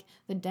as like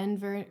the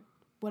Denver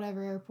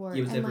whatever airport."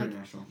 It was and Denver like,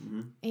 International.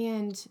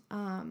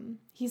 and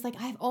he's like,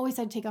 "I've always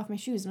had to take off my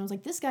shoes," and I was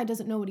like, "This guy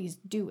doesn't know what he's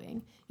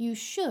doing. You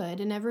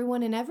should." And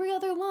everyone in every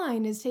other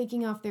line is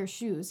taking off their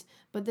shoes,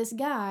 but this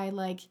guy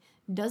like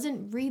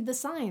doesn't read the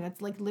sign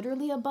that's like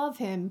literally above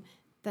him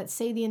that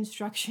say the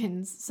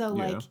instructions. So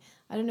like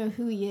I don't know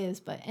who he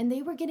is, and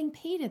they were getting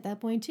paid at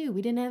that point too.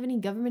 We didn't have any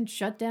government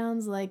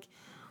shutdowns. Like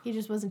he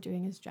just wasn't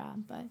doing his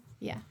job. But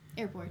yeah,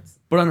 airports.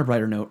 But on a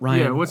brighter note,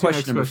 Ryan, what's your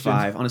question next number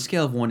question? 5. On a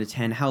scale of 1 to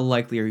 10, how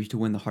likely are you to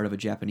win the heart of a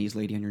Japanese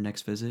lady on your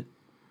next visit?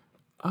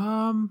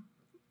 I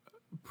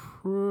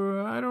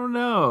don't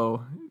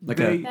know. Like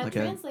That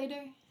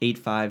translator.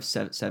 8.5,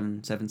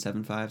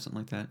 7.75, something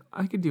like that.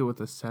 I could deal with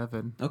a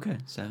 7. Okay,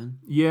 7.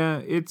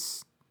 Yeah,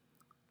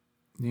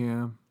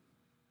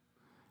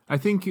 I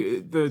think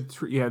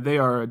they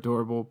are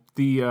adorable.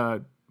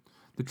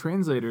 The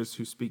translators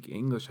who speak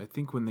English, I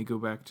think when they go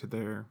back to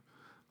their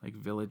like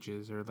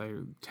villages or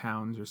their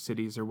towns or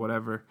cities or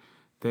whatever,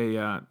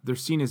 they're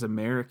seen as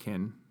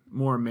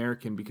more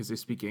American because they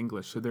speak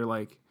English. So they're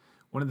like,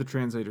 one of the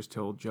translators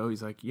told Joe,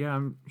 he's like,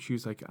 she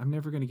was like, "I'm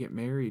never gonna get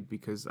married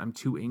because I'm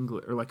too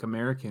English or like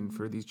American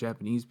for these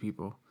Japanese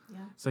people."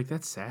 Yeah, it's like,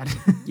 that's sad.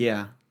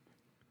 Yeah,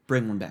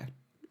 bring one back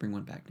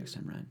next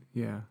time, Ryan.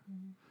 Yeah,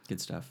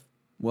 good stuff.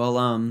 Well,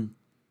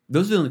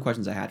 those are the only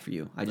questions I had for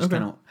you. I just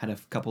kind of had a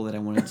couple that I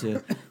wanted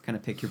to kind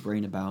of pick your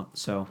brain about.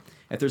 So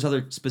if there's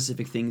other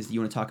specific things that you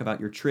want to talk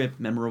about your trip,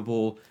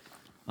 memorable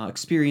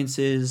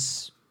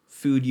experiences,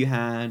 food you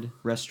had,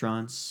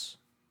 restaurants.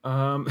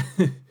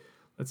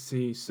 Let's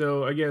see.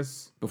 So I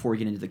guess before we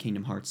get into the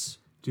Kingdom Hearts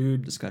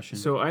discussion.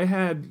 So I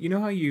had, you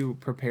know how you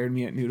prepared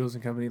me at Noodles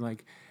and Company,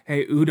 like,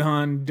 "Hey,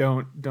 udon,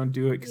 don't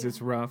do it because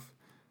it's rough."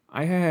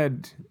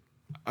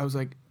 I was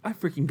like, I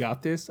freaking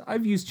got this.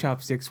 I've used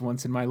chopsticks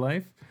once in my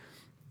life.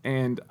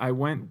 And I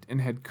went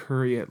and had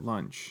curry at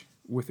lunch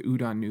with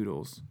udon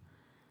noodles.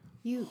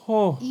 You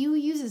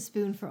use a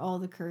spoon for all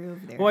the curry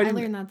over there. Well, I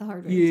learned that the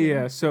hard way.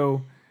 Yeah,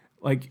 so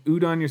like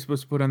udon you're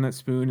supposed to put on that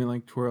spoon and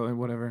like twirl and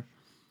whatever.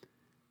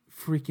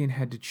 Freaking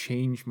had to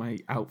change my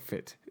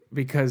outfit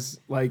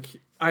because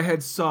like I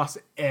had sauce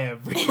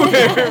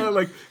everywhere.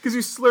 Like, because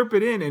you slurp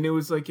it in and it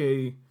was like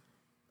I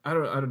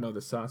don't know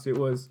the sauce. It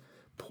was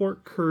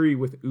pork curry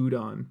with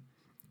udon.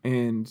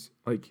 and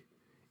like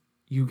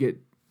you get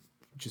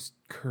just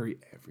curry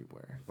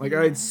everywhere. Like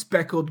I had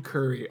speckled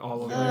curry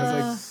all over. I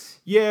was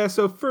like, yeah.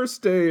 So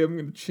first day I'm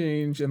gonna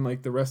change, and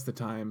like the rest of the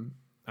time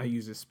I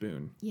use a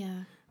spoon.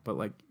 Yeah. But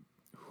like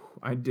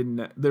I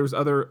didn't. There was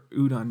other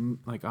udon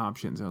like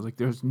options. I was like,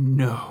 there's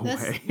no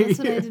way. That's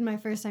what I did my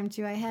first time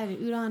too. I had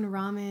udon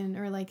ramen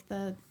or like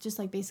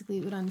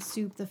basically udon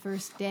soup the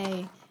first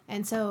day,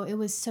 and so it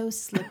was so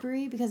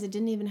slippery because it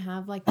didn't even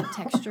have like the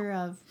texture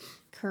of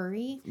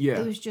curry. Yeah.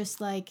 It was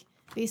just like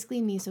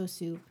basically miso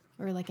soup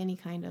or like any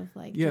kind of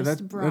like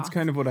that's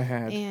kind of what I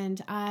had. And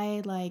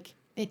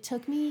it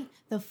took me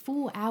the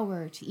full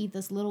hour to eat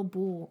this little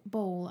bowl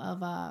of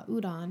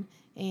udon,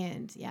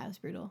 and yeah, it was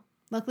brutal.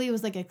 Luckily, it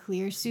was like a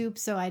clear soup,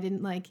 so I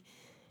didn't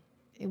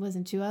it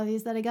wasn't too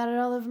obvious that I got it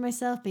all over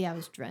myself, but yeah, I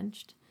was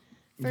drenched.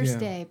 First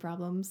day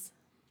problems.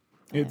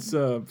 It's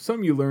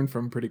something you learn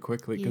from pretty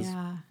quickly because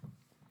Yeah.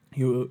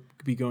 you'll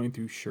be going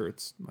through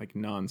shirts like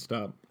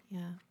nonstop.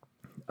 Yeah.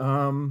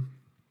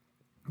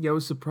 Yeah, I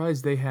was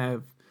surprised they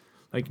have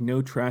like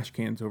no trash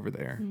cans over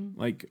there,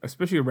 like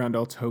especially around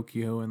El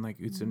Tokyo and like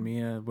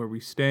Utsunomiya where we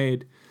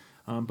stayed.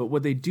 But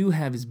what they do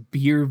have is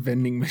beer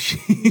vending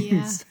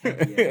machines.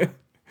 Yeah.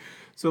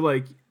 So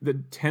like the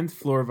 10th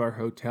floor of our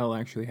hotel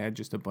actually had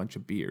just a bunch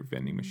of beer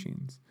vending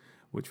machines,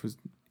 which was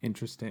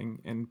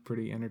interesting and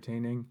pretty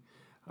entertaining.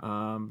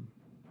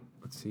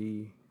 Let's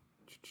see.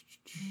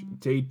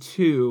 Day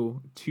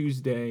 2,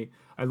 Tuesday,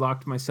 I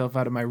locked myself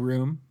out of my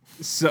room.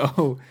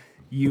 So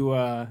you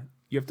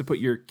have to put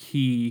your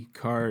key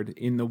card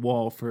in the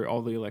wall for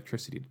all the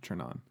electricity to turn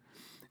on.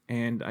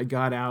 And I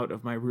got out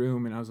of my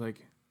room and I was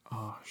like,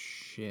 oh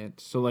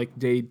shit. So like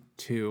day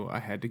 2, I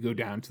had to go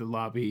down to the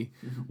lobby,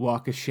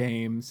 walk of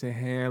shame, say,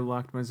 hey, I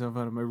locked myself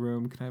out of my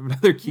room. Can I have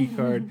another key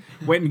card?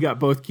 Went and got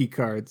both key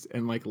cards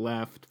and like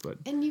left. But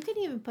And you could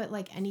even put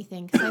like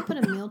anything, because I put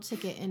a meal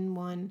ticket in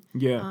one.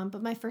 yeah.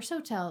 But my first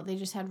hotel, they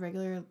just had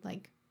regular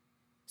like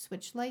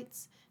switch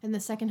lights. And the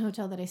second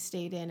hotel that I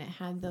stayed in, it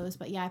had those.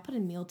 But yeah, I put a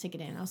meal ticket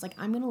in. I was like,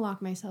 I'm going to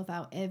lock myself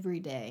out every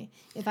day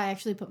if I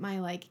actually put my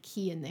like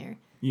key in there.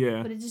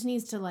 Yeah. But it just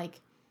needs to like,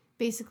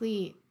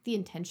 basically the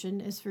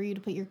intention is for you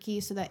to put your key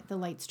so that the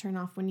lights turn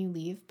off when you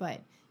leave, but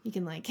you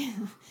can like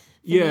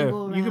Yeah,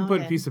 you can put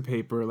a and, piece of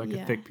paper, like a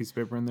Yeah. thick piece of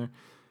paper in there.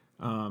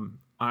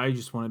 I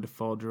just wanted to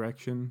follow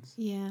directions,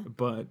 yeah.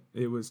 but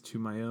it was to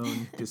my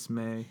own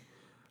dismay.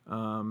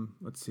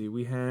 Let's see,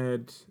 we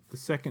had the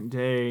second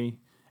day.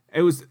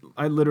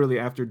 I literally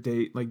after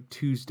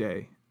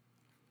Tuesday,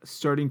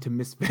 starting to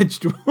miss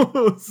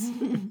vegetables.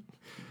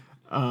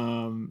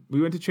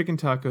 We went to Chicken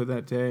Taco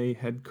that day,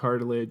 had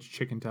cartilage,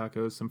 chicken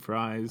tacos, some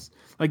fries.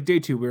 Like day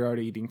 2, we were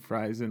already eating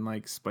fries and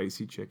like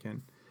spicy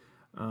chicken.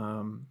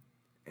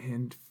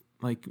 And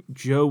like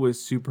Joe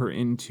was super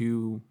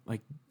into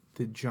like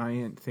the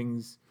giant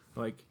things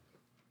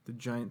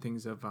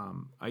of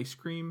ice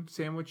cream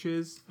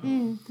sandwiches.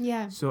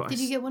 Yeah. So Did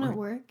you get one at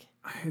work?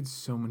 I had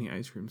so many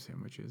ice cream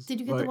sandwiches. Did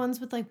you get the ones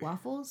with like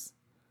waffles?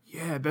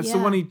 Yeah, that's the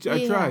one I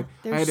tried.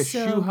 They're I had a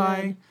so shoe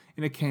high good.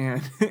 in a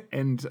can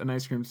and an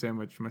ice cream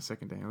sandwich for my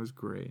second day. It was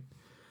great.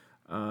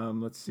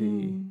 Let's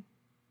see.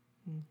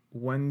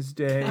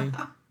 Wednesday.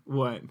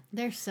 What?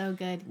 They're so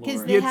good because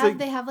Lord. they Yeah, it's have like-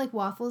 they have like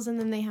waffles, and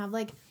then they have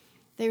like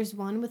there's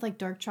one with like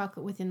dark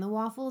chocolate within the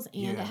waffles, and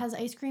Yeah. it has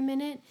ice cream in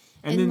it.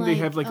 And then they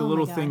have like a oh my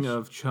little thing gosh.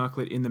 of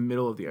chocolate in the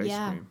middle of the ice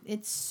yeah, cream.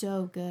 it's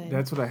so good.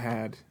 That's what I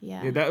had.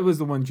 Yeah. That was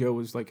the one Joe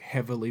was like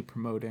heavily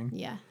promoting.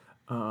 yeah.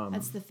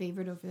 That's the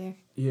favorite over there.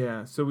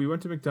 Yeah, so we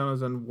went to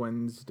McDonald's on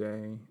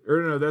Wednesday.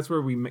 Or no, that's where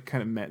we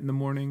kind of met in the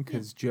morning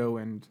because Joe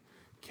and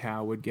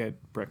Cal would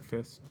get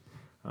breakfast.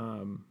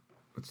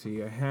 Let's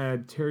see, I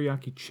had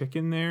teriyaki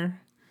chicken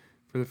there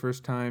for the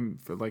first time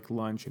for like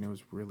lunch, and it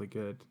was really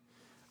good.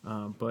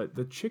 But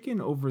the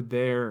chicken over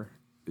there,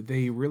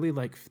 they really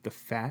like the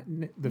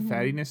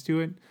fattiness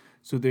to it.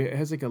 So it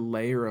has like a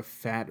layer of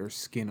fat or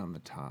skin on the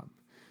top.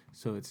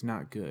 So it's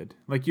not good.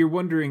 Like you're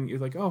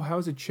like, oh, how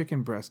is a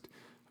chicken breast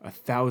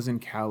 1,000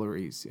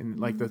 calories? And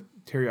like the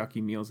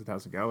teriyaki meal is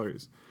 1,000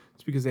 calories.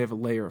 It's because they have a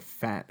layer of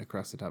fat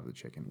across the top of the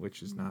chicken,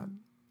 which is not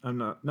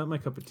my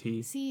cup of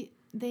tea. See,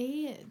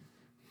 they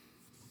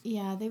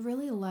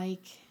really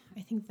like,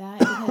 I think that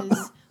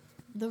because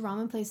the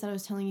ramen place that I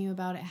was telling you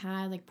about, it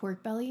had like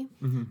pork belly,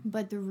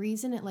 but the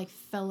reason it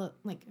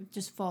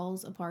just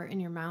falls apart in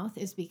your mouth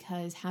is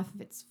because half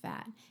of it's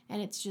fat,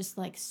 and it's just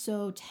like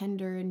so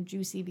tender and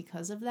juicy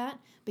because of that.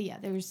 But yeah,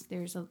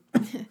 there's a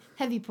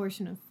heavy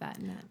portion of fat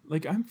in that.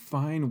 Like I'm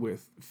fine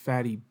with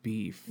fatty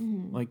beef.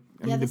 Like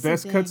I mean, the that's the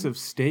best cuts thing. of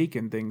steak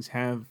and things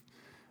have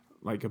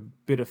like a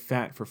bit of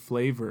fat for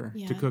flavor to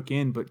Yeah. cook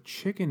in, but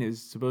chicken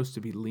is supposed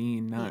to be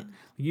lean. Not Yeah.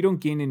 you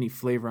don't gain any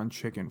flavor on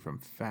chicken from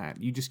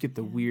fat. You just get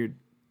the weird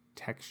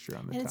texture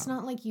on the And top. it's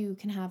not like you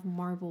can have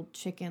marbled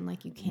chicken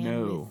like you can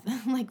No.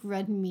 with like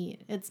red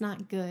meat. It's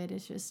not good.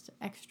 It's just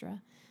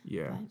extra.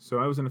 Yeah. But- So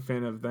I wasn't a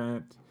fan of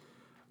that.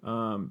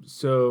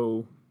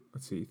 So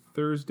let's see.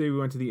 Thursday we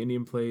went to the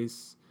Indian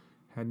place,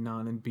 had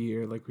naan and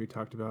beer like we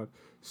talked about.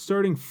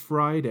 Starting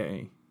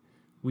Friday,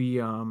 we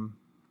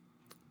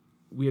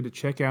had to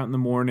check out in the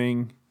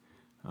morning.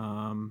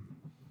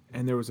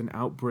 and there was an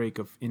outbreak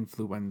of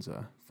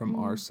influenza from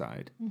our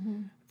side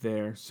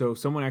there. So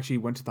someone actually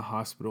went to the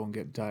hospital and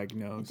get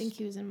diagnosed. I think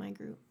he was in my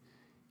group.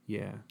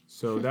 Yeah,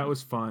 so that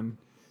was fun.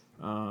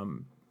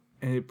 And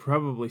it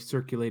probably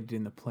circulated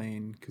in the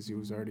plane because he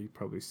was already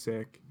probably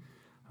sick.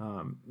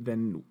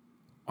 Then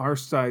our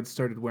side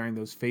started wearing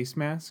those face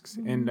masks,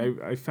 and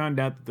I found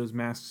out that those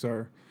masks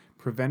are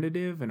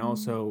preventative and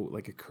also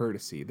like a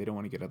courtesy. They don't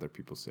want to get other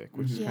people sick,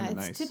 which is kind of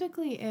nice. Yeah, it's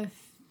typically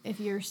if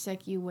you're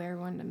sick, you wear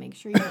one to make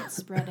sure you don't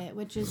spread it,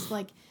 which is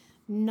like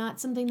not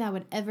something that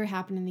would ever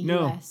happen in the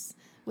U.S.,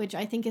 which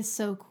I think is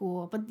so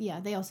cool. But yeah,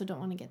 they also don't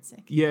want to get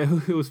sick. Yeah,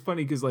 it was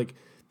funny because like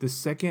the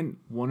second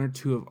one or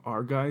two of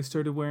our guys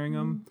started wearing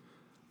them,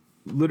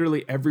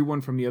 literally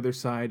everyone from the other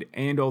side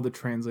and all the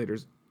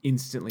translators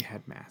instantly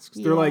had masks.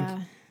 They're like,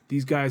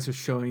 these guys are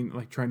showing,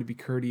 like, trying to be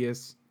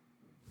courteous.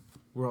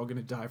 We're all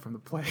gonna die from the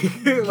plague.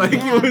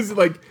 It was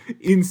like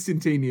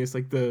instantaneous.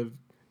 Like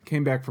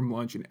came back from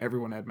lunch and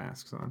everyone had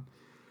masks on.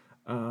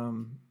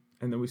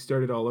 And then we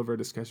started all of our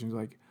discussions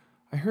like,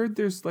 I heard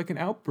there's like an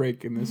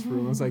outbreak in this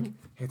room. I was like,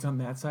 hey, it's on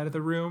that side of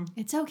the room.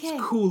 It's okay.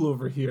 It's cool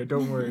over here.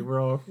 Don't worry.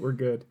 We're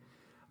good.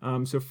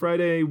 So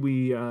Friday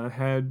we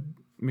had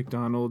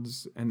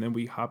McDonald's, and then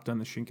we hopped on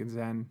the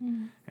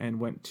Shinkansen and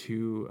went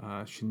to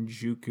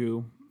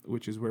Shinjuku,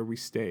 which is where we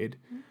stayed.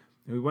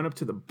 And we went up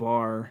to the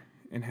bar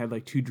and had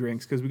like 2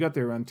 drinks because we got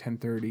there around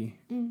 10:30,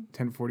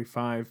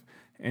 10:45,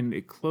 and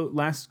it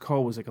last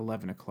call was like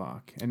 11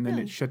 o'clock, and then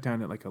it shut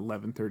down at like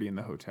 11:30 in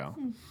the hotel.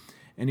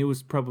 And it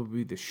was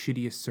probably the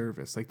shittiest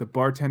service. Like the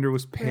bartender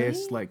was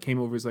pissed, Really? like came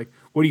over, was like,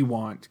 "What do you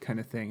want?" kind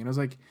of thing. And I was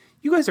like,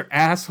 "You guys are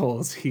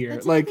assholes here."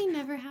 That's like,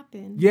 never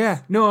happened.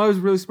 yeah, no, I was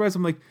really surprised.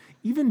 I'm like,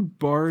 even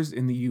bars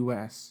in the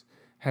U.S.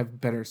 have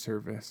better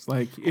service.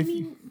 Like, I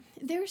mean,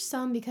 there's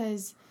some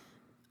because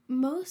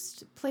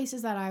most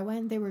places that I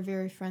went, they were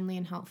very friendly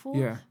and helpful.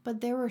 Yeah.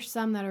 But there were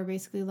some that are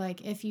basically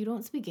like, if you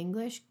don't speak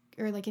English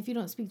or like if you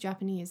don't speak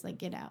Japanese, like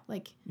get out.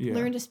 Like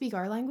learn to speak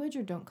our language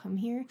or don't come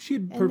here. She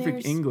had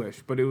perfect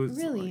English, but it was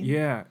Really?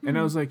 Yeah, and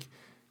I was like,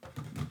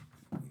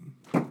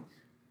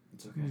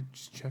 It's okay.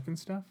 just checking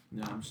stuff.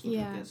 No, I'm just looking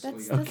at Yeah,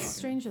 this. that's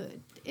strange.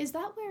 Is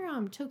that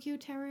where Tokyo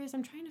Tower is?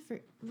 I'm trying to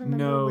remember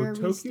No, where we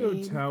Tokyo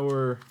stayed.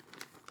 Tower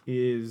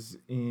is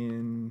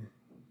in.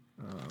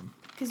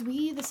 Because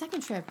the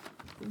second trip,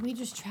 we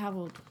just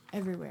traveled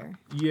everywhere.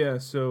 Yeah,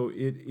 so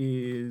it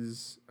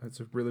is. That's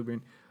a really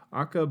weird.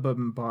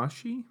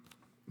 Akabambashi.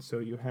 So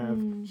you have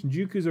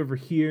Shinjuku's over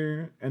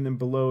here, and then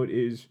below it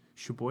is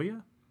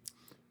Shibuya.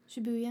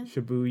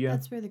 Shibuya.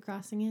 That's where the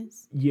crossing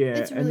is. Yeah,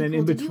 It's really and then cool.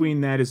 in Did you-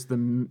 between that is the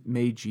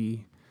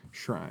Meiji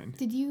Shrine.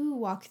 Did you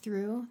walk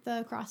through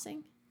the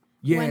crossing?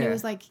 Yeah. When it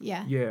was like,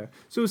 yeah. Yeah.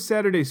 So it was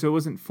Saturday, so it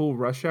wasn't full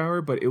rush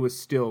hour, but it was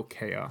still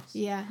chaos.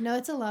 Yeah. No,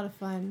 it's a lot of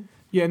fun.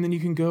 Yeah, and then you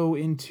can go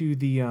into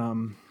the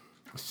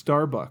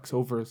Starbucks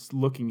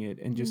overlooking it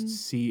and just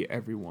see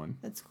everyone.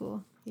 That's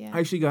cool. Yeah. I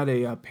actually got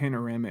a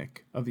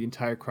panoramic of the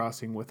entire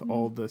crossing with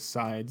all the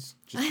sides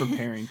just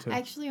preparing to... I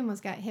actually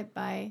almost got hit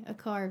by a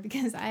car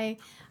because I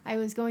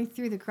was going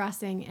through the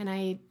crossing and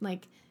I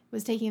like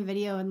was taking a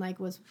video and like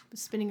was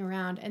spinning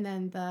around and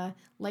then the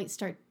lights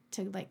start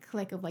to like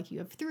click of like you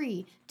have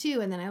 3,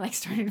 2, and then I like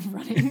started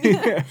running.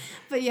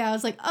 But yeah, I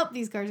was like, oh,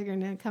 these cars are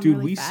gonna come Dude,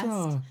 really fast. we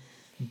saw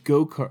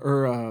go-kart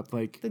or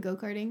like The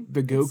go-karting.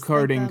 the It's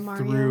go-karting like the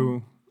Mario.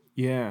 through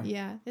yeah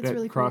It's that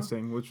really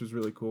crossing, which was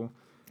really cool. cool.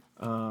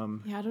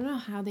 Yeah, I don't know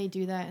how they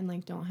do that and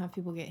like don't have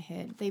people get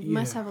hit. They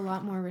must have a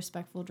lot more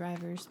respectful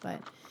drivers,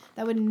 but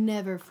that would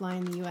never fly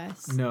in the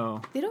US.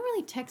 No. They don't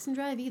really text and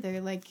drive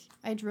either. Like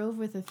I drove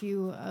with a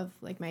few of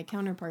like my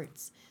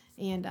counterparts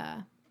and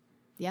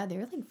yeah,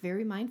 they're like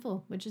very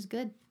mindful, which is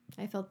good.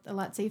 I felt a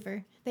lot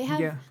safer. They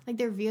have like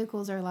their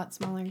vehicles are a lot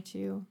smaller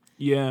too.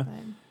 Yeah.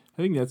 But,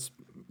 I think that's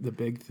the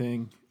big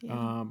thing. Yeah.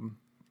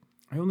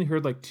 I only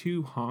heard like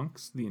 2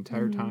 honks the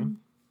entire time.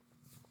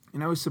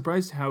 And I was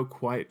surprised how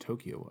quiet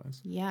Tokyo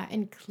was. yeah,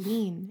 and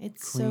clean.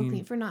 It's so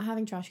clean. For not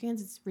having trash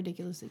cans, it's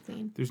ridiculously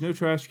clean. There's no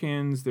trash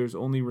cans. There's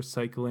only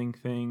recycling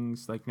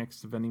things like next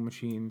to vending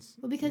machines.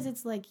 Well, because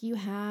it's like you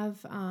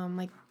have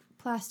like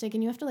plastic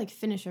and you have to like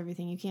finish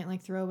everything. You can't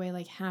like throw away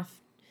like half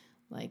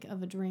like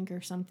of a drink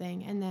or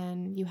something. And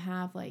then you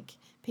have like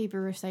paper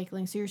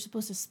recycling. So you're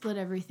supposed to split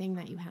everything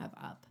that you have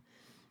up.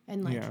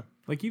 And like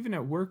Like even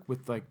at work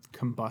with like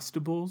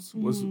combustibles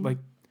was like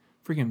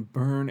freaking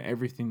burn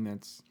everything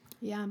that's...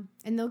 Yeah,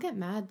 and they'll get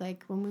mad.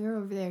 Like when we were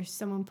over there,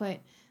 someone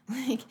put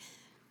like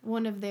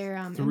one of their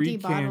 3 empty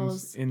cans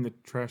bottles. in the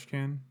trash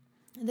can.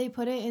 They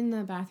put it in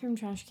the bathroom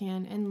trash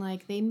can, and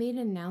like they made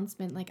an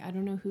announcement. Like I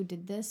don't know who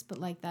did this, but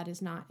like that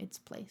is not its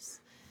place.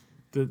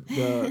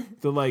 The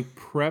like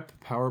prep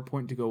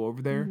PowerPoint to go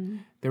over there.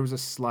 There was a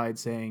slide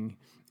saying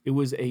it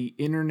was a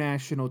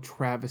international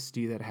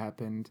travesty that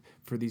happened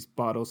for these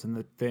bottles and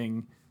the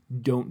thing.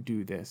 Don't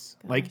do this.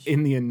 Like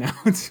in the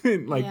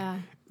announcement, like. Yeah.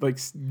 Like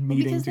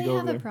meeting because to they go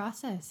have over a there.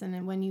 process, and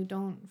then when you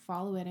don't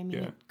follow it, I mean,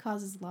 it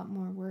causes a lot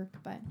more work.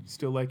 But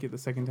Still like it the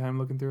second time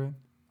looking through it.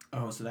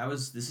 Oh, so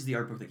this is the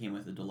art book that came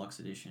with the deluxe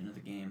edition of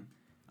the game.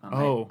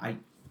 Oh. I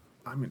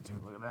I'm gonna take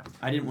a look at that.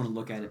 I didn't want to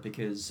look at it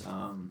because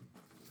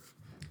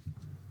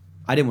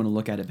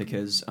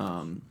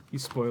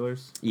These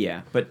spoilers.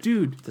 yeah, but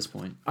Dude, at this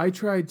point, I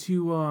tried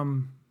to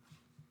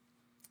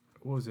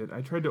what was it?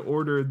 I tried to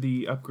order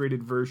the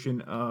upgraded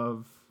version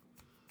of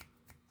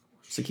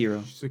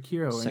Sekiro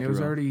Sekiro, and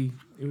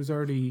it was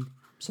already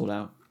sold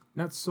out.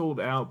 not sold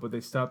out, but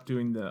they stopped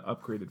doing the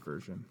upgraded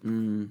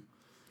version.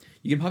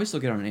 You can probably still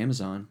get it on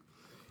Amazon.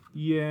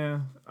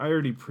 Yeah, I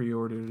already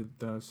pre-ordered it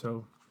though,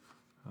 so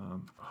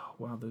oh,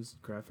 wow, those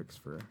graphics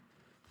for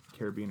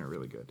Caribbean are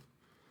really good.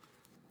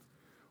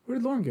 Where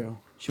did Lauren go?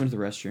 She went to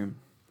the restroom.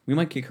 We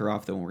might kick her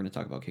off though when we're going to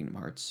talk about Kingdom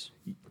Hearts.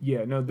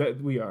 Yeah, no,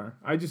 that we are.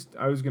 I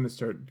was gonna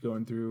start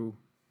going through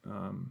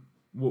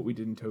what we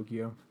did in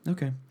Tokyo.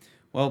 Okay.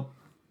 Well,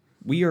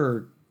 we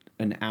are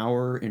an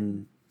hour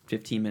and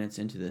 15 minutes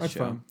into this That's show.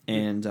 fine.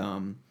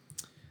 And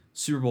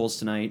Super Bowl's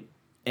tonight,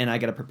 and I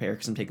got to prepare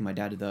because I'm taking my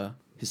dad to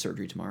his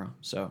surgery tomorrow.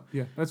 So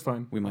Yeah, that's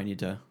fine. we might need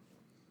to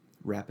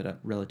wrap it up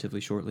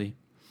relatively shortly.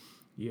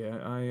 Yeah,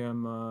 I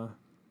am.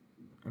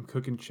 I'm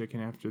cooking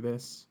chicken after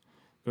this.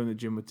 Going to the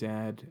gym with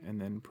Dad,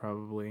 and then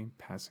probably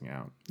passing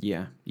out.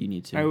 Yeah, you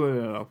need to. I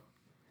will.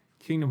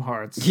 Kingdom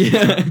Hearts.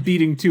 Yeah.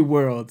 Beating two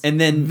worlds. And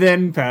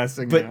then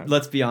passing But out.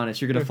 let's be honest,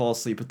 you're going to fall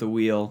asleep at the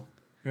wheel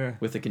Yeah.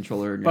 with the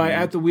controller in your By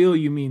hand. at the wheel,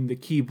 you mean the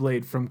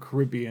Keyblade from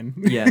Caribbean.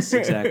 Yes,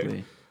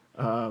 exactly.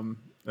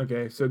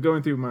 Okay, so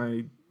going through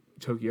my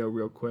Tokyo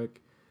real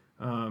quick.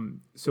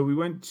 So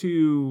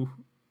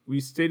we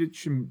stayed at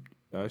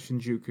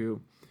Shinjuku,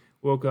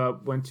 woke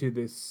up, went to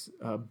this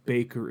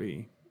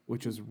bakery,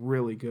 which was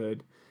really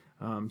good.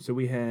 So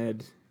we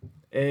had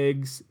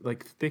eggs,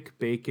 like thick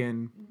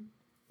bacon,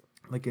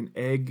 like an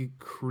egg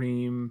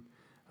cream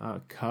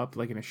cup,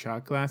 like in a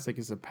shot glass, like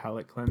as a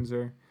palate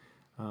cleanser.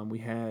 We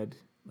had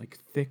like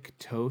thick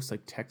toast,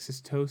 like Texas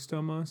toast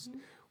almost,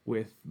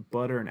 with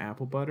butter and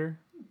apple butter.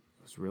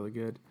 It was really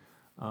good.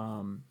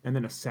 And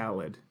then a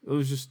salad. It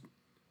was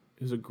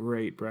a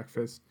great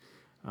breakfast.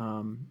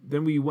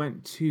 Then we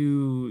went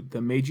to the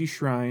Meiji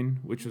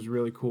Shrine, which was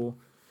really cool.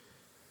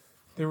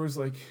 There was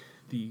like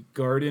the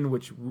garden,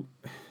 which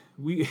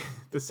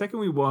the second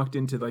we walked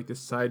into like the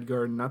side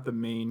garden, not the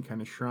main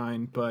kind of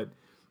shrine, but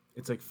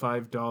it's like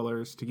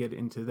 $5 to get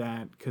into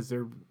that because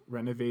they're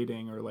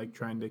renovating or like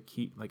trying to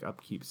keep like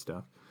upkeep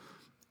stuff.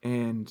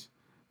 And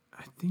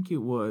I think it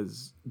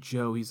was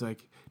Joe. He's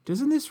like,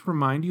 doesn't this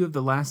remind you of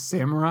The Last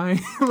Samurai?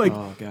 Like,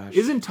 Oh, gosh.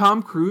 isn't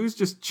Tom Cruise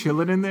just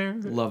chilling in there?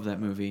 Love that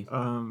movie.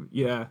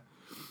 Yeah.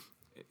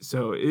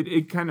 So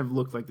it kind of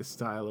looked like the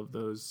style of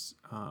those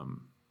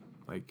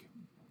like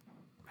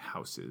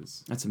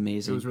houses. That's It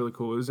amazing. was really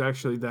cool. It was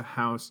actually the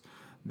house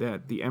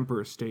that the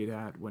emperor stayed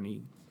at when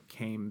he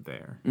came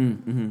there.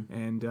 Mm-hmm.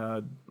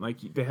 And like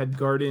they had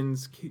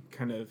gardens,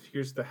 kind of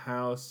here's the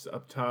house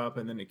up top,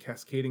 and then a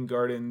cascading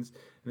gardens,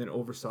 and then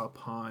oversaw a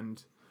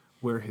pond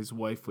where his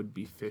wife would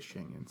be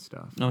fishing and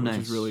stuff. Oh, which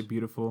nice. is really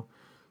beautiful.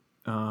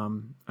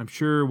 I'm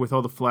sure with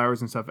all the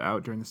flowers and stuff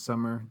out during the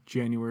summer,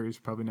 January is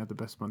probably not the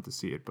best month to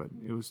see it, but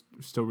it was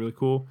still really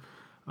cool.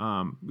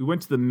 We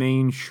went to the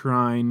main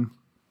shrine,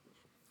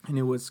 and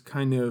it was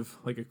kind of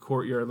like a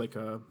courtyard, like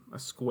a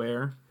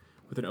square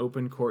with an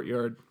open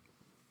courtyard.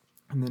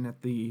 And then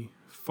at the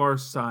far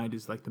side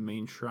is like the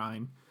main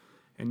shrine.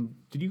 And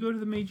did you go to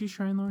the Meiji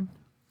Shrine, Lauren?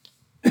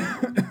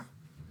 I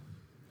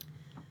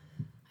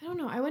don't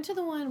know. I went to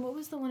the one. What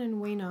was the one in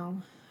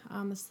Ueno?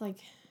 It's like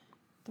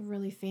the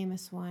really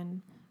famous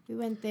one. We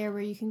went there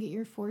where you can get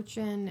your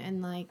fortune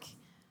and like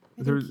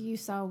I think you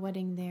saw a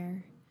wedding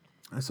there.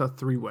 I saw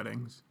 3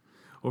 weddings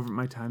over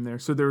my time there.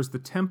 So there was the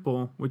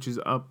temple, which is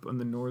up on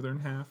the northern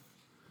half.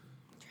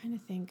 I'm trying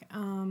to think.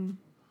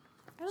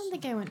 I don't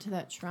think I went to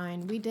that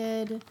shrine. We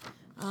did.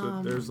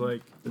 So there's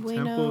like the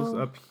Ueno. temple's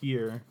up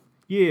here.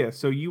 Yeah,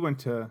 so you went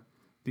to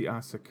the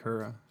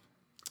Asakura.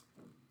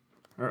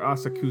 Or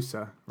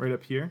Asakusa, right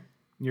up here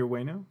near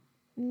Ueno.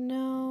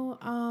 No,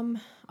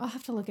 I'll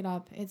have to look it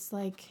up. It's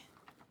like,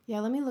 yeah,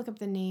 let me look up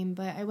the name.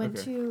 But I went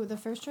to, the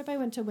first trip I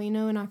went to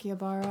Ueno and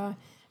Akihabara,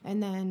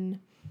 and then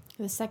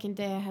the second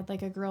day I had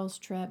like a girls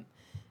trip,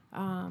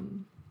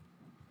 and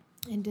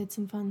did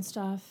some fun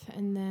stuff.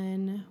 And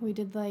then we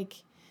did like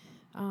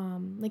a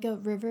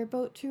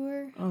riverboat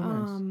tour. Oh,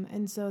 nice.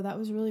 And so that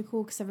was really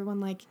cool because everyone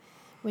like,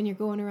 when you're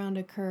going around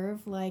a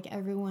curve, like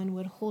everyone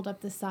would hold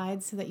up the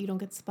sides so that you don't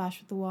get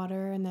splashed with the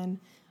water. And then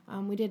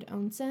we did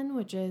onsen,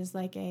 which is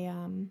like a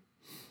I'm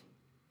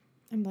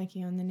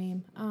blanking on the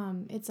name.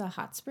 It's a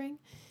hot spring.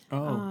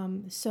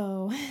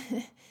 So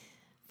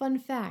fun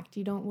fact,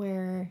 you don't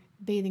wear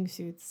bathing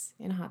suits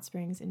in hot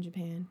springs in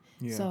Japan.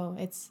 Yeah. So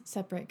it's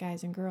separate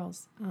guys and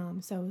girls.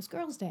 So it was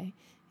girls' day.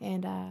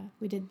 And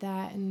we did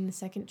that. And the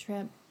second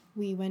trip,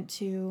 we went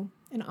to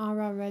an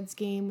Ara Reds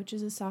game, which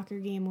is a soccer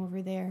game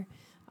over there.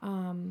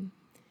 And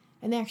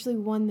they actually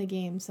won the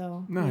game,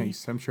 so...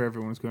 Nice. I'm sure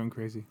everyone was going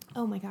crazy.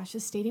 Oh my gosh, the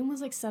stadium was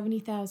like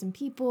 70,000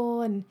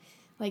 people, and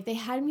like they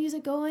had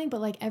music going,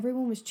 but like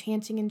everyone was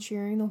chanting and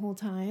cheering the whole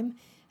time.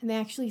 And they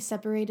actually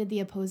separated the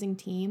opposing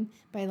team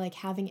by like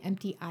having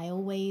empty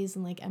aisleways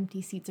and like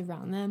empty seats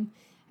around them.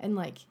 And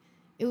like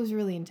it was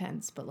really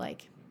intense. But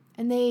like,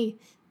 and they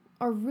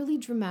are really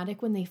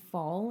dramatic when they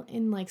fall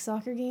in like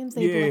soccer games.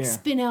 They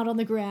spin out on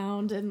the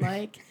ground and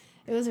like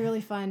it was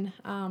really fun.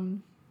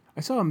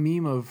 I saw a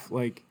meme of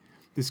like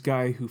this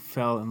guy who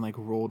fell and like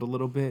rolled a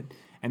little bit,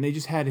 and they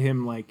just had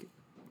him like.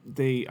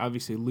 They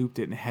obviously looped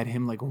it and had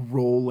him like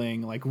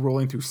rolling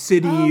through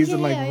cities and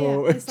like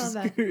rolling. I saw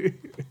that.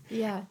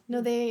 Yeah,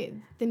 no, they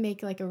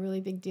make like a really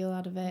big deal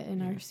out of it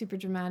and are super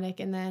dramatic.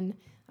 And then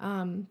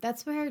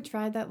that's where I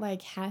tried that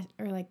like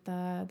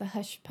the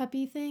hush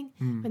puppy thing.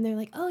 And they're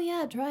like, oh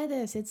yeah, try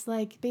this. It's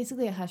like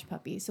basically a hush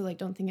puppy, so like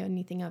don't think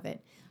anything of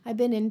it. I've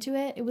been into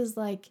it. It was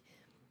like,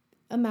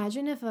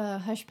 imagine if a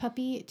hush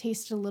puppy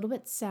tasted a little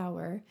bit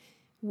sour.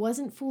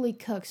 Wasn't fully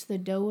cooked, so the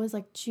dough was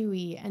like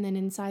chewy, and then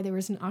inside there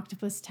was an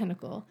octopus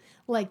tentacle.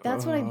 Like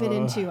that's what I bit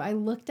into. I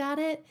looked at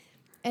it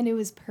and it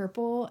was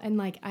purple and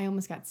like I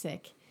almost got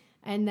sick.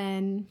 And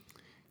then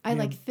I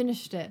like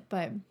finished it,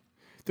 but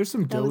there's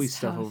some doughy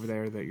stuff over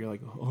there that you're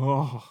like,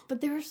 oh.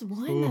 But there was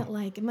one that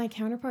like my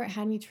counterpart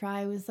had me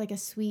try was like a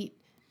sweet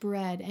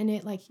bread, and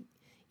it like,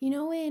 you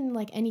know, in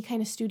like any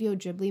kind of Studio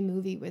Ghibli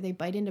movie where they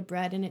bite into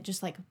bread and it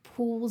just like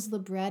pulls the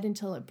bread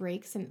until it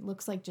breaks and it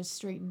looks like just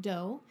straight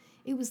dough.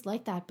 It was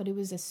like that, but it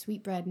was a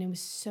sweet bread, and it was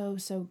so,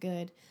 so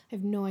good. I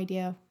have no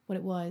idea what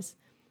it was.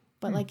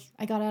 But, like,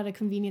 I got out of a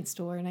convenience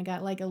store, and I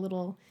got, like, a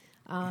little,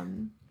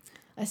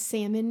 a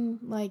salmon,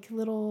 like,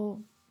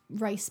 little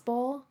rice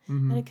ball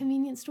at a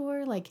convenience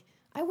store. Like,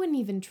 I wouldn't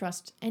even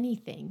trust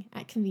anything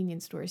at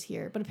convenience stores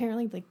here. But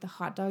apparently, like, the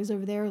hot dogs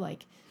over there,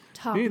 like,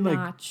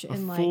 top-notch. Like,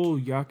 a full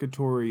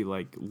yakitori,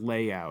 like,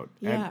 layout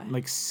at,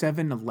 like,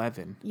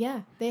 7-Eleven.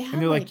 Yeah, they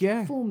had, like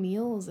full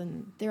meals,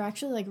 and they're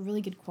actually, like,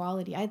 really good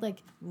quality. I had,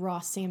 like, raw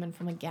salmon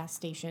from a gas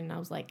station, and I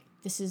was like,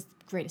 this is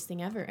the greatest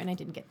thing ever, and I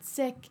didn't get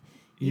sick.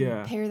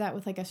 You pair that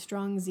with, like, a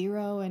strong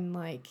zero, and,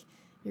 like,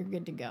 you're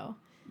good to go.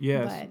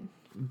 Yes.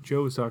 But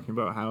Joe was talking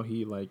about how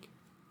he went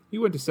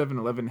to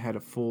 7-Eleven, had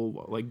a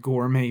full, like,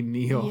 gourmet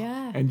meal.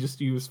 Yeah. And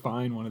he was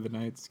fine one of the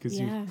nights.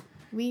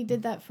 We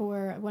did that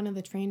for one of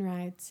the train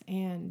rides,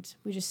 and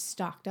we just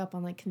stocked up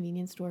on like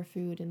convenience store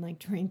food and like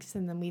drinks,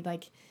 and then we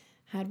like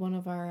had one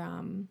of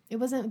our it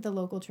wasn't the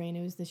local train,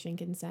 it was the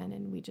Shinkansen,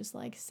 and we just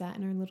like sat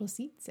in our little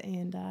seats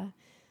and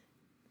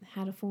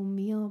had a full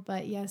meal.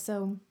 But yeah,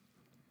 so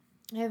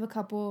I have a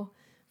couple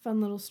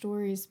fun little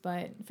stories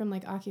but from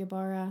like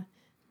Akihabara,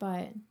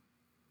 but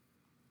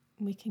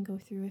we can go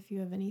through if you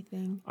have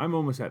anything. I'm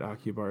almost at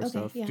Akihabara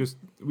stuff. Yeah. Just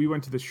we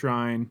went to the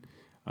shrine.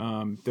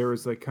 There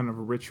was like kind of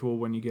a ritual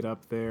when you get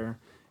up there.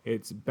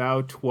 It's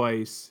bow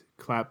twice,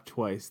 clap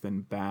twice,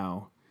 then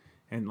bow.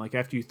 And like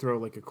after you throw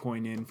like a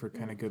coin in for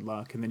kind of good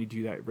luck, and then you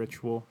do that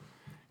ritual.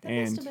 That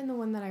must have been the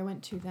one that I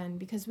went to then,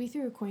 because we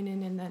threw a coin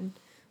in and then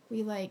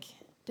we like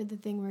did the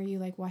thing where you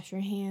like wash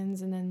your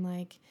hands, and then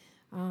like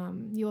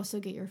you also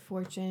get your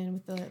fortune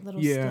with the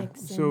little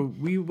sticks. Yeah, so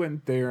we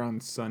went there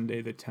on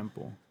Sunday, the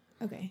temple.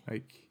 Okay.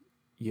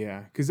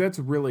 Yeah, because that's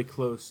really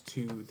close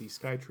to the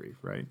Skytree,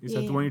 right? Is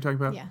that the one you're talking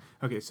about? Yeah.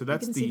 Okay, so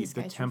that's the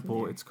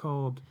temple. It's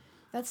called...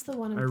 That's the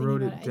one I'm thinking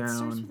wrote about. it down. It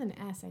starts with an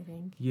S, I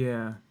think.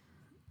 Yeah.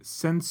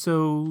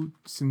 Sensoji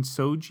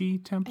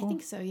Temple? I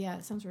think so, yeah.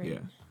 It sounds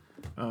right.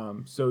 Yeah.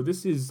 So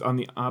this is on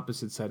the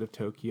opposite side of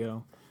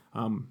Tokyo.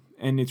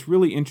 And it's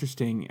really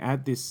interesting.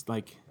 At this,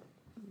 like,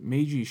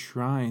 Meiji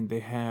Shrine, they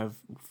have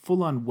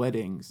full-on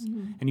weddings.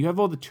 Mm-hmm. And you have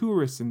all the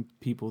tourists and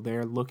people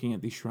there looking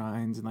at these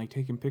shrines and, like,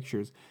 taking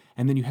pictures.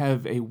 And then you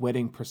have a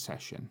wedding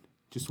procession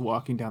just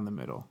walking down the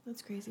middle.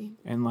 That's crazy.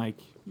 And, like,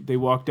 they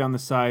walk down the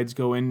sides,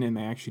 go in, and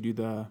they actually do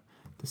the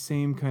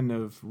same kind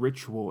of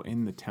ritual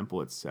in the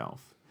temple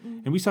itself.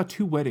 Mm-hmm. And we saw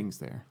 2 weddings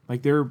there.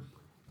 Like, they're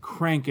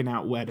cranking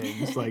out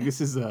weddings. Like,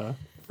 this is a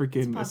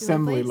freaking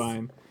assembly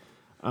line.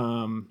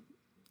 And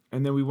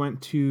then we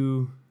went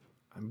to...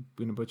 I'm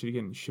going to butcher it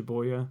again.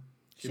 Shibuya.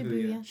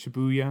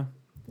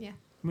 Yeah.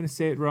 I'm going to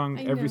say it wrong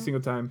every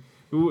single time.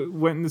 We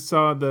went and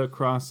saw the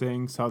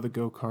crossing, saw the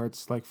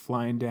go-karts like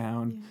flying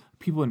down,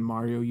 people in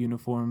Mario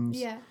uniforms.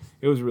 Yeah.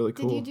 It was really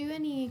cool. Did you do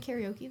any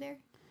karaoke there?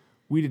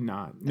 We did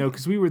not. No,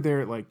 because we were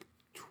there at like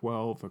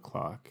 12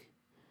 o'clock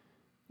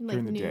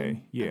during the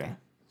day. Yeah. Okay.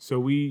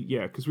 So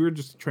because we were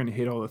just trying to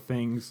hit all the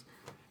things.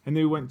 And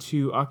then we went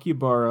to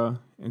Akihabara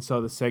and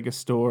saw the Sega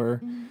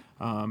store. Mm-hmm.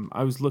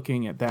 I was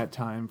looking at that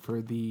time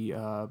for the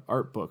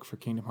art book for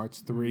Kingdom Hearts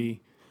 3.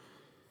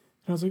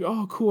 And I was like,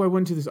 oh, cool. I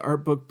went to this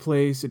art book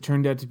place. It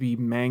turned out to be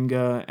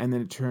manga. And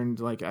then it turned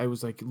like, I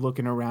was like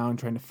looking around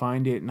trying to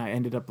find it. And I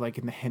ended up like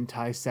in the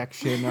hentai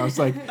section. And I was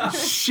like,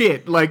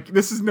 shit. Like,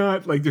 this is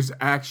not like there's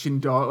action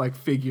doll, like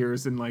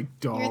figures and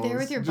like dolls. You're there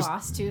with your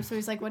boss too. So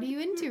he's like, what are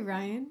you into,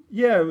 Ryan?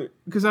 Yeah,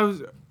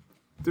 because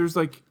there's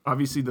like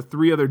obviously the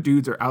 3 other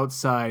dudes are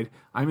outside.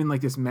 I'm in like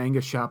this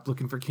manga shop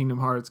looking for Kingdom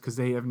Hearts because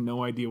they have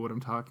no idea what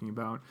I'm talking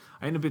about.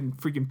 I end up in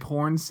freaking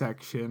porn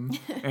section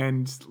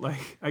and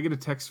like I get a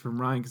text from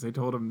Ryan because I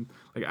told him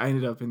like I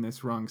ended up in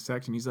this wrong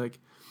section. He's like,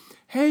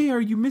 "Hey, are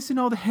you missing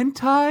all the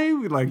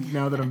hentai?" Like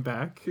now that I'm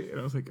back, and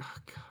I was like, "Oh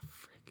god,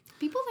 frick."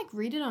 People like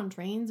read it on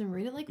trains and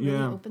read it like really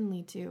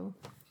openly too.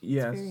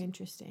 Yes, it's very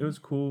interesting. It was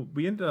cool.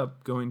 We ended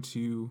up going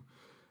to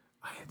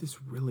I had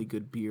this really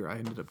good beer. I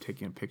ended up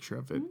taking a picture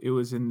of it. It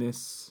was in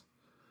this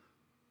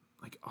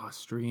like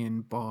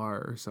Austrian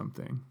bar or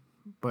something,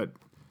 but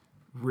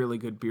really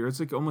good beer. It's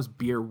like almost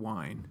beer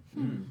wine.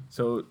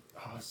 So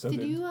Did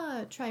good.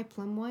 you try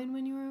plum wine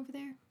when you were over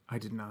there? I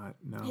did not.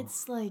 No.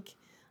 It's like,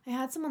 I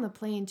had some on the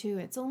plane too.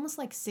 It's almost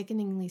like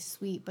sickeningly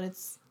sweet, but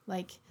it's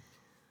like,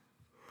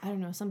 I don't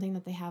know, something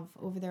that they have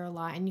over there a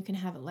lot, and you can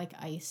have it like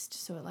iced,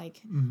 so it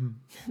like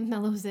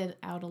mellows it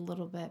out a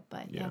little bit.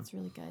 But yeah, it's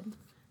really good.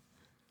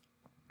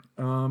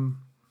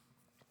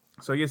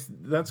 So I guess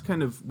that's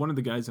kind of, one of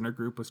the guys in our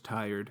group was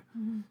tired,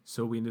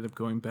 so we ended up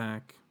going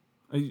back.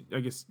 I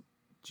guess,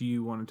 do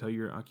you want to tell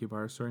your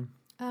Akihabara story?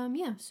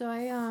 Yeah, so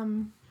I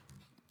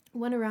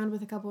went around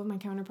with a couple of my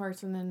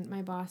counterparts and then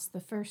my boss the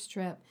first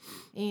trip,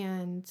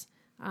 and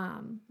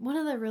one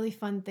of the really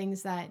fun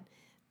things that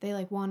they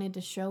like wanted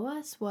to show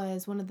us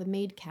was one of the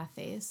maid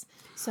cafes.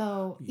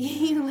 So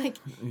you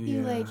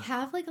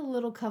have like a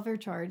little cover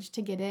charge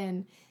to get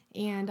in,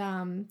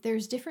 and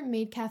there's different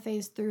maid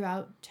cafes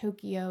throughout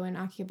Tokyo and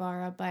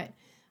Akihabara, but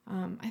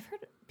I've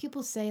heard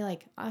people say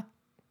like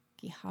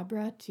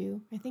Akihabara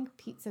too. I think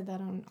Pete said that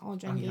on All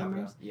Gen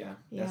Gamers. Yeah,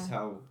 that's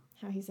how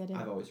he said it.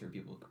 I've always heard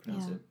people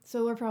pronounce it.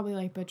 So we're probably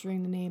like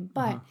butchering the name.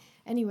 But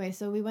anyway,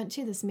 so we went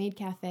to this maid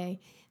cafe.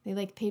 They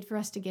like paid for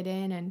us to get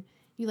in, and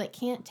you like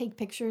can't take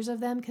pictures of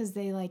them because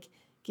they like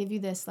give you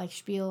this like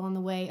spiel on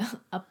the way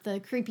up the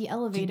creepy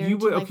elevator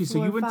to like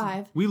floor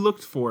 5. We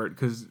looked for it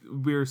because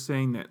we were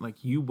saying that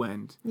like you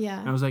went. Yeah.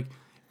 And I was like,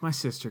 my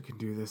sister can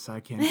do this. I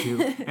can't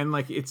do. And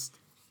like it's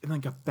in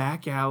like a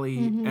back alley,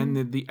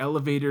 and the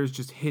elevator is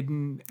just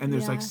hidden, and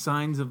there's like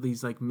signs of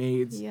these like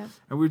maids. Yep.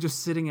 And we were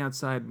just sitting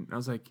outside, and I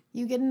was like,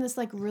 You get in this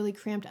like really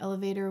cramped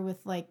elevator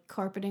with like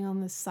carpeting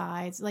on the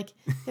sides. Like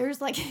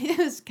there's like it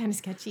was kind of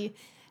sketchy.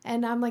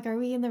 And I'm like, are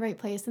we in the right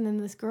place? And then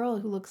this girl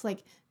who looks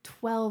like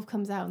 12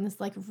 comes out in this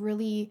like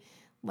really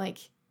like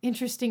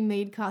interesting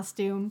maid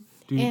costume.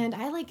 Dude, and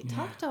I like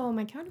talked to all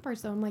my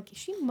counterparts though. I'm like,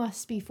 she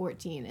must be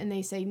 14. And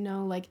they say,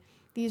 no, like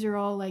these are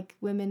all like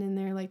women in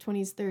their like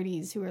 20s,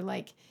 30s who are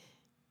like,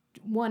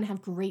 one,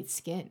 have great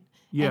skin.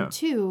 Yeah. And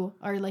two,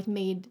 are like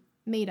made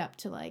up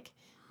to like,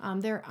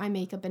 their eye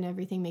makeup and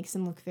everything makes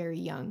them look very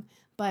young.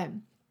 But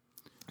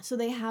so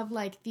they have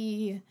like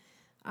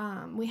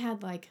we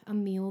had like a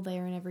meal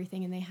there and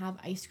everything, and they have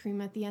ice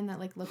cream at the end that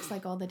like looks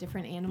like all the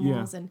different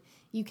animals, and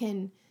you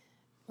can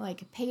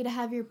like pay to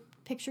have your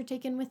picture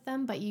taken with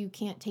them, but you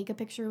can't take a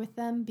picture with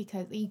them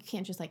because you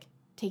can't just like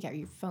take out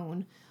your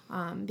phone,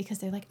 because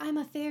they're like, I'm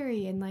a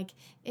fairy, and like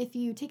if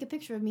you take a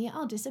picture of me,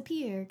 I'll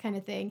disappear, kind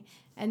of thing.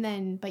 And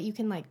then but you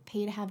can like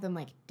pay to have them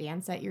like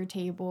dance at your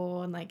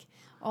table and like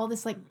all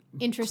this like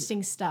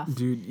interesting stuff.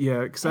 dude,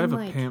 yeah, because I have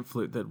like, a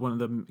pamphlet that one of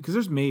them, because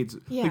there's maids,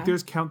 like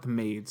there's Count the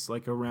Maids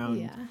like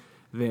around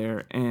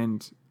there,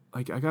 and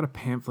like I got a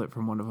pamphlet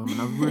from one of them,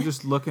 and we were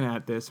just looking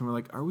at this, and we're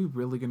like, are we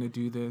really gonna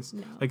do this?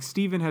 No. Like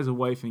Steven has a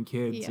wife and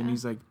kids, and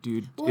he's like,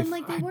 dude, well, if and,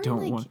 like, I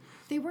don't want,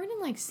 they weren't in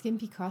like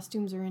skimpy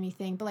costumes or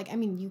anything, but like I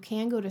mean, you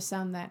can go to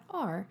some that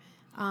are,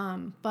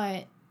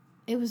 but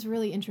it was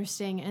really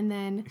interesting. And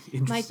then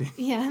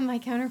my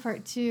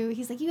counterpart too,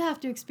 he's like, you have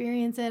to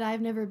experience it.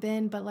 I've never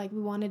been, but like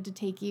we wanted to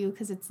take you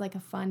because it's like a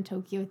fun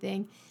Tokyo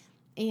thing.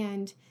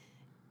 And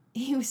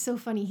he was so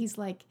funny. He's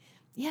like,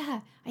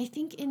 yeah, I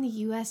think in the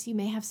US you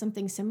may have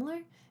something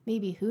similar,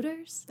 maybe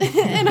Hooters.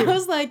 And I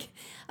was like,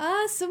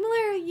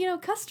 similar,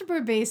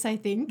 customer base, I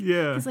think.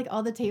 Yeah. Because like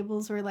all the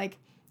tables were like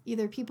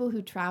either people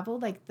who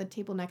traveled, like the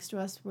table next to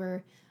us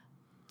were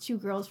 2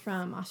 girls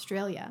from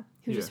Australia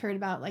who just heard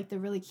about like the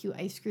really cute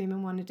ice cream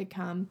and wanted to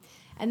come.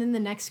 And then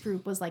the next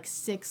group was like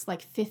 6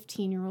 like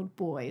 15-year-old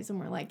boys, and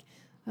we're like,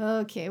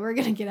 okay, we're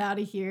gonna get out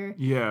of here.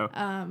 Yeah.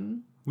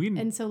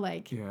 And so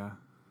like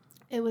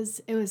it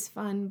was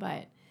fun,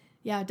 but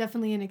yeah,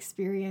 definitely an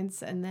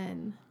experience. And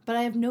then but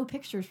I have no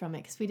pictures from it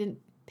because we didn't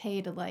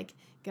pay to like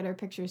get our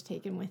pictures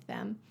taken with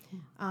them.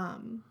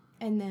 And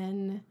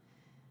then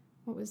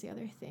what was the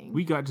other thing?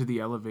 We got to the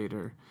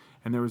elevator,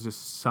 and there was a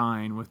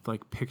sign with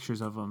like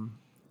pictures of them,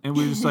 and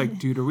we were just like,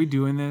 dude, are we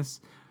doing this?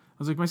 I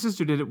was like, my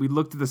sister did it. We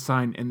looked at the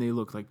sign, and they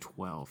looked like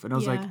 12, and I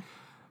was like,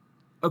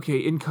 okay,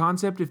 in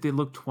concept, if they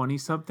look 20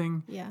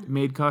 something,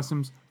 maid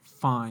costumes,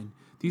 fine.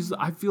 These,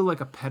 I feel like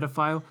a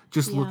pedophile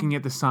just looking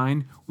at the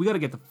sign. We got to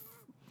get the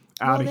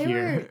out of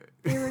here.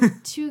 There were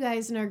 2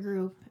 guys in our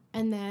group,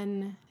 and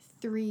then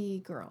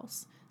 3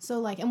 girls. So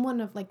like, and one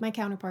of like my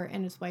counterpart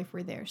and his wife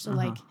were there. So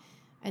like.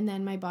 And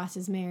then my boss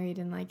is married,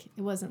 and like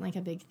it wasn't like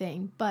a big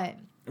thing. But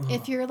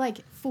if you're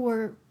like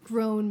 4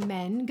 grown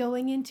men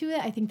going into it,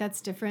 I think that's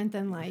different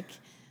than like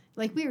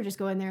we were just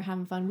going there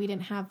having fun. We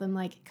didn't have them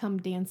like come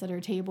dance at our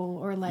table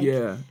or like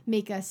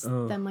make us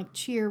them like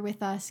cheer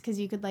with us, because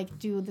you could like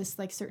do this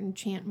like certain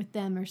chant with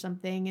them or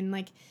something. And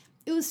like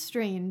it was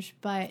strange,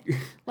 but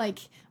like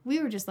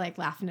we were just like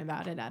laughing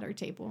about it at our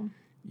table.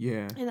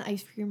 Yeah. And the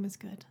ice cream was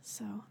good.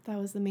 So that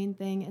was the main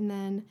thing. And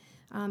then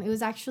it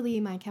was actually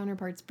my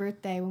counterpart's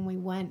birthday when we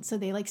went. So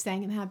they like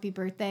sang him happy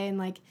birthday and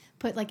like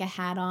put like a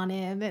hat on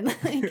him and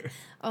like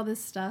all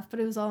this stuff. But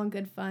it was all in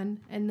good fun.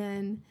 And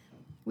then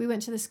we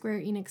went to the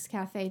Square Enix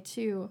Cafe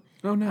too.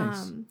 Oh,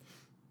 nice.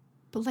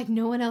 But like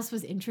no one else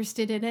was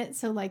interested in it,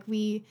 so like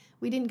we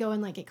didn't go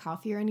and like get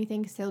coffee or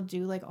anything because they'll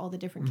do like all the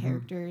different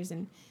characters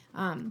and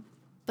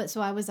but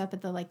so I was up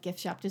at the like gift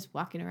shop just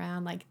walking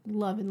around like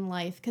loving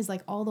life because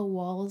like all the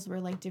walls were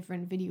like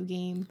different video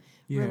game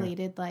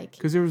related like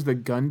because there was the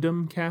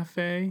Gundam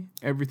Cafe.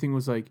 Everything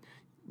was like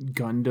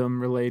Gundam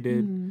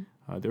related.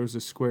 There was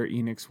a Square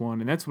Enix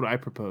one, and that's what I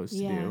proposed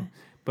to do.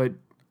 But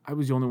I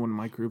was the only one in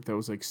my group that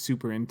was like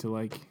super into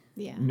like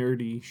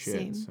nerdy shit.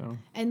 Same. So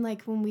and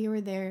like when we were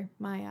there,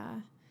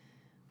 my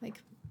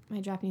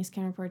Japanese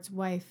counterpart's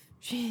wife,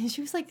 she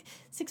was like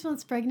 6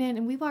 months pregnant,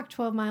 and we walked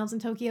 12 miles in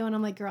Tokyo, and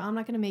I'm like, girl, I'm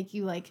not gonna make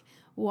you like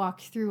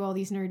walk through all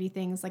these nerdy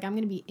things. Like I'm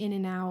gonna be in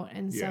and out,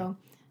 and so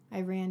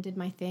I did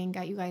my thing,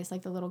 got you guys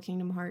like the little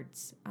Kingdom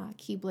Hearts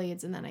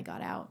keyblades, and then I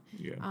got out.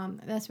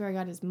 That's where I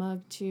got his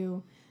mug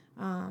too.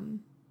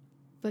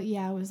 But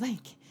yeah, I was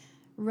like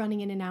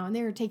running in and out, and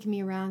they were taking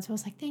me around, so I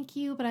was like, thank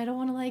you, but I don't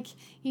want to like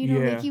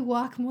make you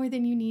walk more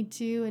than you need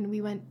to. And we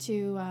went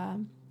to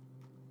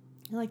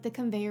like the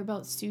conveyor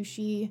belt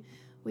sushi.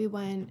 We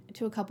went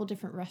to a couple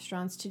different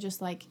restaurants to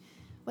just like,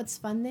 what's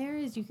fun there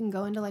is you can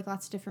go into like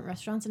lots of different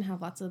restaurants and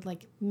have lots of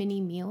like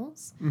mini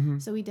meals.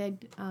 So we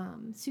did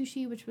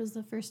sushi, which was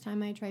the first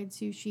time I tried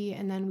sushi,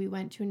 and then we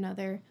went to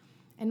another,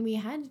 and we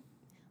had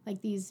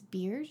like these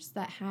beers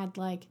that had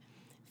like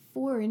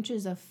 4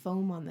 inches of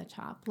foam on the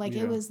top. Like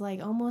it was like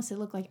almost, it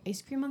looked like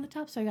ice cream on the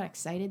top, so I got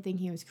excited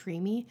thinking it was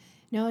creamy.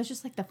 No, it's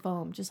just like the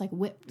foam, just like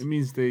whipped. it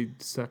means they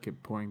suck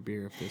at pouring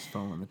beer if there's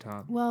foam on the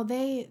top. Well,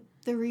 the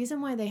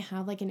reason why they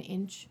have like an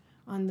inch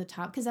on the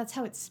top, because that's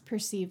how it's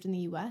perceived in the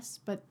US,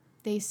 but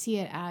they see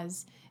it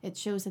as, it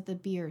shows that the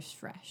beer is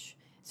fresh.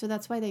 So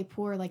that's why they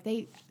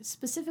they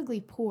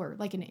specifically pour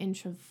like an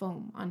inch of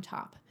foam on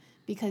top,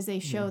 because they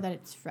show that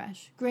it's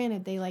fresh.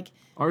 Granted, they like...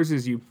 Ours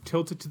is you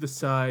tilt it to the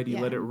side, you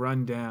let it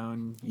run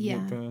down.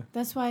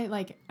 That's why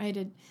like I had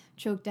to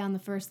choke down the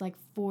first like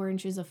 4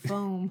 inches of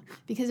foam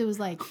because it was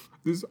like...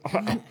 This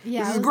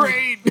is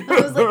great!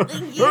 I was like,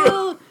 thank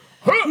you!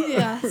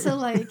 Yeah, so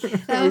like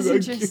that was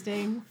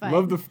interesting. But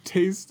love the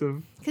taste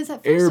of because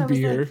at air first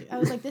beer. I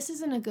was like, this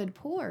isn't a good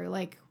pour.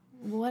 Like,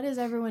 what is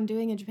everyone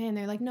doing in Japan?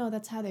 They're like, no,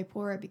 that's how they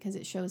pour it because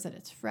it shows that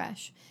it's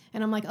fresh.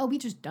 And I'm like, oh, we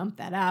just dumped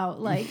that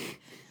out. Like,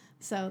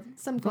 so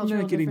some cultural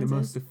I'm not getting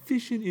differences. the most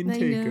efficient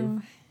intake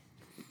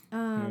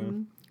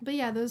of. But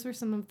yeah, those were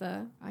some of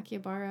the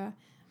Akihabara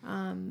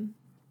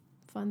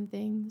fun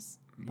things.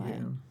 But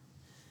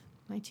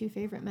my 2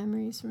 favorite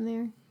memories from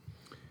there.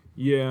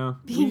 Yeah.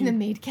 Being the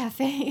maid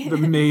cafe. The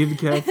maid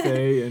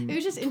cafe and it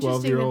was just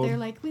interesting that they're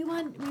like, we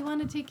want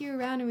to take you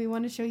around and we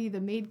want to show you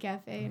the maid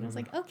cafe. And I was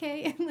like,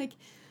 okay. And like,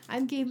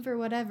 I'm game for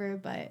whatever,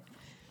 but.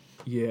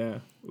 Yeah.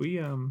 We,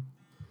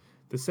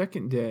 the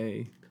second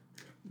day,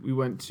 we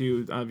went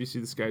to,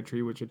 obviously, the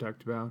Skytree, which I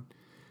talked about.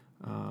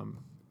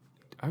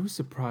 I was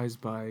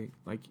surprised by,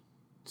 like,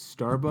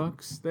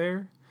 Starbucks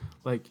there.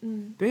 Like,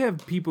 they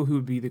have people who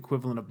would be the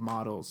equivalent of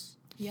models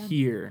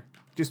here,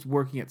 just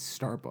working at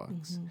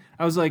Starbucks.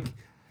 I was like,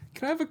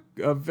 can I have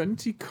a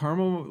venti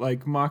caramel,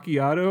 like,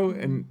 macchiato?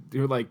 And they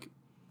were like,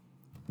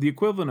 the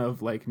equivalent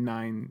of, like,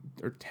 9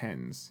 or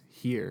 10s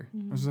here.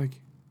 I was like,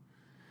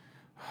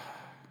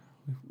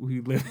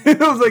 we live... I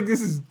was like,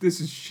 this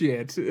is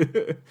shit.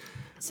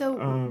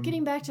 So,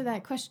 getting back to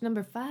that question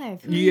number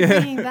 5, who are you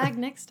bringing back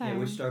next time? Yeah,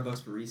 which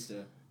Starbucks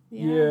barista?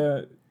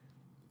 Yeah.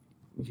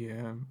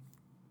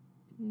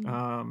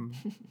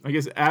 I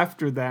guess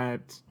after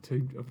that,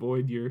 to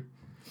avoid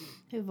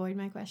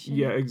my question.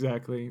 Yeah,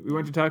 exactly. We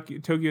went to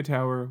Tokyo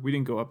Tower. We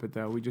didn't go up it,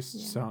 though. We just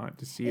saw it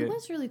to see it. It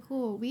was really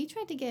cool. We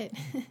tried to get...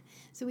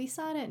 so we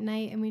saw it at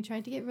night, and we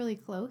tried to get really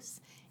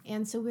close.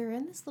 And so we were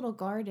in this little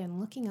garden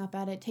looking up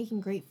at it,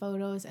 taking great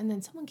photos. And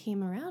then someone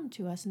came around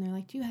to us, and they're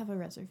like, do you have a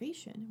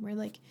reservation? We're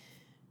like,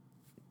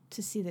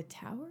 to see the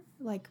tower?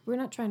 Like, we're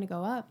not trying to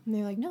go up. And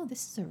they're like, no,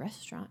 this is a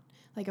restaurant.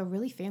 Like, a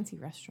really fancy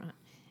restaurant.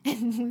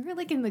 And we were,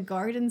 like, in the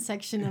garden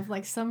section of,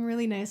 like, some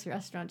really nice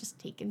restaurant, just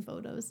taking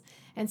photos.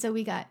 And so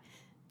we got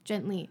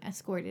gently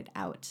escorted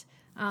out.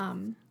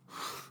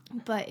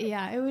 But,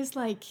 yeah, it was,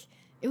 like,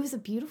 it was a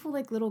beautiful,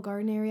 like, little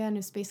garden area. And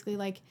it's basically,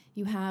 like,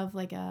 you have,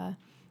 like, a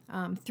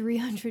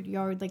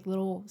 300-yard, like,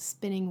 little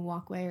spinning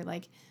walkway or,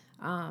 like,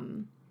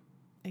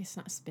 it's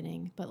not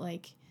spinning, but,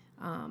 like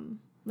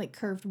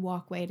curved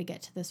walkway to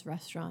get to this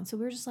restaurant. So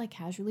we were just, like,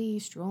 casually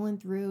strolling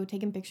through,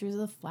 taking pictures of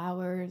the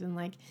flowers and,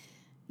 like,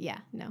 yeah,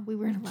 no, we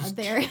weren't allowed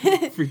there.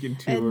 Freaking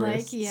tourists. And,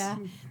 like, yeah,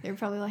 they were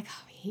probably like,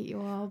 oh, we hate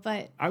you all.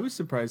 But I was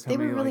surprised how they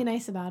many, were really like,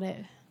 nice about it.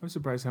 I was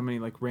surprised how many,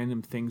 like,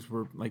 random things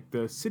were, like,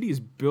 the city is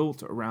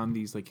built around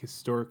these, like,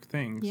 historic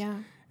things. Yeah.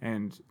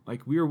 And,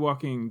 like, we were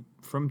walking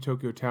from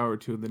Tokyo Tower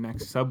to the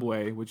next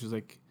subway, which is,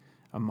 like,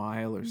 a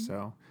mile or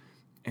so.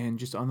 And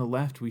just on the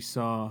left, we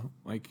saw,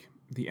 like,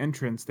 the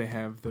entrance, they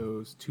have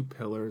those 2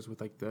 pillars with,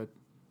 like, the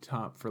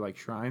top for, like,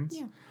 shrines.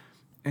 Yeah.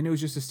 and it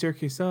was just a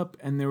staircase up,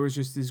 and there was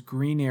just this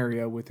green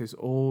area with this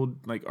old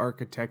like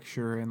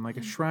architecture and like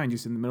a shrine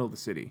just in the middle of the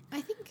city.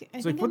 I think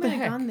It's I like, might what the have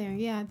heck? gone there.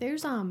 Yeah,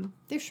 there's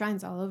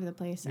shrines all over the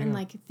place, and Yeah.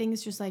 like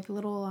things just like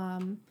little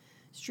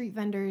street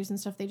vendors and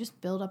stuff. They just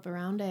build up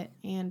around it,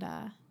 and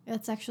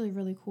it's actually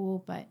really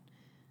cool. But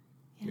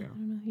Yeah. I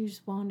don't know. You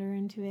just wander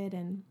into it.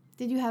 And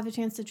did you have a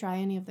chance to try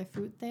any of the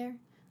fruit there,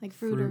 like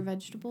fruit or Fruit.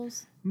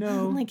 vegetables?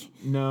 No, Like,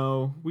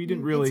 no, we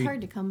didn't really. It's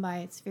hard to come by.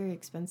 It's very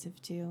expensive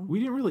too. We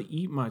didn't really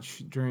eat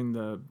much during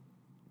the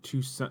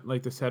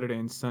the Saturday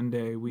and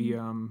Sunday. We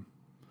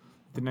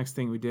the next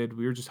thing we did,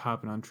 we were just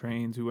hopping on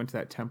trains. We went to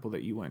that temple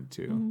that you went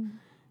to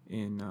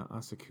in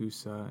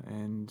Asakusa,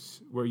 and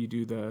where you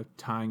do the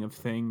tying of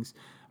things.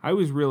 I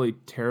was really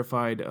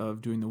terrified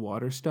of doing the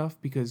water stuff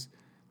because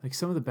like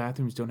some of the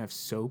bathrooms don't have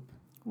soap.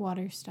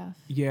 Water stuff.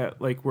 Yeah,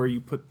 like where you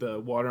put the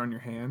water on your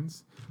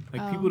hands.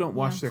 Like people don't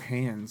wash their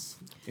hands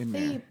in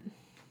there.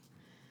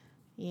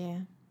 Yeah.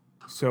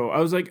 So I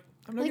was like,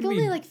 I'm not Like gonna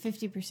only be like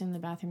 50% of the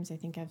bathrooms I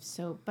think have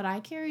soap, but I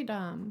carried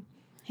hand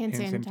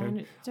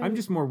sanitizer. I'm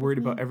just more worried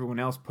about everyone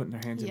else putting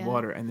their hands in Yeah.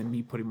 water and then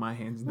me putting my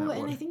hands in that Well,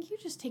 and water. I think you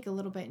just take a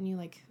little bit and you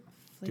like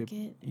flick Dip-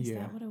 it. Is yeah.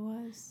 that what it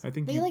was? I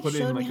think they you like put it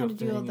in, showed me like, how a to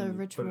do all thing the and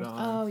you put it rituals.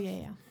 on. Oh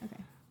yeah,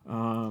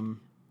 okay.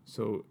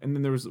 So and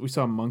then we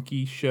saw a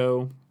monkey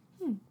show,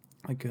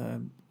 like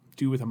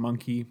do with a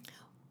monkey.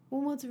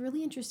 Well, what's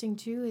really interesting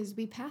too is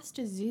we passed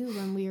a zoo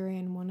when we were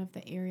in one of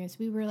the areas.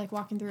 We were like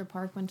walking through a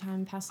park one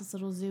time, past this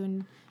little zoo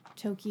in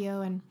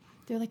Tokyo, and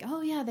they're like,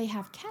 "Oh yeah, they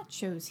have cat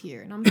shows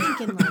here," and I'm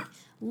thinking like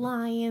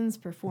lions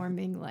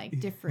performing like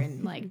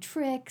different like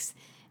tricks,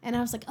 and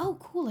I was like, "Oh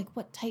cool, like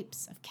what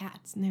types of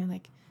cats?" And they're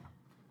like,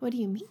 "What do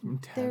you mean?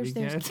 Tabby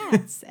There's cats."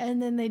 cats,"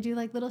 and then they do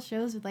like little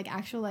shows with like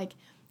actual like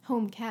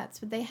home cats,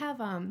 but they have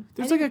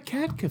There's like a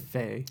cat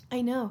cafe.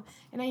 I know,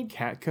 and I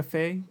Cat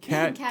cafe?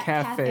 Cat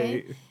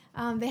cafe.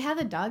 They have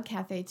a dog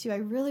cafe too. I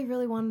really,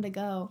 really wanted to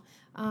go,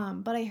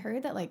 but I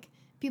heard that like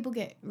people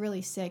get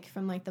really sick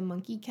from like the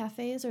monkey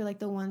cafes or like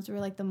the ones where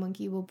like the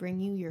monkey will bring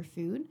you your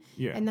food,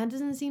 Yeah. and that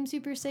doesn't seem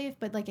super safe.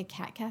 But like a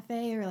cat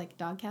cafe or like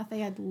dog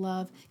cafe, I'd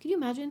love. Could you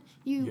imagine?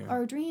 You Yeah.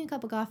 are drinking a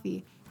cup of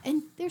coffee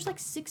and there's like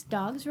 6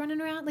 dogs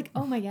running around. Like,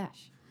 oh my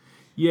gosh,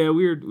 Yeah,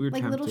 we were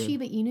like tempted. little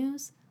Shiba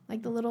Inus,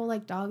 like the little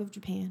like dog of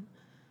Japan.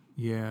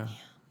 Yeah.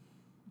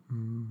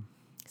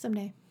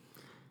 Someday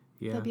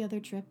Yeah. there'll be other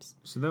trips.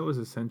 So that was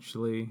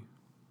essentially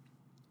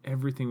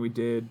everything we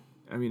did.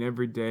 I mean,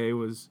 every day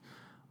was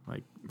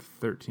like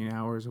 13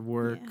 hours of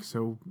work. Yeah.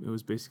 So it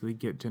was basically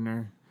get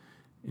dinner,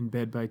 in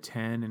bed by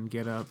 10, and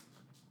get up,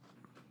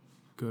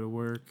 go to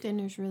work.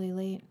 Dinner's really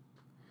late.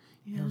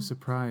 Yeah, I was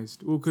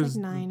surprised. Well, It's because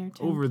like 9 or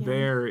 10 over p.m.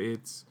 there,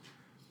 it's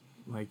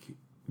like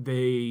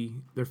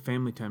their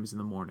family time is in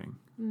the morning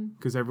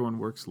because everyone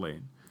works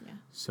late. Yeah.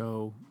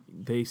 So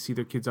they see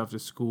their kids off to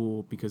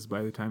school because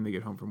by the time they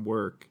get home from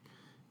work,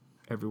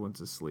 everyone's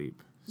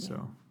asleep.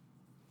 So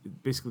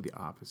basically the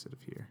opposite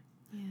of here.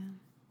 Yeah.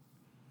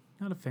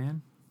 Not a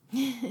fan.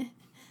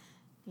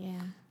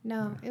 Yeah.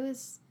 No,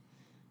 it's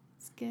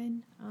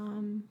good.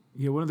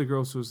 Yeah, one of the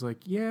girls was like,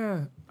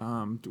 yeah,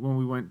 when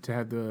we went to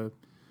have the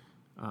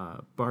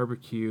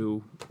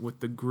barbecue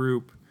with the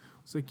group,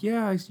 it's like,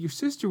 yeah, your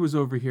sister was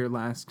over here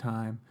last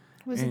time.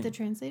 Was it And- the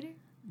translator?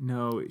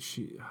 No,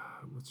 she,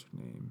 what's her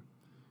name?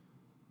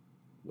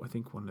 I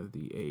think one of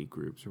the A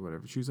groups or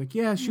whatever. She was like,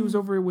 yeah, she was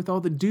over with all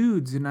the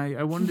dudes, and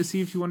I wanted to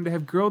see if she wanted to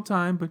have girl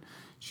time, but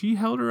she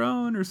held her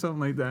own or something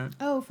like that.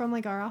 Oh, from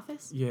like our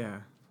office? Yeah.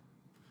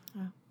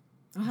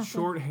 I'll have to-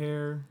 Short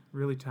hair,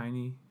 really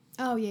tiny.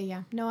 Oh yeah,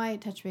 yeah. No, I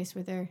touched base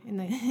with her in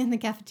the in the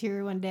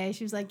cafeteria one day.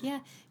 She was like, "Yeah,"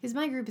 because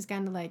my group is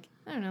kind of like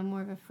I don't know,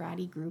 more of a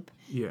fratty group.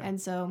 Yeah.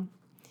 And so,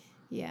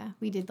 yeah,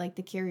 we did like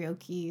the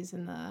karaoke's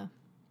and the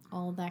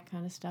all that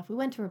kind of stuff. We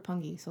went to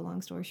Roppongi, so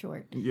long story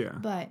short. Yeah.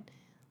 But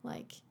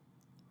like,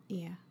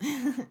 yeah,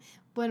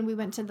 when we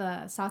went to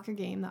the soccer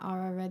game, the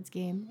RR Reds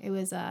game, it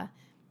was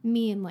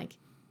me and like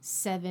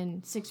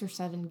 6 or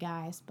 7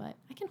 guys. But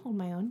I can hold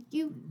my own.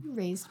 You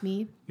raised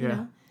me, you Yeah.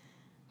 know,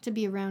 to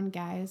be around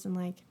guys and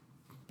like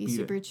be Beat it.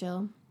 super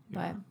chill.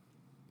 Yeah. But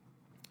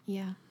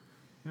yeah,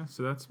 Yeah,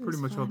 so that's It pretty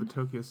was much all the fun.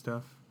 Tokyo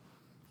stuff.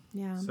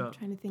 yeah. I'm So-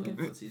 trying to think of.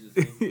 Let's use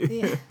the thing.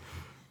 Yeah,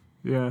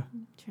 Yeah.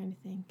 trying to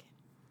think.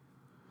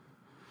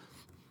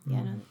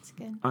 Yeah, no, that's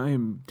good. I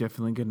am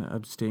definitely going to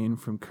abstain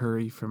from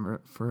curry for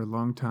a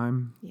long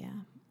time. Yeah.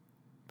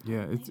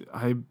 Yeah,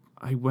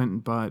 I went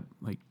and bought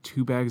like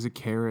 2 bags of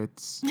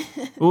carrots.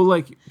 Well,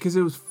 like because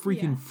it was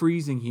freaking Yeah.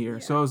 freezing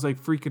here, so I was like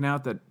freaking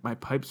out that my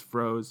pipes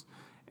froze.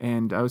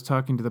 And I was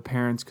talking to the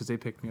parents because they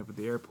picked me up at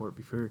the airport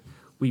before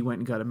we went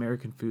and got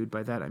American food.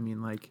 By that I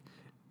mean like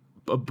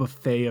a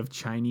buffet of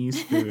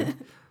Chinese food.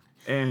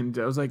 And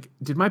I was like,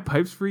 "Did my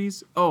pipes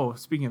freeze?" Oh,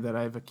 speaking of that,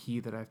 I have a key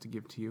that I have to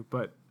give to you.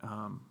 But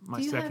my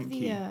Do you second have the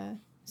key.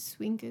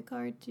 Swinka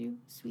card too?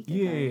 Suica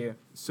Yeah, card? yeah, yeah.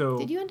 So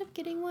Did you end up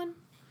getting one?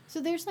 So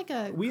there's like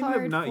a we card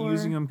ended up not for...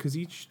 using them because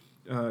each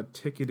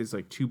ticket is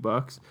like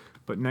 $2.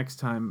 But next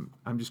time,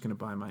 I'm just gonna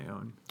buy my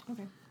own.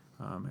 Okay.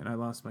 And I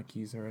lost my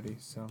keys already,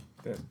 so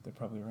they're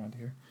probably around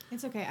here.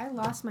 It's okay. I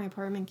lost my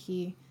apartment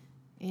key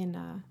in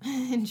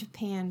in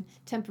Japan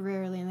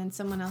temporarily, and then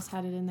someone else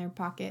had it in their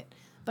pocket.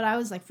 But I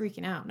was like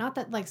freaking out. Not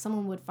that like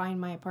someone would find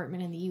my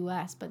apartment in the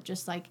U.S., but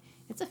just like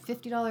it's a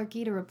 $50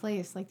 key to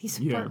replace. Like these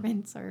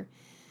apartments are.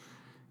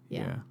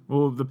 Yeah.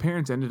 Well, the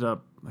parents ended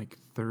up like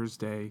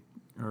Thursday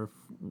or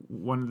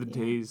one of the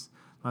days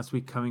last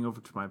week coming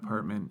over to my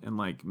apartment and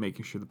like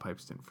making sure the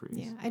pipes didn't freeze.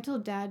 Yeah, I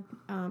told Dad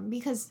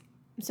because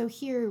so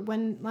here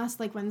last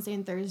like Wednesday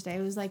and Thursday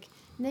it was like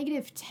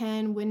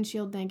 -10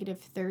 windshield,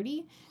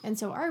 -30, and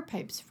so our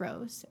pipes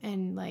froze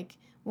and like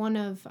one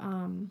of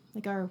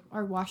like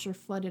our washer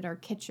flooded our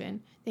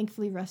kitchen.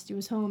 Thankfully Rusty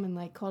was home and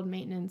like called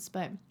maintenance,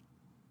 but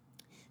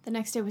the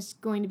next day was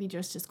going to be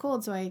just as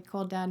cold, so I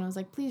called Dad and I was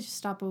like, please just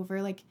stop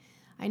over. Like,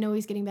 I know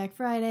he's getting back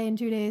Friday in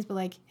 2 days, but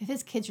like if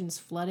his kitchen's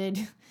flooded,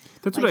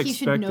 that's like, what I he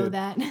expected. should know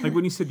that. Like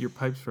when you said your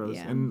pipes froze,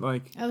 Yeah. and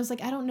like I was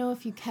like, I don't know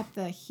if you kept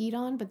the heat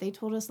on, but they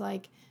told us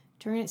like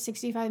turn it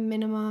 65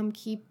 minimum,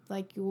 keep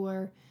like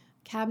your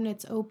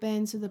cabinets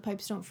open so the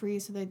pipes don't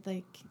freeze, so that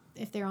like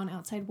if they're on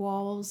outside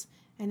walls.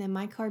 And then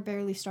my car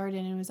barely started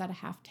and it was at a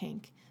half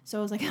tank. So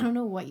I was like, I don't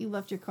know what you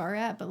left your car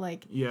at, but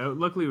like... Yeah,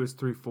 luckily it was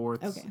 3/4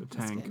 Okay, a that's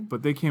tank. good.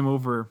 But they came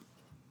over,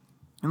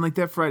 and like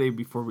that Friday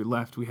before we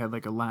left, we had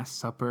like a Last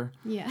Supper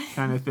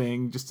kind of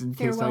thing, just in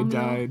case I Farewell meal.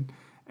 died.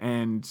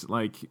 And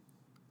like,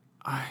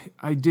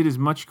 I did as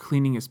much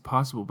cleaning as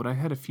possible, but I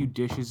had a few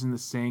dishes in the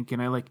sink,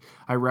 and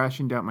I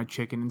rationed out my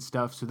chicken and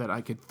stuff so that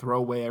I could throw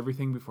away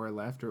everything before I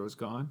left or it was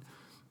gone.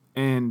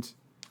 And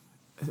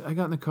I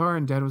got in the car,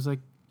 and Dad was like,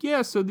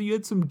 yeah, so you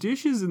had some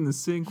dishes in the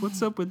sink.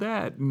 What's up with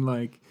that? And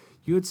like,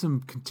 you had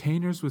some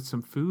containers with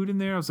some food in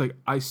there. I was like,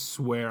 I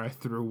swear I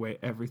threw away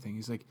everything.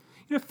 He's like,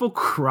 you had a full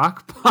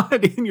crock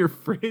pot in your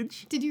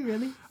fridge? Did you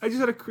really? I just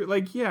had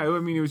I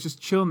mean, it was just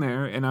chilling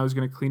there, and I was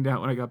going to clean it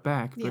out when I got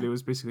back. But Yeah. it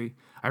was basically,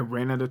 I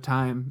ran out of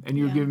time, and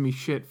you were giving me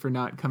shit for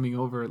not coming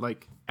over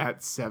like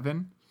at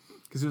 7.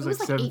 Because it was like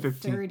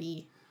 7:15.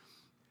 8:30.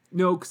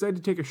 No, because I had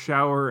to take a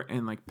shower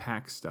and like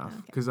pack stuff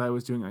because I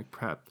was doing like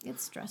prep.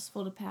 It's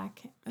stressful to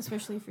pack,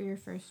 especially for your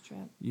first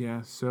trip.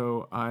 Yeah,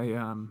 so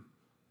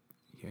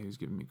he was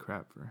giving me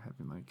crap for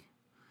having like.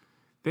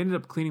 They ended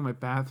up cleaning my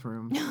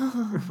bathroom,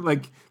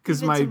 like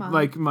because Give it to Mom.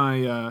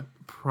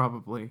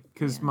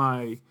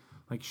 my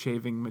like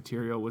shaving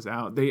material was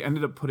out. They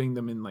ended up putting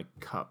them in like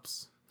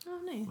cups, Oh,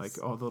 nice.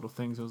 like all the little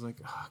things. I was like,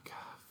 oh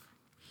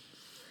god.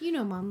 You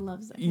know Mom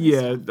loves that kind of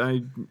Yeah,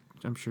 stuff.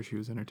 I'm sure she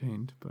was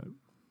entertained, but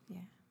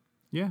Yeah.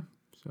 yeah,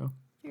 so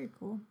Very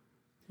cool.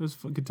 it was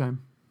a good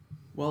time.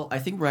 Well, I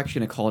think we're actually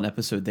going to call an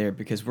episode there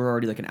because we're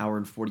already like an hour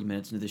and 40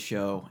 minutes into the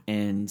show.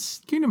 And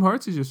Kingdom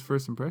Hearts is just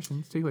first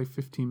impressions. Take like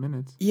 15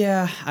 minutes.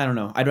 yeah, I don't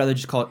know. I'd rather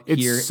just call it It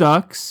here.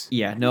 sucks,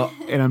 Yeah, no,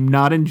 and I'm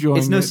not enjoying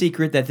it's no it.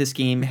 secret that this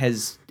game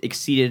has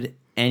exceeded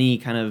any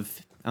kind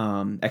of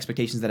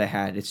expectations that I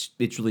had. It's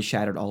really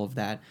shattered all of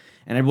that.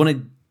 And I want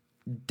to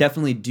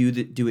definitely do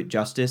it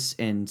justice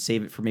and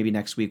save it for maybe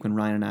next week when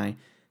Ryan and I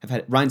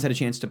Ryan's had a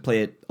chance to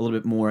play it a little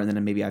bit more, and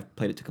then maybe I've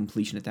played it to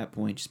completion at that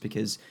point, just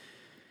because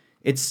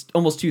it's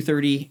almost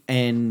 2:30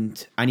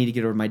 and I need to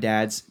get over to my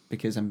dad's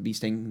because I'm be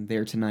staying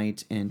there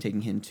tonight and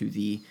taking him to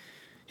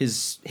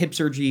his hip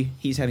surgery.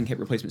 He's having hip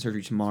replacement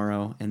surgery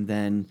tomorrow, and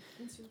then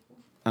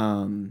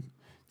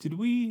Did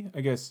we,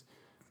 I guess,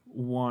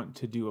 want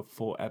to do a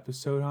full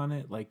episode on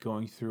it, like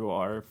going through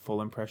our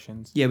full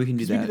impressions? yeah, we can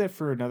do 'Cause we that. did that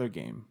for another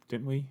game,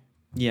 didn't we?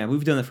 Yeah,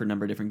 we've done that for a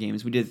number of different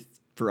games. We did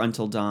for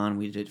Until Dawn.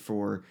 We did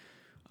for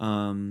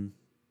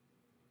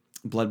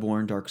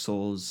Bloodborne, Dark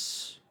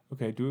Souls.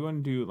 Okay, do we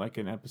want to do like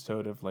an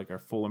episode of like our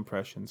full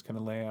impressions kind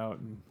of layout?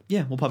 And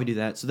Yeah, we'll probably do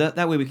that. So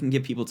that way we can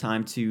give people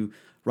time to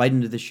write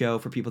into the show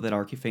for people that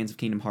are fans of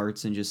Kingdom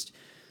Hearts and just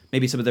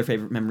maybe some of their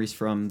favorite memories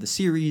from the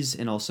series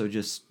and also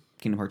just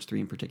Kingdom Hearts 3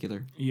 in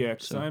particular. yeah,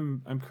 because So-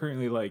 I'm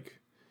currently like,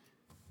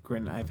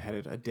 granted, I've had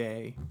it a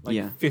day, like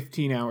Yeah.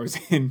 15 hours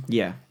in.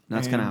 Yeah,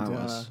 that's kind of how And, it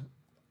was.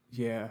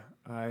 Yeah,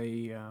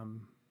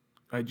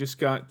 I just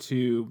got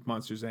to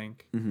Monsters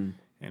Inc. Hmm.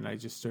 and I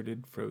just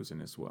started Frozen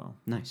as well.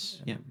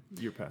 Nice. Yeah.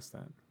 You're past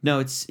that. No,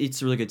 it's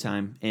a really good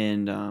time,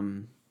 and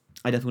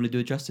I definitely want to do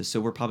it justice. So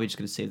we're probably just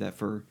going to save that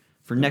for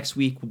next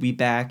week. We'll be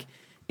back,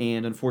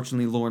 and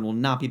unfortunately, Lauren will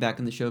not be back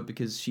on the show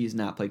because she has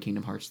not played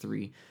Kingdom Hearts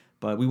 3.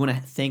 But we want to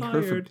thank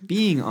her for Fired.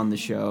 being on the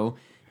show,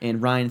 and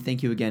Ryan,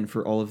 thank you again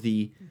for all of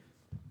the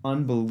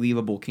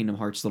unbelievable Kingdom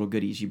Hearts little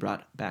goodies you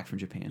brought back from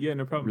Japan. Yeah,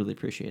 no problem. Really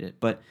appreciate it.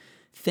 But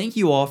thank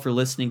you all for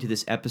listening to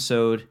this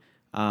episode.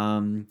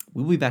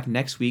 We'll be back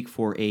next week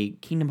for a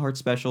Kingdom Hearts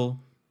special,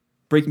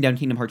 breaking down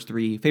Kingdom Hearts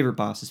 3, favorite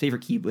bosses,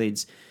 favorite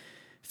Keyblades,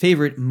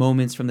 favorite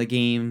moments from the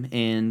game,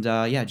 and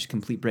just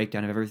complete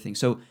breakdown of everything.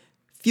 So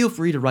feel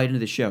free to write into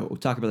the show,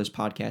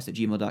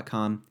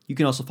 otakubrothespodcast@gmail.com. You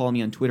can also follow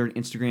me on Twitter and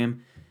Instagram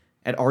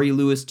at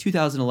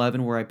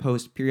RELewis2011, where I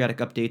post periodic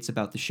updates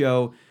about the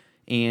show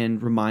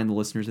and remind the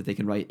listeners that they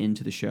can write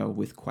into the show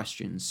with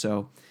questions.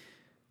 So,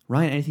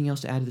 Ryan, anything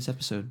else to add to this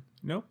episode?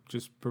 Nope,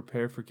 just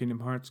prepare for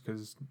Kingdom Hearts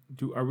because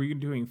are we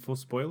doing full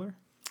spoiler?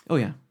 Oh,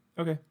 yeah.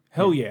 Okay.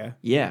 Hell yeah.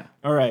 Yeah.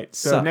 All right.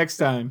 So next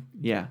time,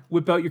 Yeah.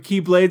 whip out your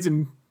Keyblades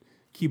and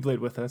Keyblade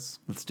with us.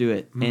 Let's do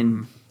it.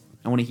 And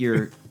I want to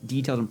hear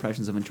detailed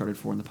impressions of Uncharted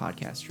 4 in the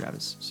podcast,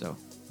 Travis. So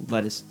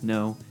let us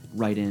know.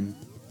 Write in.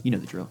 You know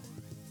the drill.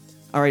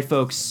 All right,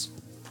 folks.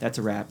 That's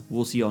a wrap.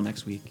 We'll see you all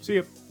next week. See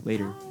you.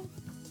 Later. Bye.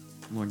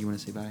 Lauren, you want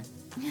to say bye?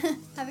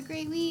 Have a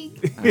great week.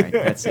 All right.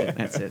 That's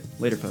it.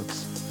 Later,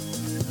 folks.